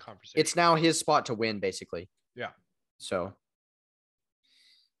interesting conversation. It's now his spot to win, basically. Yeah. So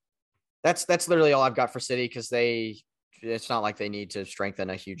that's literally all I've got for City because it's not like they need to strengthen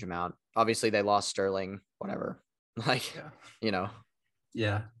a huge amount. Obviously, they lost Sterling, whatever.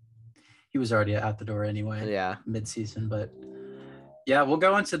 Yeah. He was already out the door anyway. Yeah. Mid-season, but yeah, we'll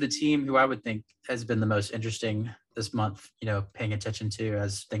go into the team who I would think has been the most interesting this month, paying attention to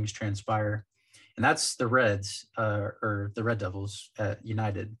as things transpire. And that's the Reds, or the Red Devils at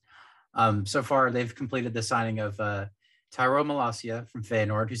United. So far, they've completed the signing of Tyrone Malacia from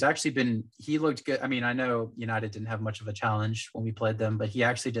Feyenoord, who's actually he looked good. I mean, I know United didn't have much of a challenge when we played them, but he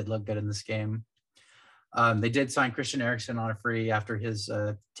actually did look good in this game. They did sign Christian Eriksen on a free after his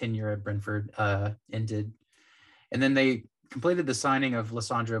tenure at Brentford ended. And then they completed the signing of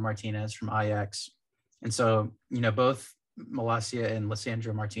Lisandro Martinez from Ajax. And so, both Malacia and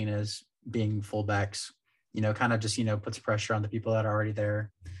Lisandro Martinez being fullbacks, kind of just, puts pressure on the people that are already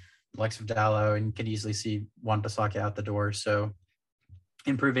there, likes of Dalot, and can easily see Wan-Bissaka out the door. So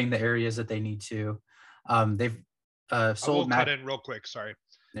improving the areas that they need to. They've sold cut in real quick. Sorry.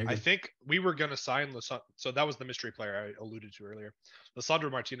 I go. think we were going to sign so that was the mystery player I alluded to earlier.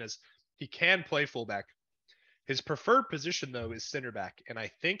 Lisandro Martinez, he can play fullback. His preferred position, though, is center back, and I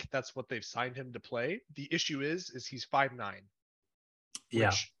think that's what they've signed him to play. The issue is he's 5'9".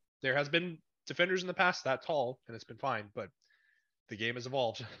 Yeah. There has been defenders in the past that tall, and it's been fine, but the game has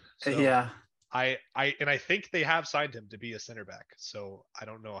evolved. So yeah. I think they have signed him to be a center back, so I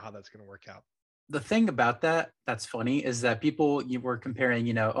don't know how that's going to work out. The thing about that's funny is that people were comparing,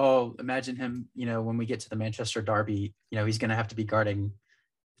 imagine him, when we get to the Manchester derby, he's going to have to be guarding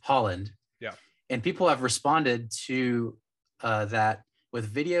Holland. Yeah. And people have responded to that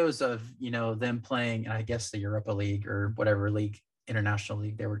with videos of, them playing, I guess, the Europa League or whatever league international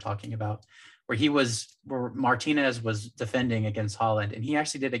league they were talking about, where Martinez was defending against Holland, and he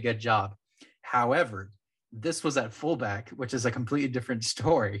actually did a good job. However, this was at fullback, which is a completely different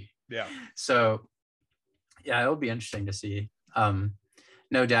story. Yeah. So, yeah, it'll be interesting to see.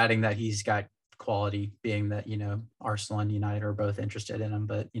 No doubting that he's got quality, being that, Arsenal and United are both interested in him.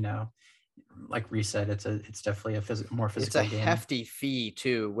 But, like Reece said, it's definitely a more physical game. It's a hefty fee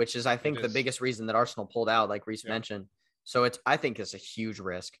too, which is, I think, the biggest reason that Arsenal pulled out, like Reece mentioned. So I think it's a huge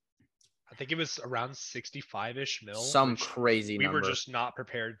risk. I think it was around 65-ish mil. Some crazy number. We were just not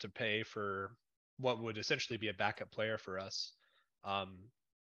prepared to pay for what would essentially be a backup player for us.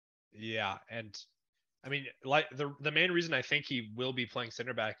 Yeah, and I mean, like the main reason I think he will be playing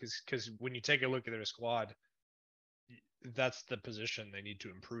center back is because when you take a look at their squad, that's the position they need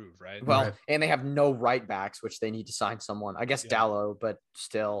to improve, right? Well, Right. and they have no right backs, which they need to sign someone. I guess Dalot, but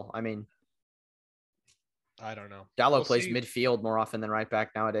still, I mean, I don't know. Dalot plays midfield more often than right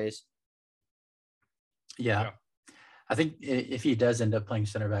back nowadays. Yeah. I think if he does end up playing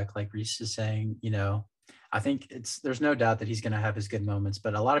center back, like Reece is saying, I think there's no doubt that he's going to have his good moments,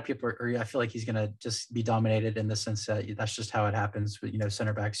 but a lot of people I feel like he's going to just be dominated in the sense that that's just how it happens with,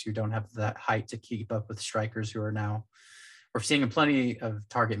 center backs who don't have that height to keep up with strikers who are now, we're seeing plenty of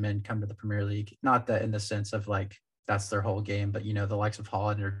target men come to the Premier League. Not that in the sense of like, that's their whole game, but the likes of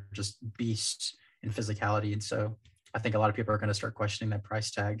Holland are just beasts in physicality. And so I think a lot of people are going to start questioning that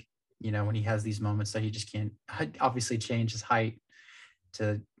price tag, when he has these moments that he just can't obviously change his height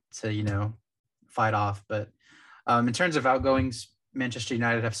to fight off. But in terms of outgoings, Manchester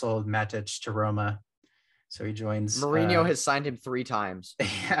United have sold Matic to Roma, so he joins. Mourinho has signed him 3 times.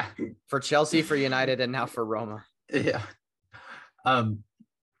 Yeah, for Chelsea, for United, and now for Roma. Yeah.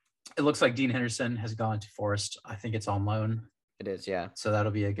 It looks like Dean Henderson has gone to Forest. I think it's on loan. It is, yeah. So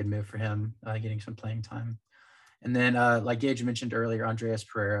that'll be a good move for him, getting some playing time. And then, like Gage mentioned earlier, Andreas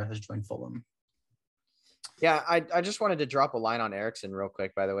Pereira has joined Fulham. Yeah, I just wanted to drop a line on Eriksen real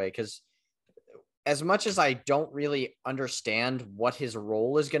quick, by the way, because as much as I don't really understand what his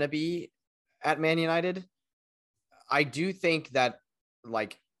role is going to be at Man United, I do think that,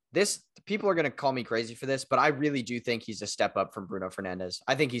 like, this, people are going to call me crazy for this, but I really do think he's a step up from Bruno Fernandes.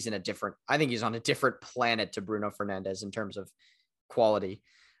 I think he's on a different planet to Bruno Fernandes in terms of quality.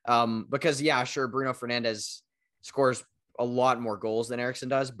 Because, yeah, sure, Bruno Fernandes scores a lot more goals than Eriksen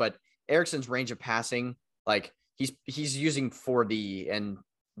does, but Eriksen's range of passing, like, he's using 4D, and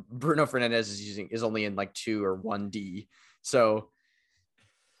Bruno Fernandes is only in like 2 or 1D. So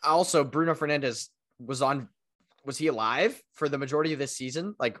also Bruno Fernandes was he alive for the majority of this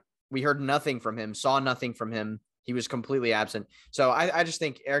season? Like, we heard nothing from him, saw nothing from him. He was completely absent. So I just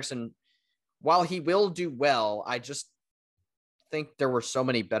think Eriksen, while he will do well, I just think there were so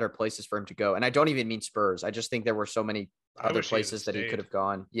many better places for him to go. And I don't even mean Spurs. I just think there were so many other places that he could have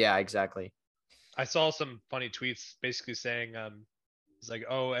gone. Yeah, exactly. I saw some funny tweets basically saying, it's like,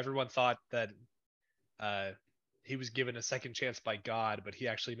 oh, everyone thought that he was given a second chance by God, but he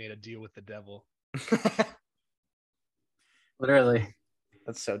actually made a deal with the devil. Literally.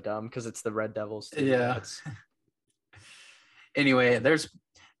 That's so dumb because it's the Red Devils too. Yeah. Anyway,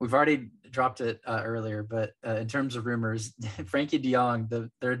 we've already dropped it earlier, but in terms of rumors, Frankie de Jong,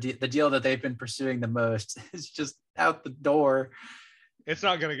 the deal that they've been pursuing the most is just out the door. It's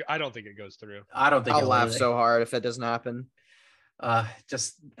not going to, I don't think it goes through. I don't think I'll laugh so hard if it doesn't happen.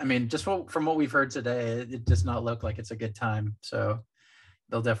 From what we've heard today, it does not look like it's a good time. So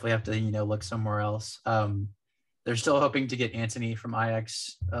they'll definitely have to, look somewhere else. They're still hoping to get Antony from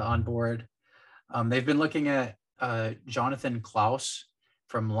Ajax on board. They've been looking at Jonathan Klaus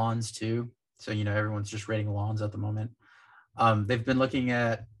from Lens too. So, everyone's just rating Lens at the moment. They've been looking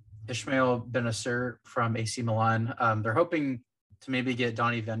at Ismail Benacer from AC Milan. They're hoping to maybe get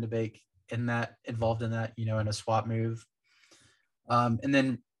Donny van de Beek involved in that, in a swap move. And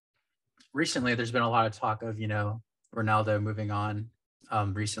then recently there's been a lot of talk of, Ronaldo moving on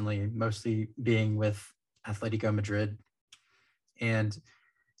recently, mostly being with Atletico Madrid, and,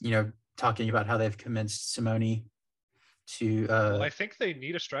 talking about how they've convinced Simone to. Well, I think they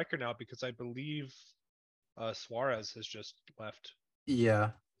need a striker now because I believe Suarez has just left.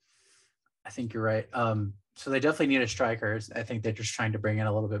 Yeah, I think you're right. So they definitely need a striker. I think they're just trying to bring in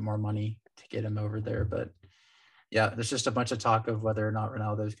a little bit more money to get him over there. But yeah, there's just a bunch of talk of whether or not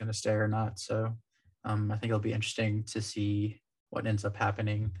Ronaldo is going to stay or not. So I think it'll be interesting to see what ends up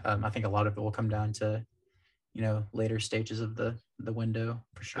happening. I think a lot of it will come down to, later stages of the window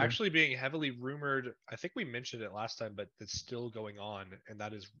for sure. Actually being heavily rumored, I think we mentioned it last time, but it's still going on, and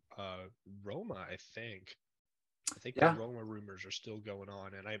that is Roma, I think. The Roma rumors are still going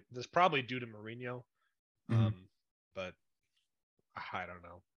on, and this probably due to Mourinho. Mm-hmm. But I don't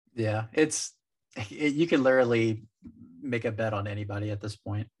know. Yeah, you can literally make a bet on anybody at this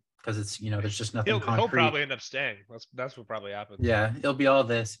point because it's there's just nothing He'll concrete. probably end up staying. That's what probably happens. Yeah, it'll be all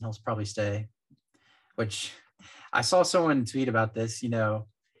this, and he'll probably stay. Which I saw someone tweet about this. United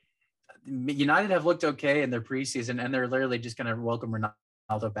have looked okay in their preseason, and they're literally just going to welcome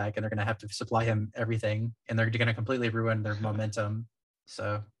Ronaldo back, and they're going to have to supply him everything, and they're going to completely ruin their momentum.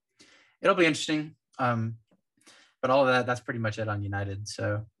 So it'll be interesting. But all of that's pretty much it on United.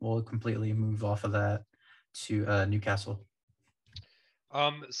 So we'll completely move off of that to Newcastle.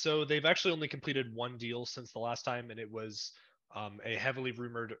 So they've actually only completed one deal since the last time, and it was a heavily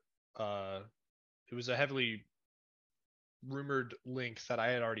rumored. It was a heavily rumored link that I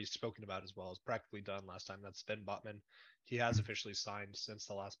had already spoken about as well. It's practically done last time. That's Ben Botman. He has officially signed since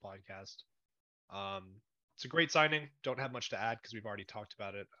the last podcast. It's a great signing. Don't have much to add because we've already talked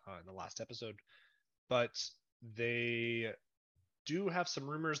about it in the last episode. But they do have some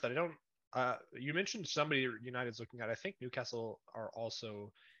rumors that I don't. You mentioned somebody United's looking at. I think Newcastle are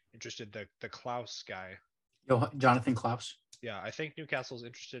also interested. The Klaus guy. Jonathan Klaus. Yeah, I think Newcastle's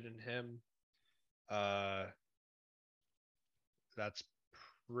interested in him. That's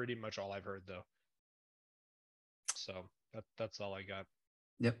pretty much all I've heard, though. So that's all I got.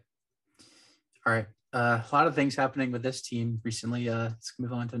 Yep. All right. A lot of things happening with this team recently. Let's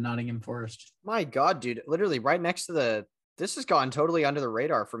move on to Nottingham Forest. My God, dude, literally right next to this has gone totally under the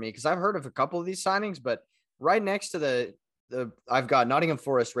radar for me because I've heard of a couple of these signings, but right next to I've got Nottingham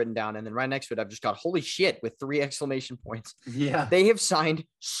Forest written down, and then right next to it, I've just got holy shit with 3 exclamation points. Yeah. They have signed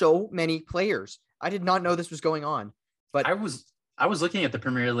so many players. I did not know this was going on, but I was looking at the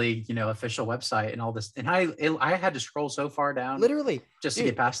Premier League, official website and all this, and I had to scroll so far down literally just to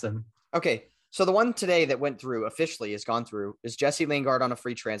get past them. Okay. So the one today that went through officially has gone through is Jesse Lingard on a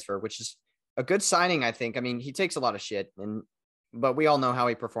free transfer, which is a good signing, I think. I mean, he takes a lot of shit, but we all know how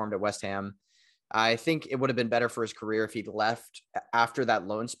he performed at West Ham. I think it would have been better for his career if he'd left after that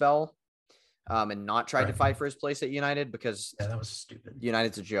loan spell and not tried to fight for his place at United, because that was stupid.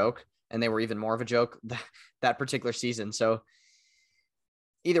 United's a joke, and they were even more of a joke that particular season. So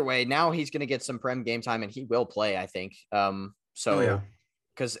either way, now he's going to get some Prem game time, and he will play, I think.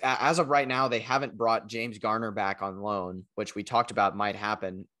 Because as of right now, they haven't brought James Garner back on loan, which we talked about might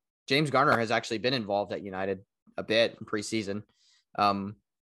happen. James Garner has actually been involved at United a bit in preseason.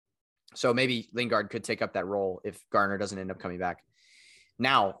 So maybe Lingard could take up that role if Garner doesn't end up coming back.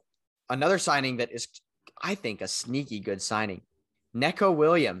 Now, another signing that is, I think, a sneaky good signing. Neco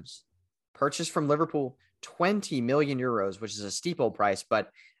Williams, purchased from Liverpool, 20 million euros, which is a steep old price, but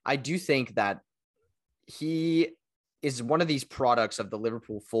I do think that he is one of these products of the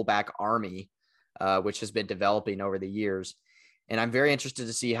Liverpool fullback army, which has been developing over the years. And I'm very interested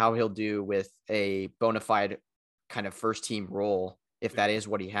to see how he'll do with a bona fide kind of first team role, if that is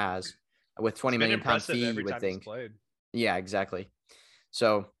what he has, with 20 million pound fee, you would think. Yeah, exactly.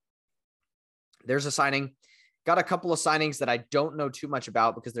 So there's a signing. Got a couple of signings that I don't know too much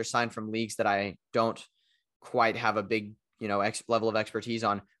about because they're signed from leagues that I don't quite have a big, level of expertise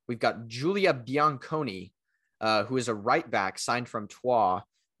on. We've got Giulia Bianconi, who is a right back signed from Troyes,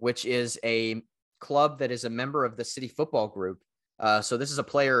 which is a club that is a member of the City Football Group. So this is a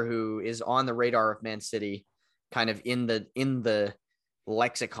player who is on the radar of Man City, kind of in the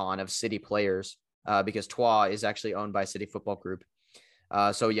lexicon of City players, because Troyes is actually owned by City Football Group.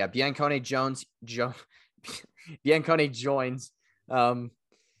 So yeah, Bianconi joins,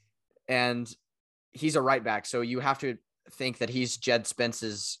 and he's a right back. So you have to think that he's Jed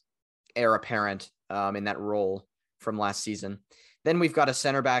Spence's heir apparent in that role from last season. Then we've got a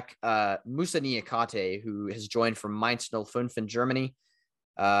center back, Musa Niakate, who has joined from Mainz 05 in Germany.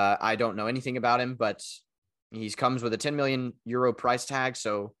 I don't know anything about him, but he comes with a 10 million euro price tag.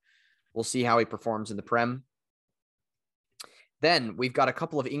 So we'll see how he performs in the Prem. Then we've got a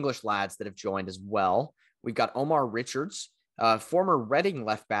couple of English lads that have joined as well. We've got Omar Richards, former Reading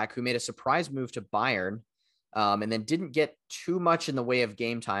left back who made a surprise move to Bayern, and then didn't get too much in the way of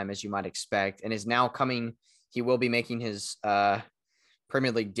game time, as you might expect, and is now coming. He will be making his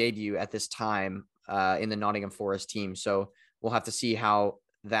Premier League debut at this time in the Nottingham Forest team. So we'll have to see how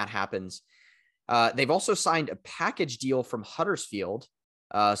that happens. They've also signed a package deal from Huddersfield.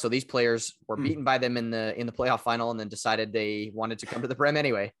 So these players were beaten by them in the playoff final and then decided they wanted to come to the Prem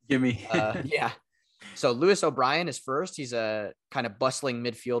anyway. Gimme. Yeah. So Lewis O'Brien is first. He's a kind of bustling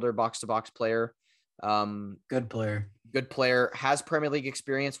midfielder, box-to-box player. Good player. Has Premier League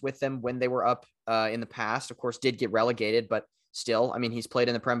experience with them when they were up in the past. Of course, did get relegated, but still, I mean, he's played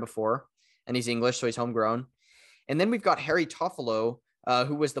in the Prem before, and he's English, so he's homegrown. And then we've got Harry Toffolo,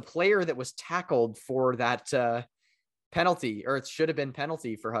 who was the player that was tackled for that penalty, or it should have been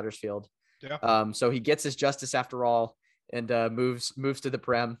penalty for Huddersfield. Yeah. So he gets his justice after all, and moves to the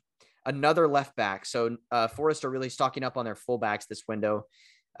Prem. Another left back. So Forest are really stocking up on their fullbacks this window.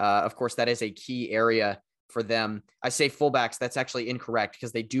 Of course, that is a key area for them. I say fullbacks, that's actually incorrect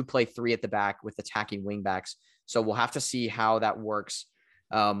because they do play 3 at the back with attacking wingbacks. So we'll have to see how that works.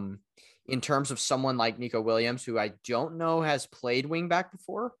 In terms of someone like Nico Williams, who I don't know has played wingback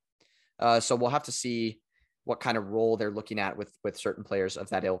before. So we'll have to see what kind of role they're looking at with certain players of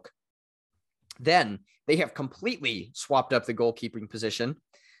that ilk. Then they have completely swapped up the goalkeeping position.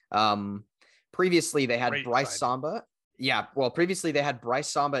 Previously they had Bryce Samba. Yeah. Well, previously they had Bryce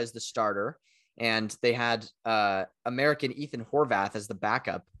Samba as the starter, and they had American Ethan Horvath as the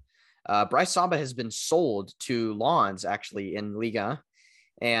backup. Bryce Samba has been sold to Lens actually in Liga,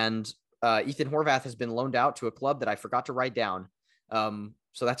 and Ethan Horvath has been loaned out to a club that I forgot to write down.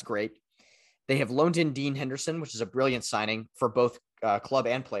 So that's great. They have loaned in Dean Henderson, which is a brilliant signing for both club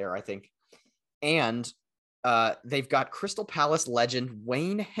and player, I think. And they've got Crystal Palace legend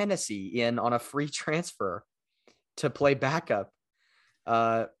Wayne Hennessy in on a free transfer to play backup.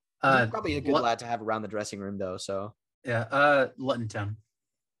 He's probably a good lad to have around the dressing room, though. So yeah, Luton Town.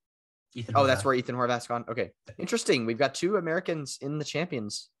 Ethan Horvath. That's where Ethan Horvath's gone. Okay, interesting. We've got 2 Americans in the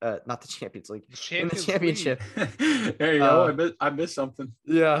Champions, not the Champions League, in the championship. There you go. I missed something.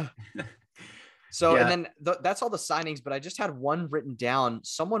 Yeah. So, yeah. And then that's all the signings, but I just had one written down.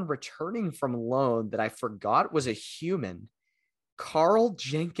 Someone returning from loan that I forgot was a human. Carl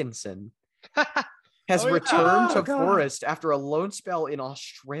Jenkinson has returned to Forest after a loan spell in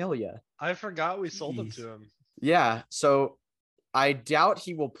Australia. I forgot we sold him to him. Yeah. So I doubt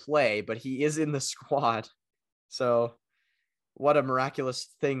he will play, but he is in the squad. So what a miraculous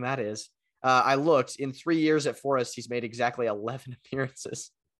thing that is. I looked, in 3 years at Forest, he's made exactly 11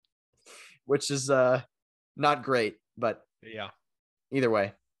 appearances, which is not great, but yeah, either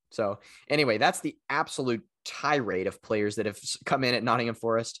way. So anyway, that's the absolute tirade of players that have come in at Nottingham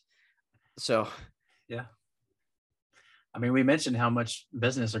Forest. So yeah. I mean, we mentioned how much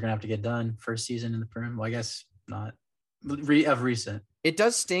business they're going to have to get done first season in the Prem. Well, I guess not of recent. It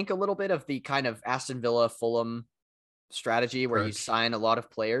does stink a little bit of the kind of Aston Villa, Fulham strategy where you sign a lot of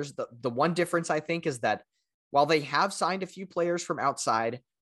players. The one difference I think is that while they have signed a few players from outside,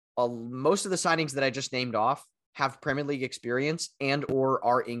 most of the signings that I just named off have Premier League experience and or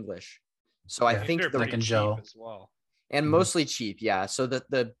are English. So I think they're pretty cheap as well. And mostly cheap. Yeah. So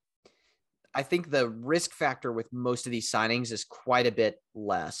I think the risk factor with most of these signings is quite a bit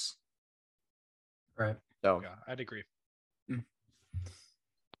less. Right. So yeah, I'd agree.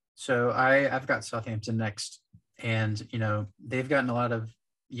 So I've got Southampton next, and they've gotten a lot of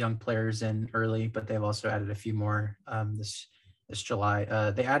young players in early, but they've also added a few more this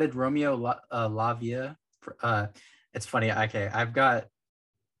July. They added Romeo Lavia. It's funny. Okay, I've got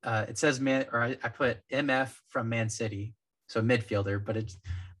it says I put MF from Man City, so midfielder, but it's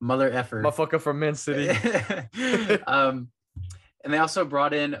mother effer. Motherfucker from Man City. And they also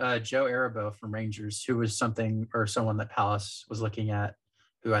brought in Joe Arabo from Rangers, who was someone that Palace was looking at,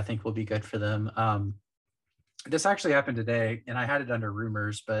 who I think will be good for them. This actually happened today, and I had it under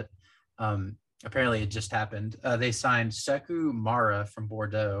rumors, but apparently it just happened. They signed Sekou Mara from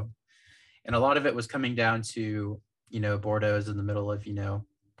Bordeaux, and a lot of it was coming down to, Bordeaux is in the middle of,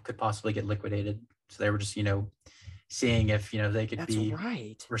 could possibly get liquidated. So they were just, seeing if, they could be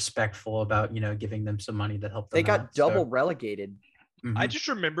respectful about, giving them some money that helped them. They got double relegated. Mm-hmm. I just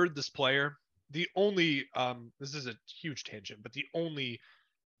remembered this player. The only, this is a huge tangent, but the only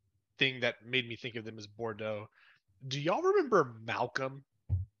thing that made me think of them is Bordeaux. Do y'all remember Malcolm?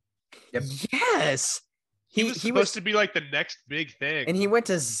 Yep. Yes. He was supposed to be like the next big thing. And he went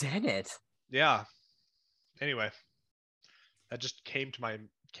to Zenit. Yeah. Anyway, that just came to my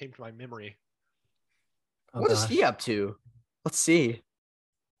memory. What is he up to? Let's see.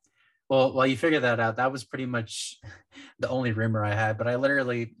 Well, while you figure that out, that was pretty much the only rumor I had. But I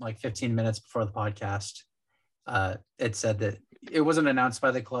literally, 15 minutes before the podcast, it said that it wasn't announced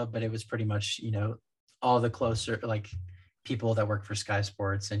by the club, but it was pretty much, all the closer, people that work for Sky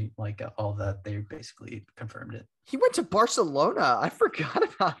Sports and all that, they basically confirmed it. He went to Barcelona. I forgot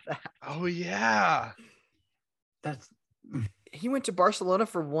about that. Oh yeah. He went to Barcelona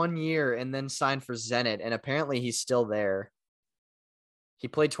for 1 year and then signed for Zenit, and apparently he's still there. He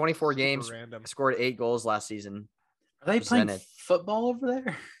played 24 games, scored 8 goals last season. Are they playing football over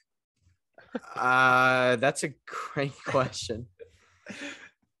there? That's a great question.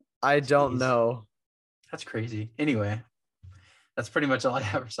 I don't know. That's crazy. Anyway, that's pretty much all I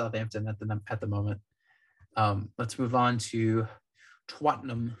have for Southampton at the moment. Let's move on to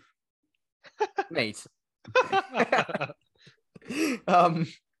Tottenham. Mate, um,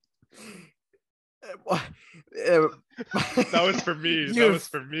 That was for me. That was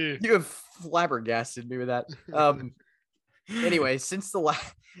for me. You have flabbergasted me with that. Anyway, since the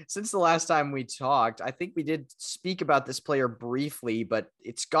last time we talked, I think we did speak about this player briefly, but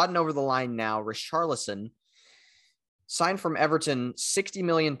it's gotten over the line now. Richarlison signed from Everton, £60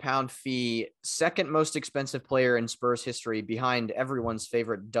 million fee, second most expensive player in Spurs history, behind everyone's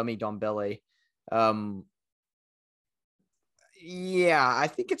favorite dummy Dombele. Yeah, I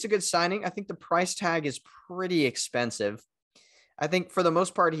think it's a good signing. I think the price tag is pretty expensive. I think for the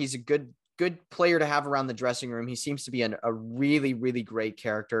most part, he's a good player to have around the dressing room. He seems to be a really, really great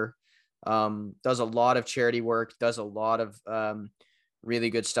character. Does a lot of charity work, does a lot of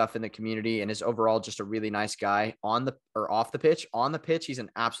really good stuff in the community, and is overall just a really nice guy on the or off the pitch. On the pitch, he's an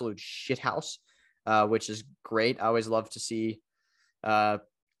absolute shithouse, which is great. I always love to see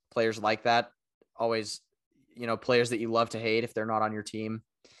players like that. Always, players that you love to hate if they're not on your team.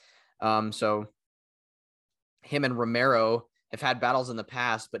 So him and Romero have had battles in the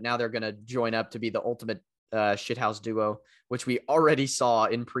past, but now they're going to join up to be the ultimate shithouse duo, which we already saw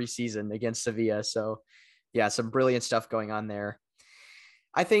in preseason against Sevilla. So yeah, some brilliant stuff going on there.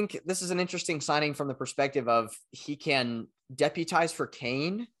 I think this is an interesting signing from the perspective of he can deputize for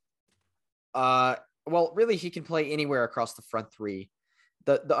Kane. Well, really, he can play anywhere across the front three.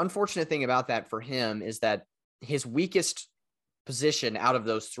 The unfortunate thing about that for him is that his weakest position out of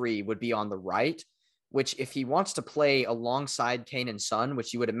those three would be on the right, which if he wants to play alongside Kane and Son,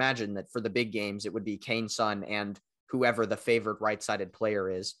 which you would imagine that for the big games, it would be Kane, Son, and whoever the favored right-sided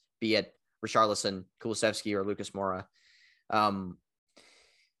player is, be it Richarlison, Kulusevski, or Lucas Moura.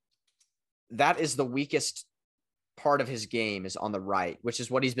 That is the weakest part of his game, is on the right, which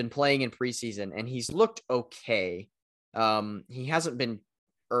is what he's been playing in preseason, and he's looked okay. He hasn't been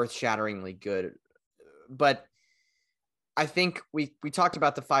earth-shatteringly good, but I think we talked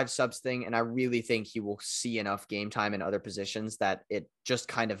about the 5 subs thing, and I really think he will see enough game time in other positions that it just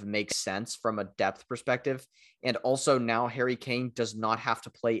kind of makes sense from a depth perspective. And also now Harry Kane does not have to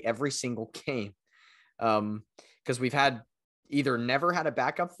play every single game, because we've had either never had a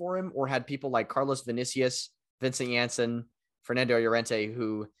backup for him or had people like Carlos Vinicius, Vincent Janssen, Fernando Llorente,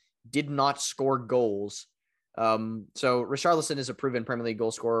 who did not score goals. So Richarlison is a proven Premier League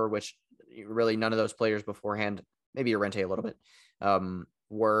goal scorer, which really none of those players beforehand, maybe Llorente a little bit,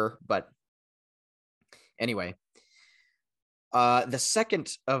 were. But anyway, the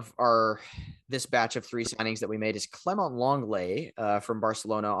second of this batch of 3 signings that we made is Clement Lenglet from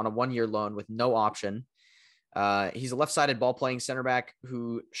Barcelona on a 1-year loan with no option. He's a left-sided ball-playing center back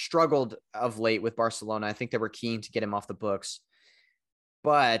who struggled of late with Barcelona. I think they were keen to get him off the books.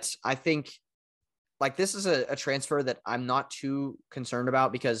 But I think this is a transfer that I'm not too concerned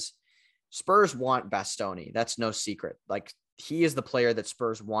about, because Spurs want Bastoni. That's no secret. He is the player that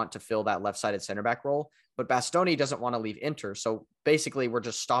Spurs want to fill that left-sided center back role, but Bastoni doesn't want to leave Inter. So basically we're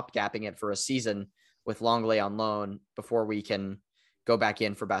just stopgapping it for a season with Lenglet on loan before we can go back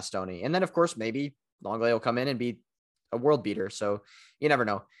in for Bastoni. And then of course, maybe Lenglet will come in and be a world beater. So you never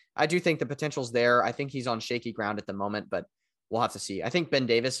know. I do think the potential's there. I think he's on shaky ground at the moment, but we'll have to see. I think Ben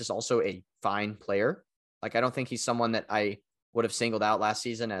Davis is also a fine player. I don't think he's someone that I would have singled out last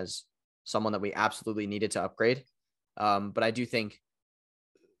season as someone that we absolutely needed to upgrade. But I do think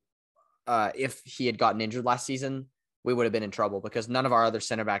if he had gotten injured last season, we would have been in trouble, because none of our other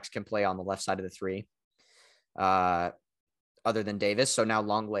center backs can play on the left side of the 3 other than Davis. So now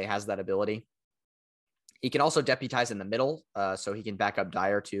Lenglet has that ability. He can also deputize in the middle, so he can back up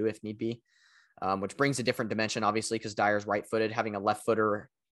Dyer too if need be, which brings a different dimension, obviously, because Dyer's right-footed. Having a left footer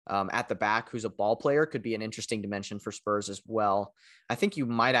at the back who's a ball player could be an interesting dimension for Spurs as well. I think you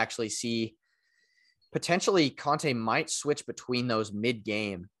might actually see potentially Conte might switch between those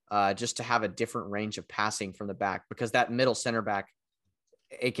mid-game just to have a different range of passing from the back, because that middle center back,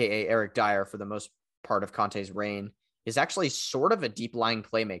 aka Eric Dyer, for the most part of Conte's reign, is actually sort of a deep lying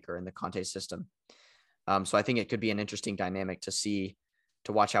playmaker in the Conte system. So I think it could be an interesting dynamic to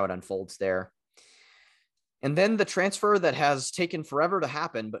watch how it unfolds there. And then the transfer that has taken forever to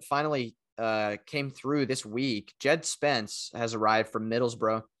happen, but finally came through this week, Jed Spence has arrived from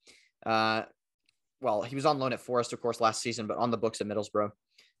Middlesbrough. Well, he was on loan at Forest, of course, last season, but on the books at Middlesbrough.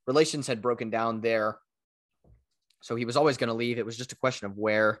 Relations had broken down there, so he was always going to leave. It was just a question of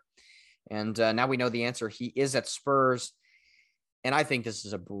where. And now we know the answer. He is at Spurs. And I think this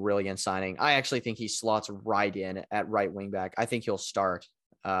is a brilliant signing. I actually think he slots right in at right wing back. I think he'll start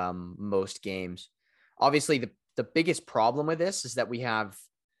most games. Obviously, the biggest problem with this is that we have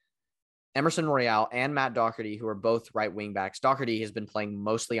Emerson Royale and Matt Doherty, who are both right wing backs. Doherty has been playing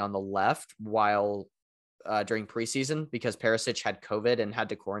mostly on the left, while during preseason because Perisic had COVID and had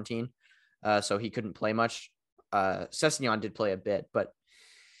to quarantine. So he couldn't play much. Sessegnon did play a bit, but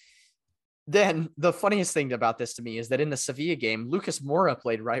then the funniest thing about this to me is that in the Sevilla game, Lucas Moura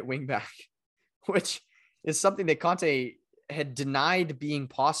played right wing back, which is something that Conte had denied being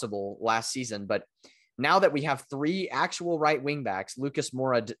possible last season. But now that we have 3 actual right wing backs, Lucas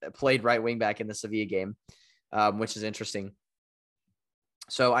Moura played right wing back in the Sevilla game, which is interesting.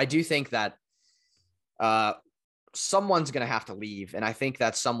 So I do think that someone's going to have to leave. And I think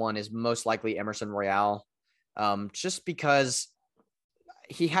that someone is most likely Emerson Royal, just because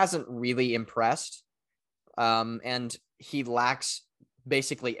he hasn't really impressed. And he lacks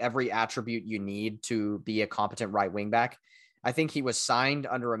basically every attribute you need to be a competent right wing back. I think he was signed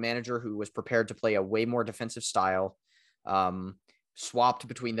under a manager who was prepared to play a way more defensive style, swapped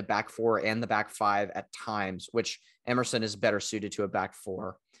between the back 4 and the back 5 at times, which Emerson is better suited to a back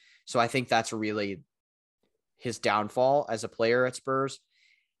 4. So I think that's really his downfall as a player at Spurs.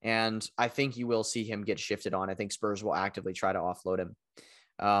 And I think you will see him get shifted on. I think Spurs will actively try to offload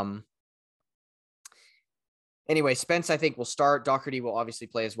him. Anyway, Spence, I think, will start. Doherty will obviously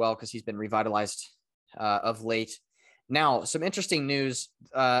play as well because he's been revitalized of late. Now, some interesting news.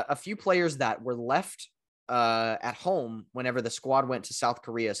 A few players that were left at home whenever the squad went to South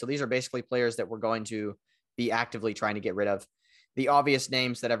Korea. So these are basically players that we're going to be actively trying to get rid of. The obvious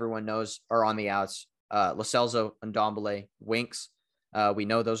names that everyone knows are on the outs. Lo Celso, Ndombele, Winks. We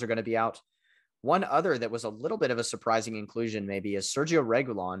know those are going to be out. One other that was a little bit of a surprising inclusion maybe is Sergio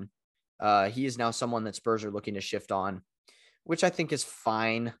Reguilon. He is now someone that Spurs are looking to shift on, which I think is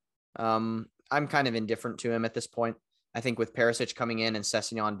fine. I'm kind of indifferent to him at this point. I think with Perisic coming in and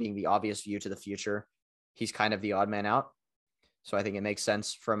Sessegnon being the obvious view to the future, he's kind of the odd man out. So I think it makes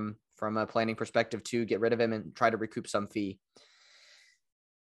sense from a planning perspective to get rid of him and try to recoup some fee.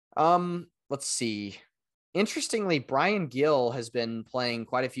 Let's see. Interestingly, Bryan Gil has been playing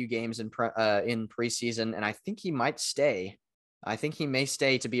quite a few games in preseason, and I think he might stay. I think he may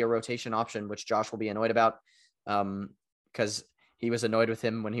stay to be a rotation option, which Josh will be annoyed about because he was annoyed with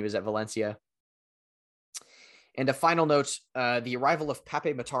him when he was at Valencia. And a final note, the arrival of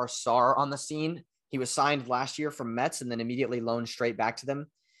Pape Matar Sarr on the scene. He was signed last year from Metz and then immediately loaned straight back to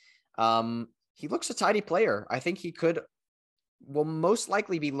them. He looks a tidy player. I think he will most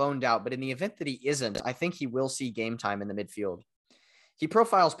likely be loaned out, but in the event that he isn't, I think he will see game time in the midfield. He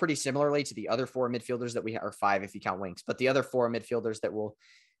profiles pretty similarly to the other 4 midfielders that we have, or 5 if you count Winks, but the other 4 midfielders that will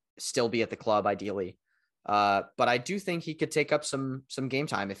still be at the club ideally. But I do think he could take up some game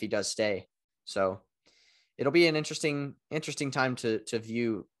time if he does stay. So it'll be an interesting time to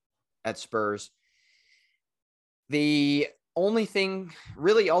view at Spurs. The only thing,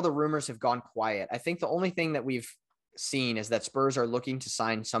 really all the rumors have gone quiet. I think the only thing that we've seen is that Spurs are looking to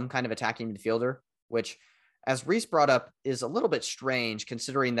sign some kind of attacking midfielder, which, as Reese brought up, is a little bit strange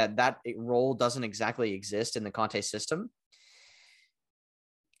considering that role doesn't exactly exist in the Conte system.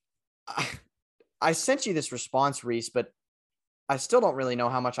 I sent you this response, Reese, but I still don't really know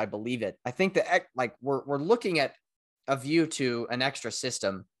how much I believe it. I think that we're looking at a view to an extra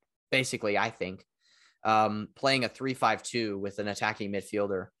system, basically, I think, playing a 3-5-2 with an attacking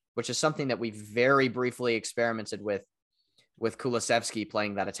midfielder, which is something that we very briefly experimented with Kulusevski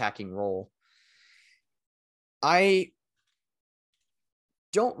playing that attacking role. I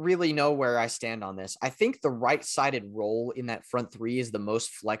don't really know where I stand on this. I think the right-sided role in that front 3 is the most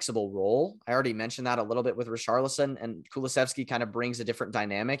flexible role. I already mentioned that a little bit with Richarlison, and Kulusevski kind of brings a different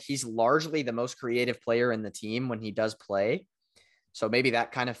dynamic. He's largely the most creative player in the team when he does play. So maybe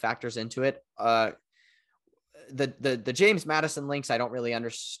that kind of factors into it. The James Maddison links, I don't really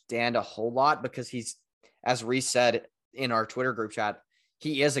understand a whole lot because he's, as Reese said in our Twitter group chat,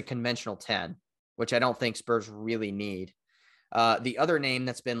 he is a conventional 10, which I don't think Spurs really need. The other name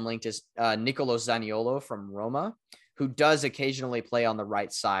that's been linked is Nicolo Zaniolo from Roma, who does occasionally play on the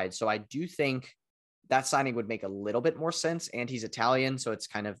right side. So I do think that signing would make a little bit more sense. And he's Italian, so it's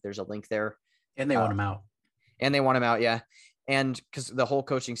kind of, there's a link there. And they want him out. And they want him out, yeah. And because the whole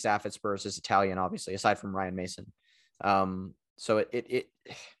coaching staff at Spurs is Italian, obviously, aside from Ryan Mason. So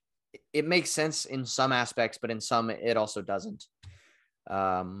it makes sense in some aspects, but in some it also doesn't.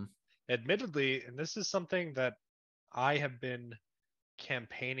 Admittedly, and this is something that I have been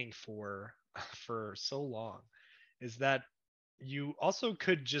campaigning for so long, is that you also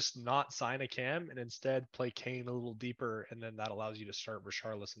could just not sign a Cam and instead play Kane a little deeper, and then that allows you to start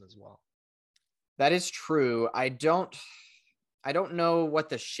Richarlison as well. That is true. I don't know what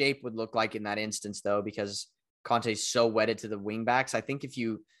the shape would look like in that instance, though, because Conte's so wedded to the wing backs. I think if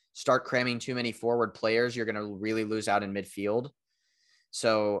you start cramming too many forward players, you're going to really lose out in midfield.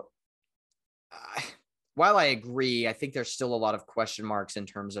 So while I agree, I think there's still a lot of question marks in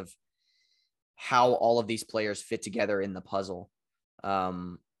terms of how all of these players fit together in the puzzle.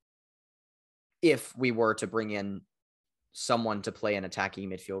 If we were to bring in someone to play an attacking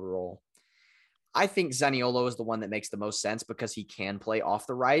midfield role, I think Zaniolo is the one that makes the most sense because he can play off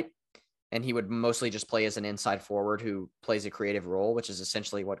the right, and he would mostly just play as an inside forward who plays a creative role, which is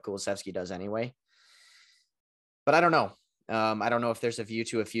essentially what Kulusevski does anyway. But I don't know. I don't know if there's a view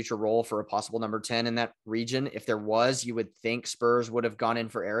to a future role for a possible number 10 in that region. If there was, you would think Spurs would have gone in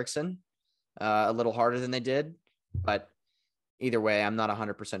for Eriksen a little harder than they did. But either way, I'm not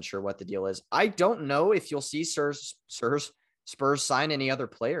 100% sure what the deal is. I don't know if you'll see Spurs sign any other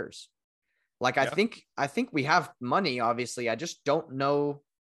players. Like, yeah. I think we have money, obviously. I just don't know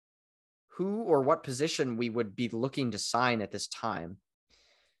who or what position we would be looking to sign at this time.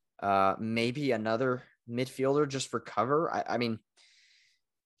 Maybe another midfielder just for cover. I mean,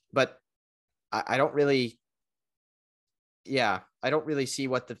 but I don't really, I don't really see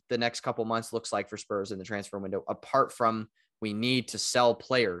what the next couple months looks like for Spurs in the transfer window, apart from we need to sell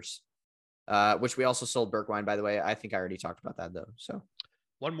players, which we also sold Bergwijn, by the way. I think I already talked about that though. So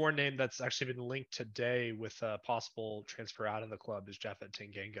one more name that's actually been linked today with a possible transfer out of the club is Japhet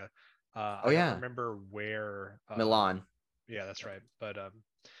Tanganga. I don't remember where. Milan. Yeah, that's right. But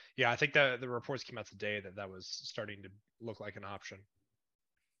yeah, I think that the reports came out today that was starting to look like an option.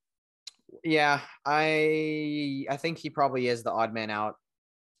 Yeah, I think he probably is the odd man out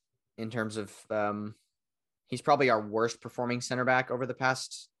in terms of he's probably our worst performing center back over the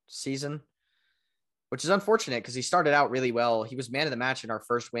past season, which is unfortunate because he started out really well. He was man of the match in our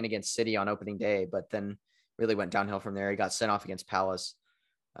first win against City on opening day, but then really went downhill from there. He got sent off against Palace,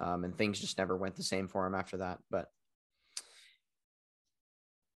 and things just never went the same for him after that. But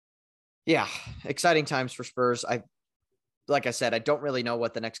yeah, exciting times for Spurs. Like I said, I don't really know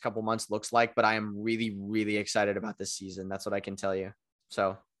what the next couple months looks like, but I am really, really excited about this season. That's what I can tell you.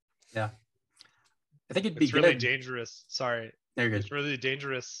 So, yeah, I think it's really dangerous. Sorry, there you go. It's really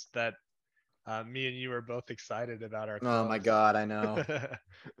dangerous that me and you are both excited about our clubs. Oh my God, I know.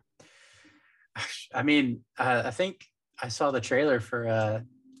 I mean, I think I saw the trailer for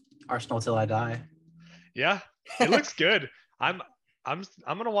Arsenal Till I Die. Yeah, it looks good. I'm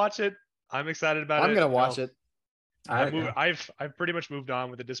gonna watch it. I'm excited about it. I'm gonna watch it. I've pretty much moved on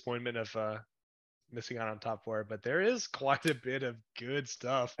with the disappointment of missing out on top 4, but there is quite a bit of good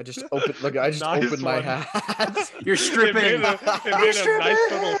stuff. I just opened my hat. You're stripping. It made a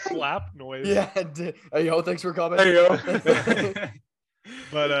nice little slap noise. Yeah. Hey, yo, thanks for coming. Hey, yo.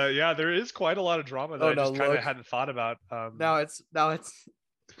 But yeah, there is quite a lot of drama that I just kind of hadn't thought about. Now it's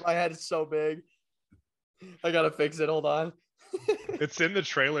my head is so big. I gotta fix it. Hold on. It's in the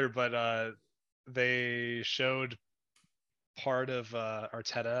trailer, but they showed part of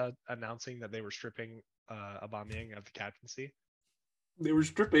Arteta announcing that they were stripping Aubameyang of the captaincy. They were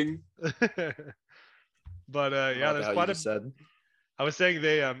stripping. But yeah, there's quite a. I was saying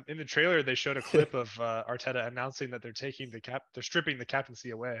they in the trailer they showed a clip of Arteta announcing that they're stripping the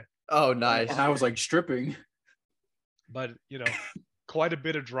captaincy away. Oh, nice. And I was like, stripping. But quite a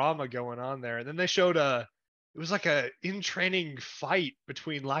bit of drama going on there. And then they showed it was like a in-training fight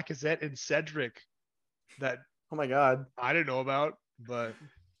between Lacazette and Cedric that, oh my God, I didn't know about, but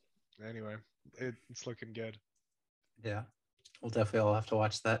anyway, it's looking good. Yeah, we'll definitely all have to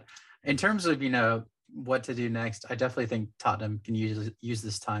watch that. In terms of, what to do next, I definitely think Tottenham can use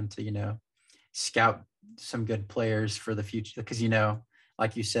this time to, scout some good players for the future. Because,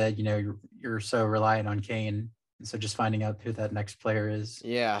 like you said, you're so reliant on Kane. And so just finding out who that next player is.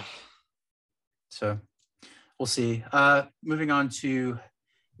 Yeah. So we'll see. Moving on to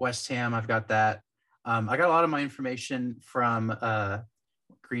West Ham, I've got that. I got a lot of my information from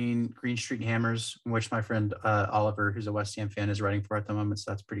Green Street Hammers, which my friend Oliver, who's a West Ham fan, is writing for at the moment.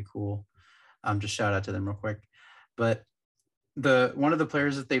 So that's pretty cool. Just shout out to them real quick. But one of the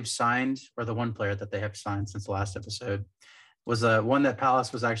players that they've signed, or the one player that they have signed since the last episode, was one that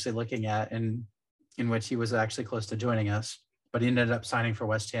Palace was actually looking at, and in which he was actually close to joining us, but he ended up signing for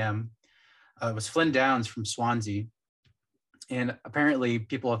West Ham. It was Flynn Downs from Swansea. And apparently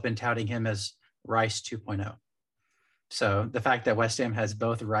people have been touting him as Rice 2.0. So the fact that West Ham has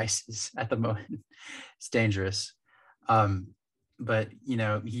both Rices at the moment is dangerous. But,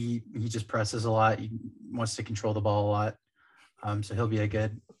 he just presses a lot. He wants to control the ball a lot. So he'll be a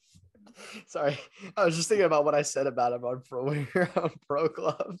good. Sorry, I was just thinking about what I said about him on Pro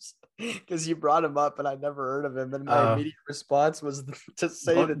Clubs, because you brought him up and I never heard of him, and my immediate response was to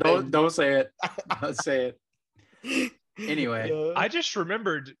say don't say it. Don't say it. Anyway, I just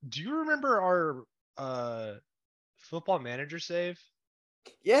remembered. Do you remember our Football Manager save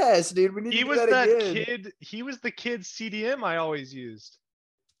Yes, dude. We need He to do was that that again. kid. He was the kid CDM I always used.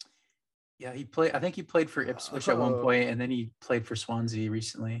 Yeah, he played. I think he played for Ipswich at one Oh. point, and then he played for Swansea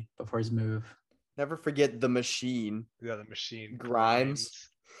recently before his move. Never forget the machine. Yeah, the machine Grimes.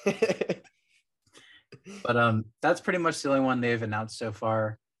 But that's pretty much the only one they've announced so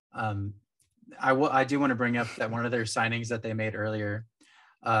far. I do want to bring up that one of their signings that they made earlier.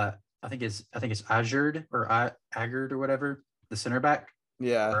 I think it's Azard or Agard or whatever, the center back.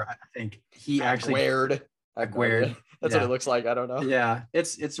 Yeah. Or I think he actually Aguerd. Aguerd. That's what it looks like. I don't know. Yeah,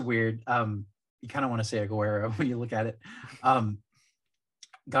 it's weird. You kind of want to say Aguero when you look at it.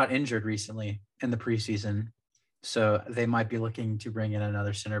 Got injured recently in the preseason, so they might be looking to bring in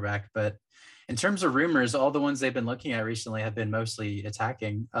another center back. But in terms of rumors, all the ones they've been looking at recently have been mostly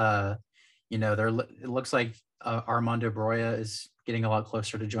attacking. It looks like Armando Broya is getting a lot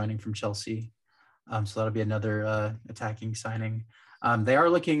closer to joining from Chelsea. So that'll be another attacking signing. They are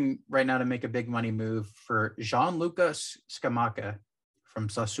looking right now to make a big money move for Gianluca Scamacca from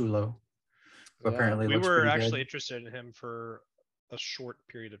Sassuolo, who apparently We looks were pretty actually good. interested in him for a short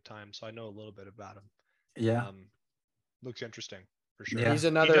period of time, so I know a little bit about him. Yeah, Looks interesting for sure. Yeah. He's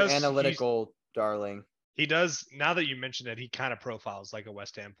another does- analytical darling. He does. Now that you mention it, he kind of profiles like a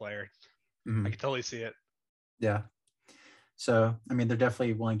West Ham player. Mhm. I can totally see it. Yeah. So, I mean, they're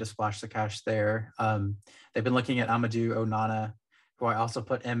definitely willing to splash the cash there. They've been looking at Amadou Onana, who I also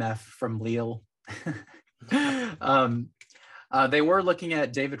put MF from Lille. They were looking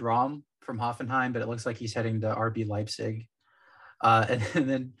at David Raum from Hoffenheim, but it looks like he's heading to RB Leipzig. And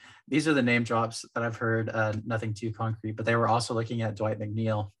then these are the name drops that I've heard, nothing too concrete, but they were also looking at Dwight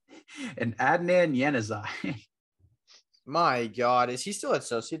McNeil and Adnan Januzaj. My God, is he still at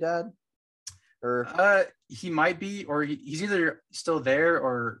Sociedad? Or He might be, or he's either still there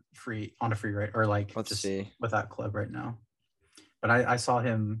or on a free rate, or like let's just see. with that club right now. But I saw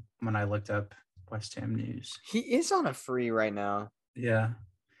him when I looked up West Ham news. He is on a free right now. Yeah.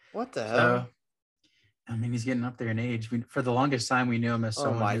 What the So, hell? I mean, he's getting up there in age. For the longest time, we knew him as Oh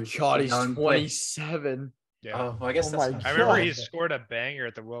someone my who's God, he's young, 27. Yeah. Oh, well, I guess Oh that's my not I remember God. he scored a banger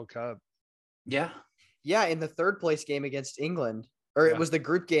at the World Cup. Yeah. Yeah, in the third place game against England. Or Yeah. it was the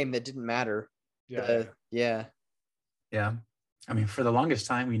group game that didn't matter. Yeah. Yeah. Yeah. I mean, for the longest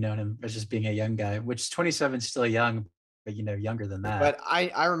time, we known him as just being a young guy, which 27 is still young, but younger than that. But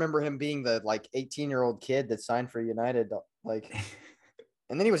I remember him being the like 18-year-old kid that signed for United. Like,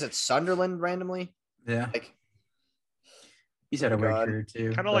 and then he was at Sunderland randomly. Yeah. Like, He's had oh a weird God. career too.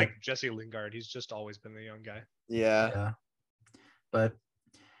 Kind of but- like Jesse Lingard. He's just always been the young guy. yeah. Yeah. But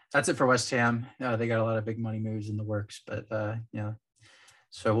that's it for West Ham. They got a lot of big money moves in the works, but yeah.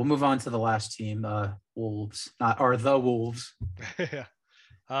 So we'll move on to the last team, Wolves, the Wolves. Yeah.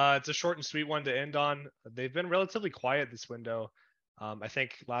 It's a short and sweet one to end on. They've been relatively quiet this window. I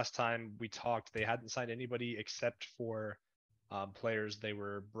think last time we talked, they hadn't signed anybody except for players they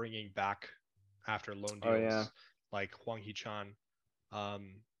were bringing back after loan deals, Oh, yeah. like Hwang Hee-chan.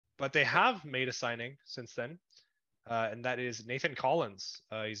 But they have made a signing since then, and that is Nathan Collins.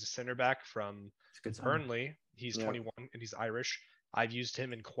 He's a center back from It's a good sign. Burnley. He's Yeah. 21 and he's Irish. I've used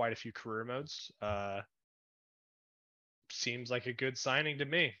him in quite a few career modes. Seems like a good signing to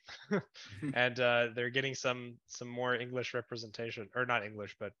me. And they're getting some more English representation, or not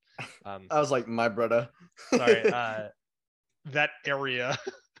English, but I was like, my brother. sorry, that area.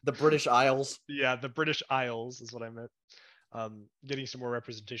 The British Isles. Yeah, the British Isles is what I meant. Getting some more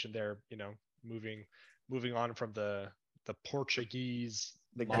representation there, moving on from the Portuguese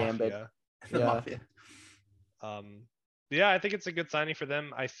The mafia. Gambit. The Yeah. Mafia. Yeah, I think it's a good signing for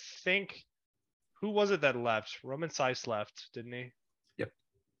them. I think, who was it that left? Roman Saiz left, didn't he? Yep.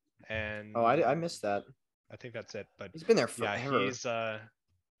 And Oh, I missed that. I think that's it. But He's been there yeah, forever. he's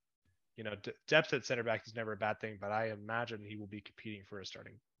depth at center back is never a bad thing, but I imagine he will be competing for a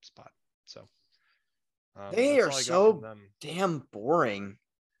starting spot. So They that's are all I got so from them. damn boring.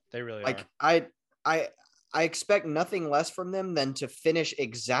 They really Like are. I expect nothing less from them than to finish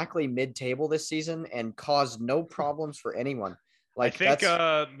exactly mid-table this season and cause no problems for anyone. Like I think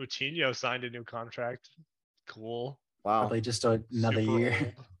that's Moutinho signed a new contract. Cool. wow. Probably just another Super year.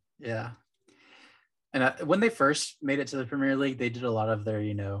 old. Yeah. And when they first made it to the Premier League, they did a lot of their,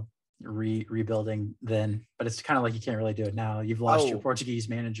 rebuilding then. But it's kind of like you can't really do it now. You've lost your Oh. Portuguese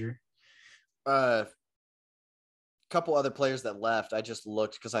manager. Couple other players that left. I just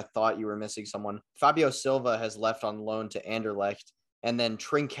looked because I thought you were missing someone. Fabio Silva has left on loan to Anderlecht, and then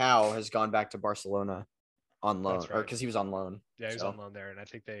Trincao has gone back to Barcelona on loan, That's or right. because he was on loan. Yeah, he's So, on loan there, and I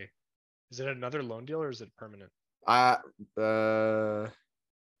think is it another loan deal or is it permanent? I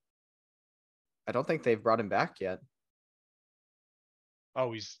don't think they've brought him back yet.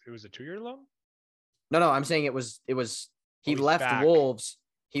 Oh, it was a 2-year loan? No, I'm saying it was he he's left back. Wolves.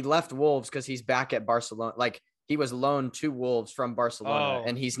 He left Wolves because he's back at Barcelona. Like he was loaned to Wolves from Barcelona,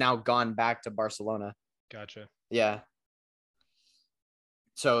 and he's now gone back to Barcelona. Gotcha. Yeah.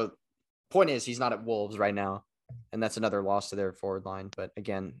 So, point is, he's not at Wolves right now, and that's another loss to their forward line. But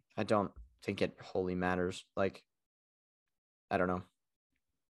again, I don't think it wholly matters. Like, I don't know.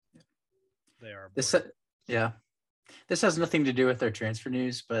 They are. Yeah. This has nothing to do with their transfer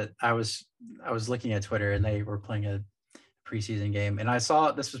news, but I was looking at Twitter and they were playing a preseason game, and I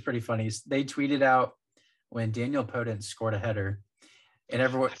saw this was pretty funny. They tweeted out when Daniel Podence scored a header, and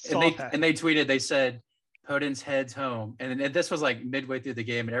everyone and they tweeted, they said Podence heads home, and this was like midway through the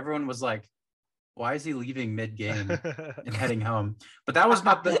game, and everyone was like, why is he leaving mid game and heading home? But that was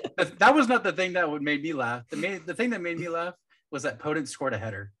not the thing that would made me laugh. The thing that made me laugh was that Podence scored a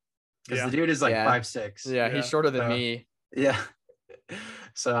header. Because the dude is like 5'6". Yeah, he's shorter than me. Yeah.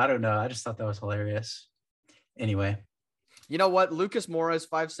 So I don't know. I just thought that was hilarious. Anyway. You know what? Lucas Moura is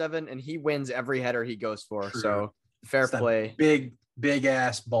 5'7", and he wins every header he goes for. True. So fair play. Big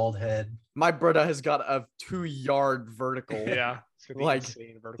ass bald head. My brother has got a 2-yard vertical. Yeah. Like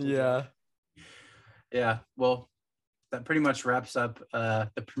vertical. Yeah. Yeah. Well, that pretty much wraps up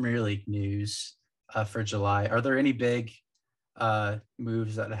the Premier League news for July. Are there any big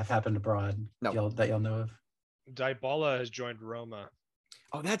moves that have happened abroad that y'all know of? Dybala has joined Roma.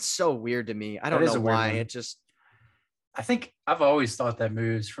 Oh, that's so weird to me. I don't know why. I think I've always thought that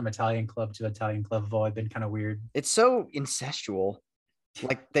moves from Italian club to Italian club have always been kind of weird. It's so incestual.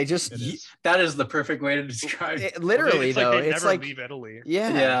 Like they just that is the perfect way to describe it. Literally, it's though, like it's like leave Italy.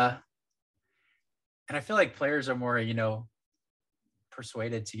 Yeah. And I feel like players are more,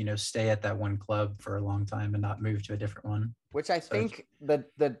 persuaded to, stay at that one club for a long time and not move to a different one. Which I think that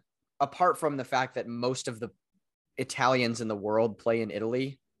apart from the fact that most of the Italians in the world play in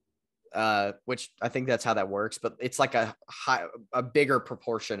Italy, which I think that's how that works, but it's like a bigger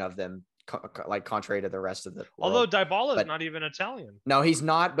proportion of them, like contrary to the rest of the world. Although Dybala is not even Italian. No, he's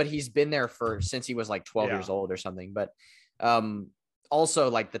not, but he's been there since he was like 12 years old or something. But also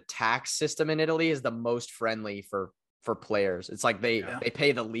like the tax system in Italy is the most friendly for players. It's like they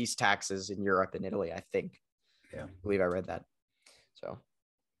pay the least taxes in Europe and Italy, I think. Yeah. I believe I read that. So.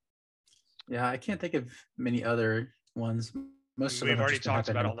 Yeah, I can't think of many other ones. Most of we've them already talked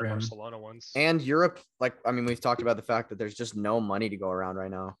about all the Barcelona ones. And Europe, we've talked about the fact that there's just no money to go around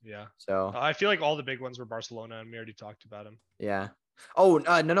right now. Yeah. So I feel like all the big ones were Barcelona, and we already talked about them. Yeah. Oh,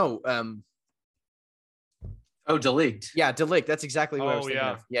 no. De Ligt. Yeah, De Ligt. That's exactly what I was thinking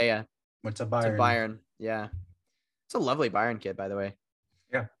of. Yeah. Went to Bayern. Yeah. It's a lovely Bayern kid, by the way.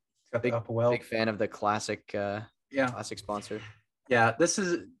 Yeah. Got big fan of the classic classic sponsor. Yeah,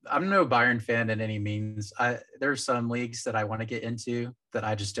 I'm no Bayern fan in any means. There's some leagues that I want to get into that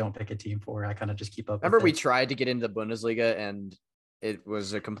I just don't pick a team for. I kind of just keep up. Remember we tried to get into the Bundesliga and it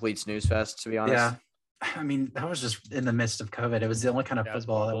was a complete snooze fest, to be honest. Yeah. I mean, that was just in the midst of COVID. It was the only kind of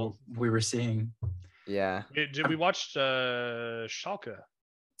football that we were seeing. Yeah. Did we watch Schalke?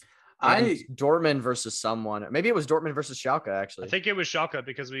 Dortmund versus someone. Maybe it was Dortmund versus Schalke, actually. I think it was Schalke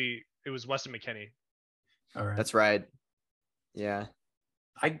because it was Weston McKennie. All right. That's right. Yeah.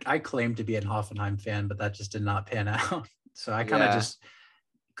 I claim to be an Hoffenheim fan, but that just did not pan out. So I kind of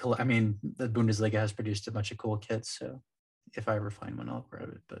the Bundesliga has produced a bunch of cool kids. So if I ever find one, I'll grab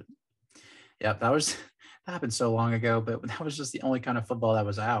it. But yeah, that happened so long ago, but that was just the only kind of football that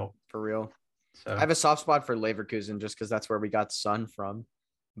was out. For real. So I have a soft spot for Leverkusen just because that's where we got Son from.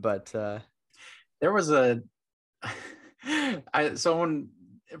 But there was someone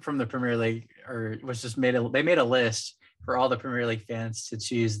from the Premier League they made a list for all the Premier League fans to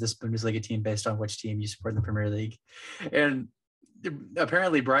choose this Bundesliga team based on which team you support in the Premier League. And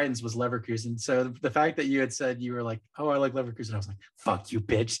apparently Brighton's was Leverkusen. So the fact that you had said you were like, oh, I like Leverkusen, I was like, fuck you,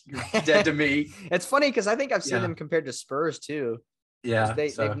 bitch. You're dead to me. It's funny because I think I've seen them compared to Spurs too. Yeah.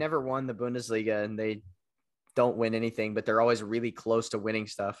 They've never won the Bundesliga and they don't win anything, but they're always really close to winning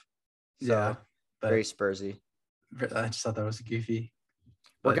stuff. So, yeah. Very Spursy. I just thought that was goofy.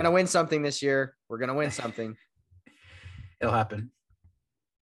 We're going to win something this year. We're going to win something. It'll happen.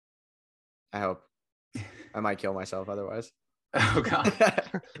 I hope. I might kill myself otherwise. Oh, God.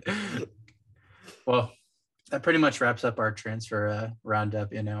 Well, that pretty much wraps up our transfer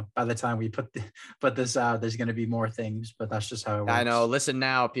roundup. By the time we put this out, there's going to be more things, but that's just how it works. I know. Listen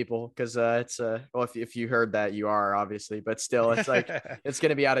now, people, because it's if you heard that, you are obviously, but still, it's like it's going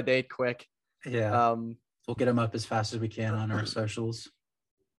to be out of date quick. Yeah. We'll get them up as fast as we can on our socials.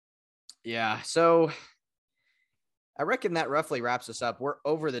 Yeah. So I reckon that roughly wraps us up. We're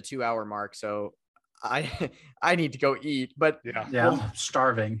over the 2-hour mark, so I need to go eat, but Yeah. Yeah, I'm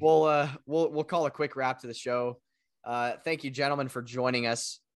starving. we'll call a quick wrap to the show. Thank you, gentlemen, for joining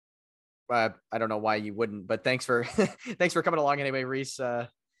us. I don't know why you wouldn't, but thanks for thanks for coming along anyway, Reese.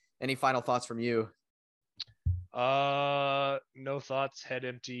 Any final thoughts from you? No thoughts, head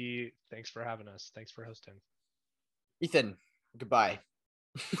empty. Thanks for having us. Thanks for hosting. Ethan, goodbye.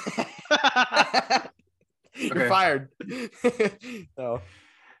 You're Okay. fired. No.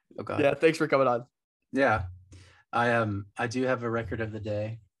 Oh God. Yeah, thanks for coming on. Yeah. I do have a record of the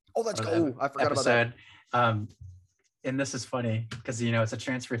day. Oh, let's of go. the I forgot about that. episode. And this is funny because it's a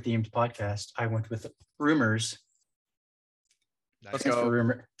transfer themed podcast. I went with rumors. Let's Nice.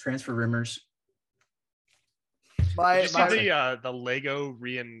 go. Transfer rumors. Did My you see the Lego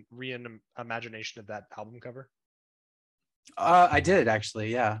reimagination of that album cover? I did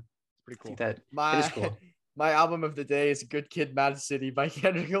actually. Yeah. Pretty I cool. think that it my is cool. my album of the day is Good Kid, Mad City by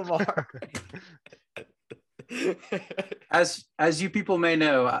Kendrick Lamar. As you people may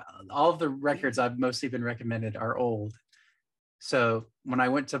know, all of the records I've mostly been recommended are old. So when I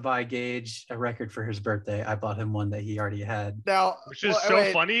went to buy Gage a record for his birthday, I bought him one that he already had. Now, Which is well, so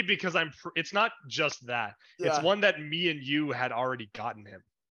wait, funny because it's not just that. It's yeah. one that me and you had already gotten him.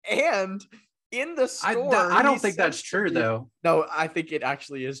 And in the store, I don't he think that's said to true me- though. No, I think it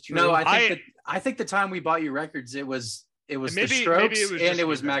actually is true. No, I think the time we bought you records, it was Maybe- the maybe Strokes it was and just it me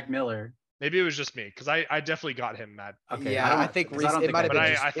was then. Mac Miller. Maybe it was just me because I definitely got him that. Okay, Yeah, I think 'cause Reese- it think might have But been I,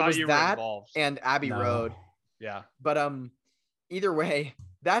 just- I it thought was you were that involved. and Abbey No. Road. Yeah. But either way,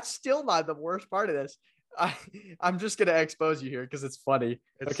 that's still not the worst part of this. I'm just gonna expose you here because it's funny.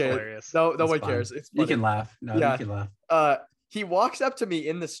 It's Okay. hilarious. No It's one fine. cares. It's You funny. can laugh. No, Yeah. you can laugh. He walks up to me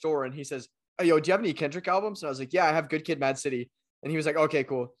in the store and he says, "Oh, yo, do you have any Kendrick albums?" And I was like, "Yeah, I have Good Kid, Mad City." And he was like, "Okay,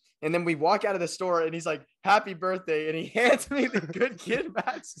 cool." And then we walk out of the store and he's like, "Happy birthday!" And he hands me the Good Kid,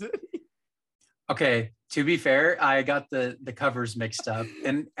 Mad City. Okay, to be fair, I got the covers mixed up,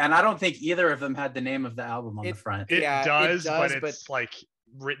 and I don't think either of them had the name of the album on the front. It Yeah, it does, does, but it's like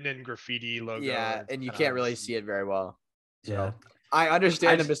written in graffiti logo. Yeah, and you can't really see it very well. Yeah, I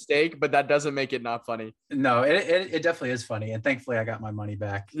understand the just- mistake, but that doesn't make it not funny. no, it definitely is funny, and thankfully I got my money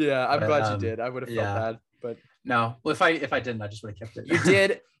back. Yeah, I'm But, glad you did. I would have felt yeah. bad, but No, well, if I didn't, I just would have kept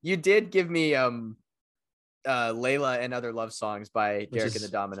it. you did give me Layla and Other Love Songs by Derek and is the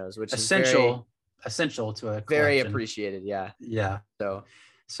Dominoes, which essential to a is very collection. appreciated. Yeah. Yeah. So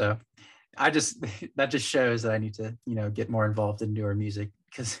That just shows that I need to, get more involved in newer music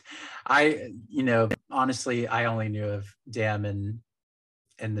because honestly, I only knew of Damn and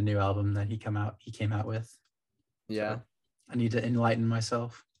the new album that he came out with. yeah. So I need to enlighten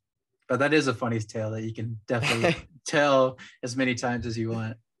myself. But that is a funny tale that you can definitely tell as many times as you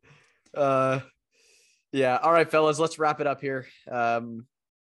want. Yeah. All right, fellas, let's wrap it up here.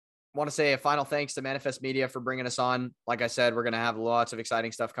 Want to say a final thanks to Manifest Media for bringing us on. Like I said, we're going to have lots of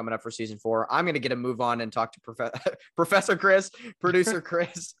exciting stuff coming up for season 4. I'm going to get a move on and talk to Professor Chris, producer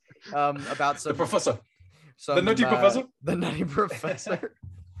Chris, about some professor. some, nutty professor? The nutty professor.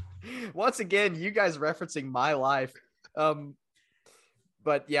 Once again, you guys referencing my life.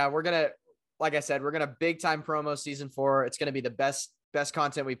 But yeah, like I said, we're gonna big time promo season 4. It's gonna be the best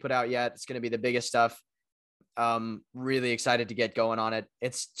content we put out yet. It's gonna be the biggest stuff. Really excited to get going on it.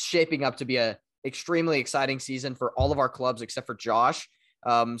 It's shaping up to be a extremely exciting season for all of our clubs except for Josh.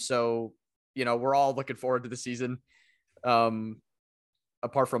 So we're all looking forward to the season.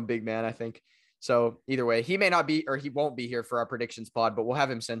 Apart from Big Man, I think. So either way, he may not be, or he won't be here for our predictions pod, but we'll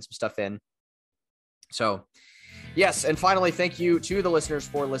have him send some stuff in. So yes. And finally, thank you to the listeners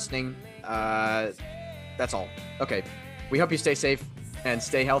for listening. That's all. Okay. We hope you stay safe and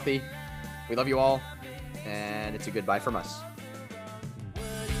stay healthy. We love you all. And it's a goodbye from us.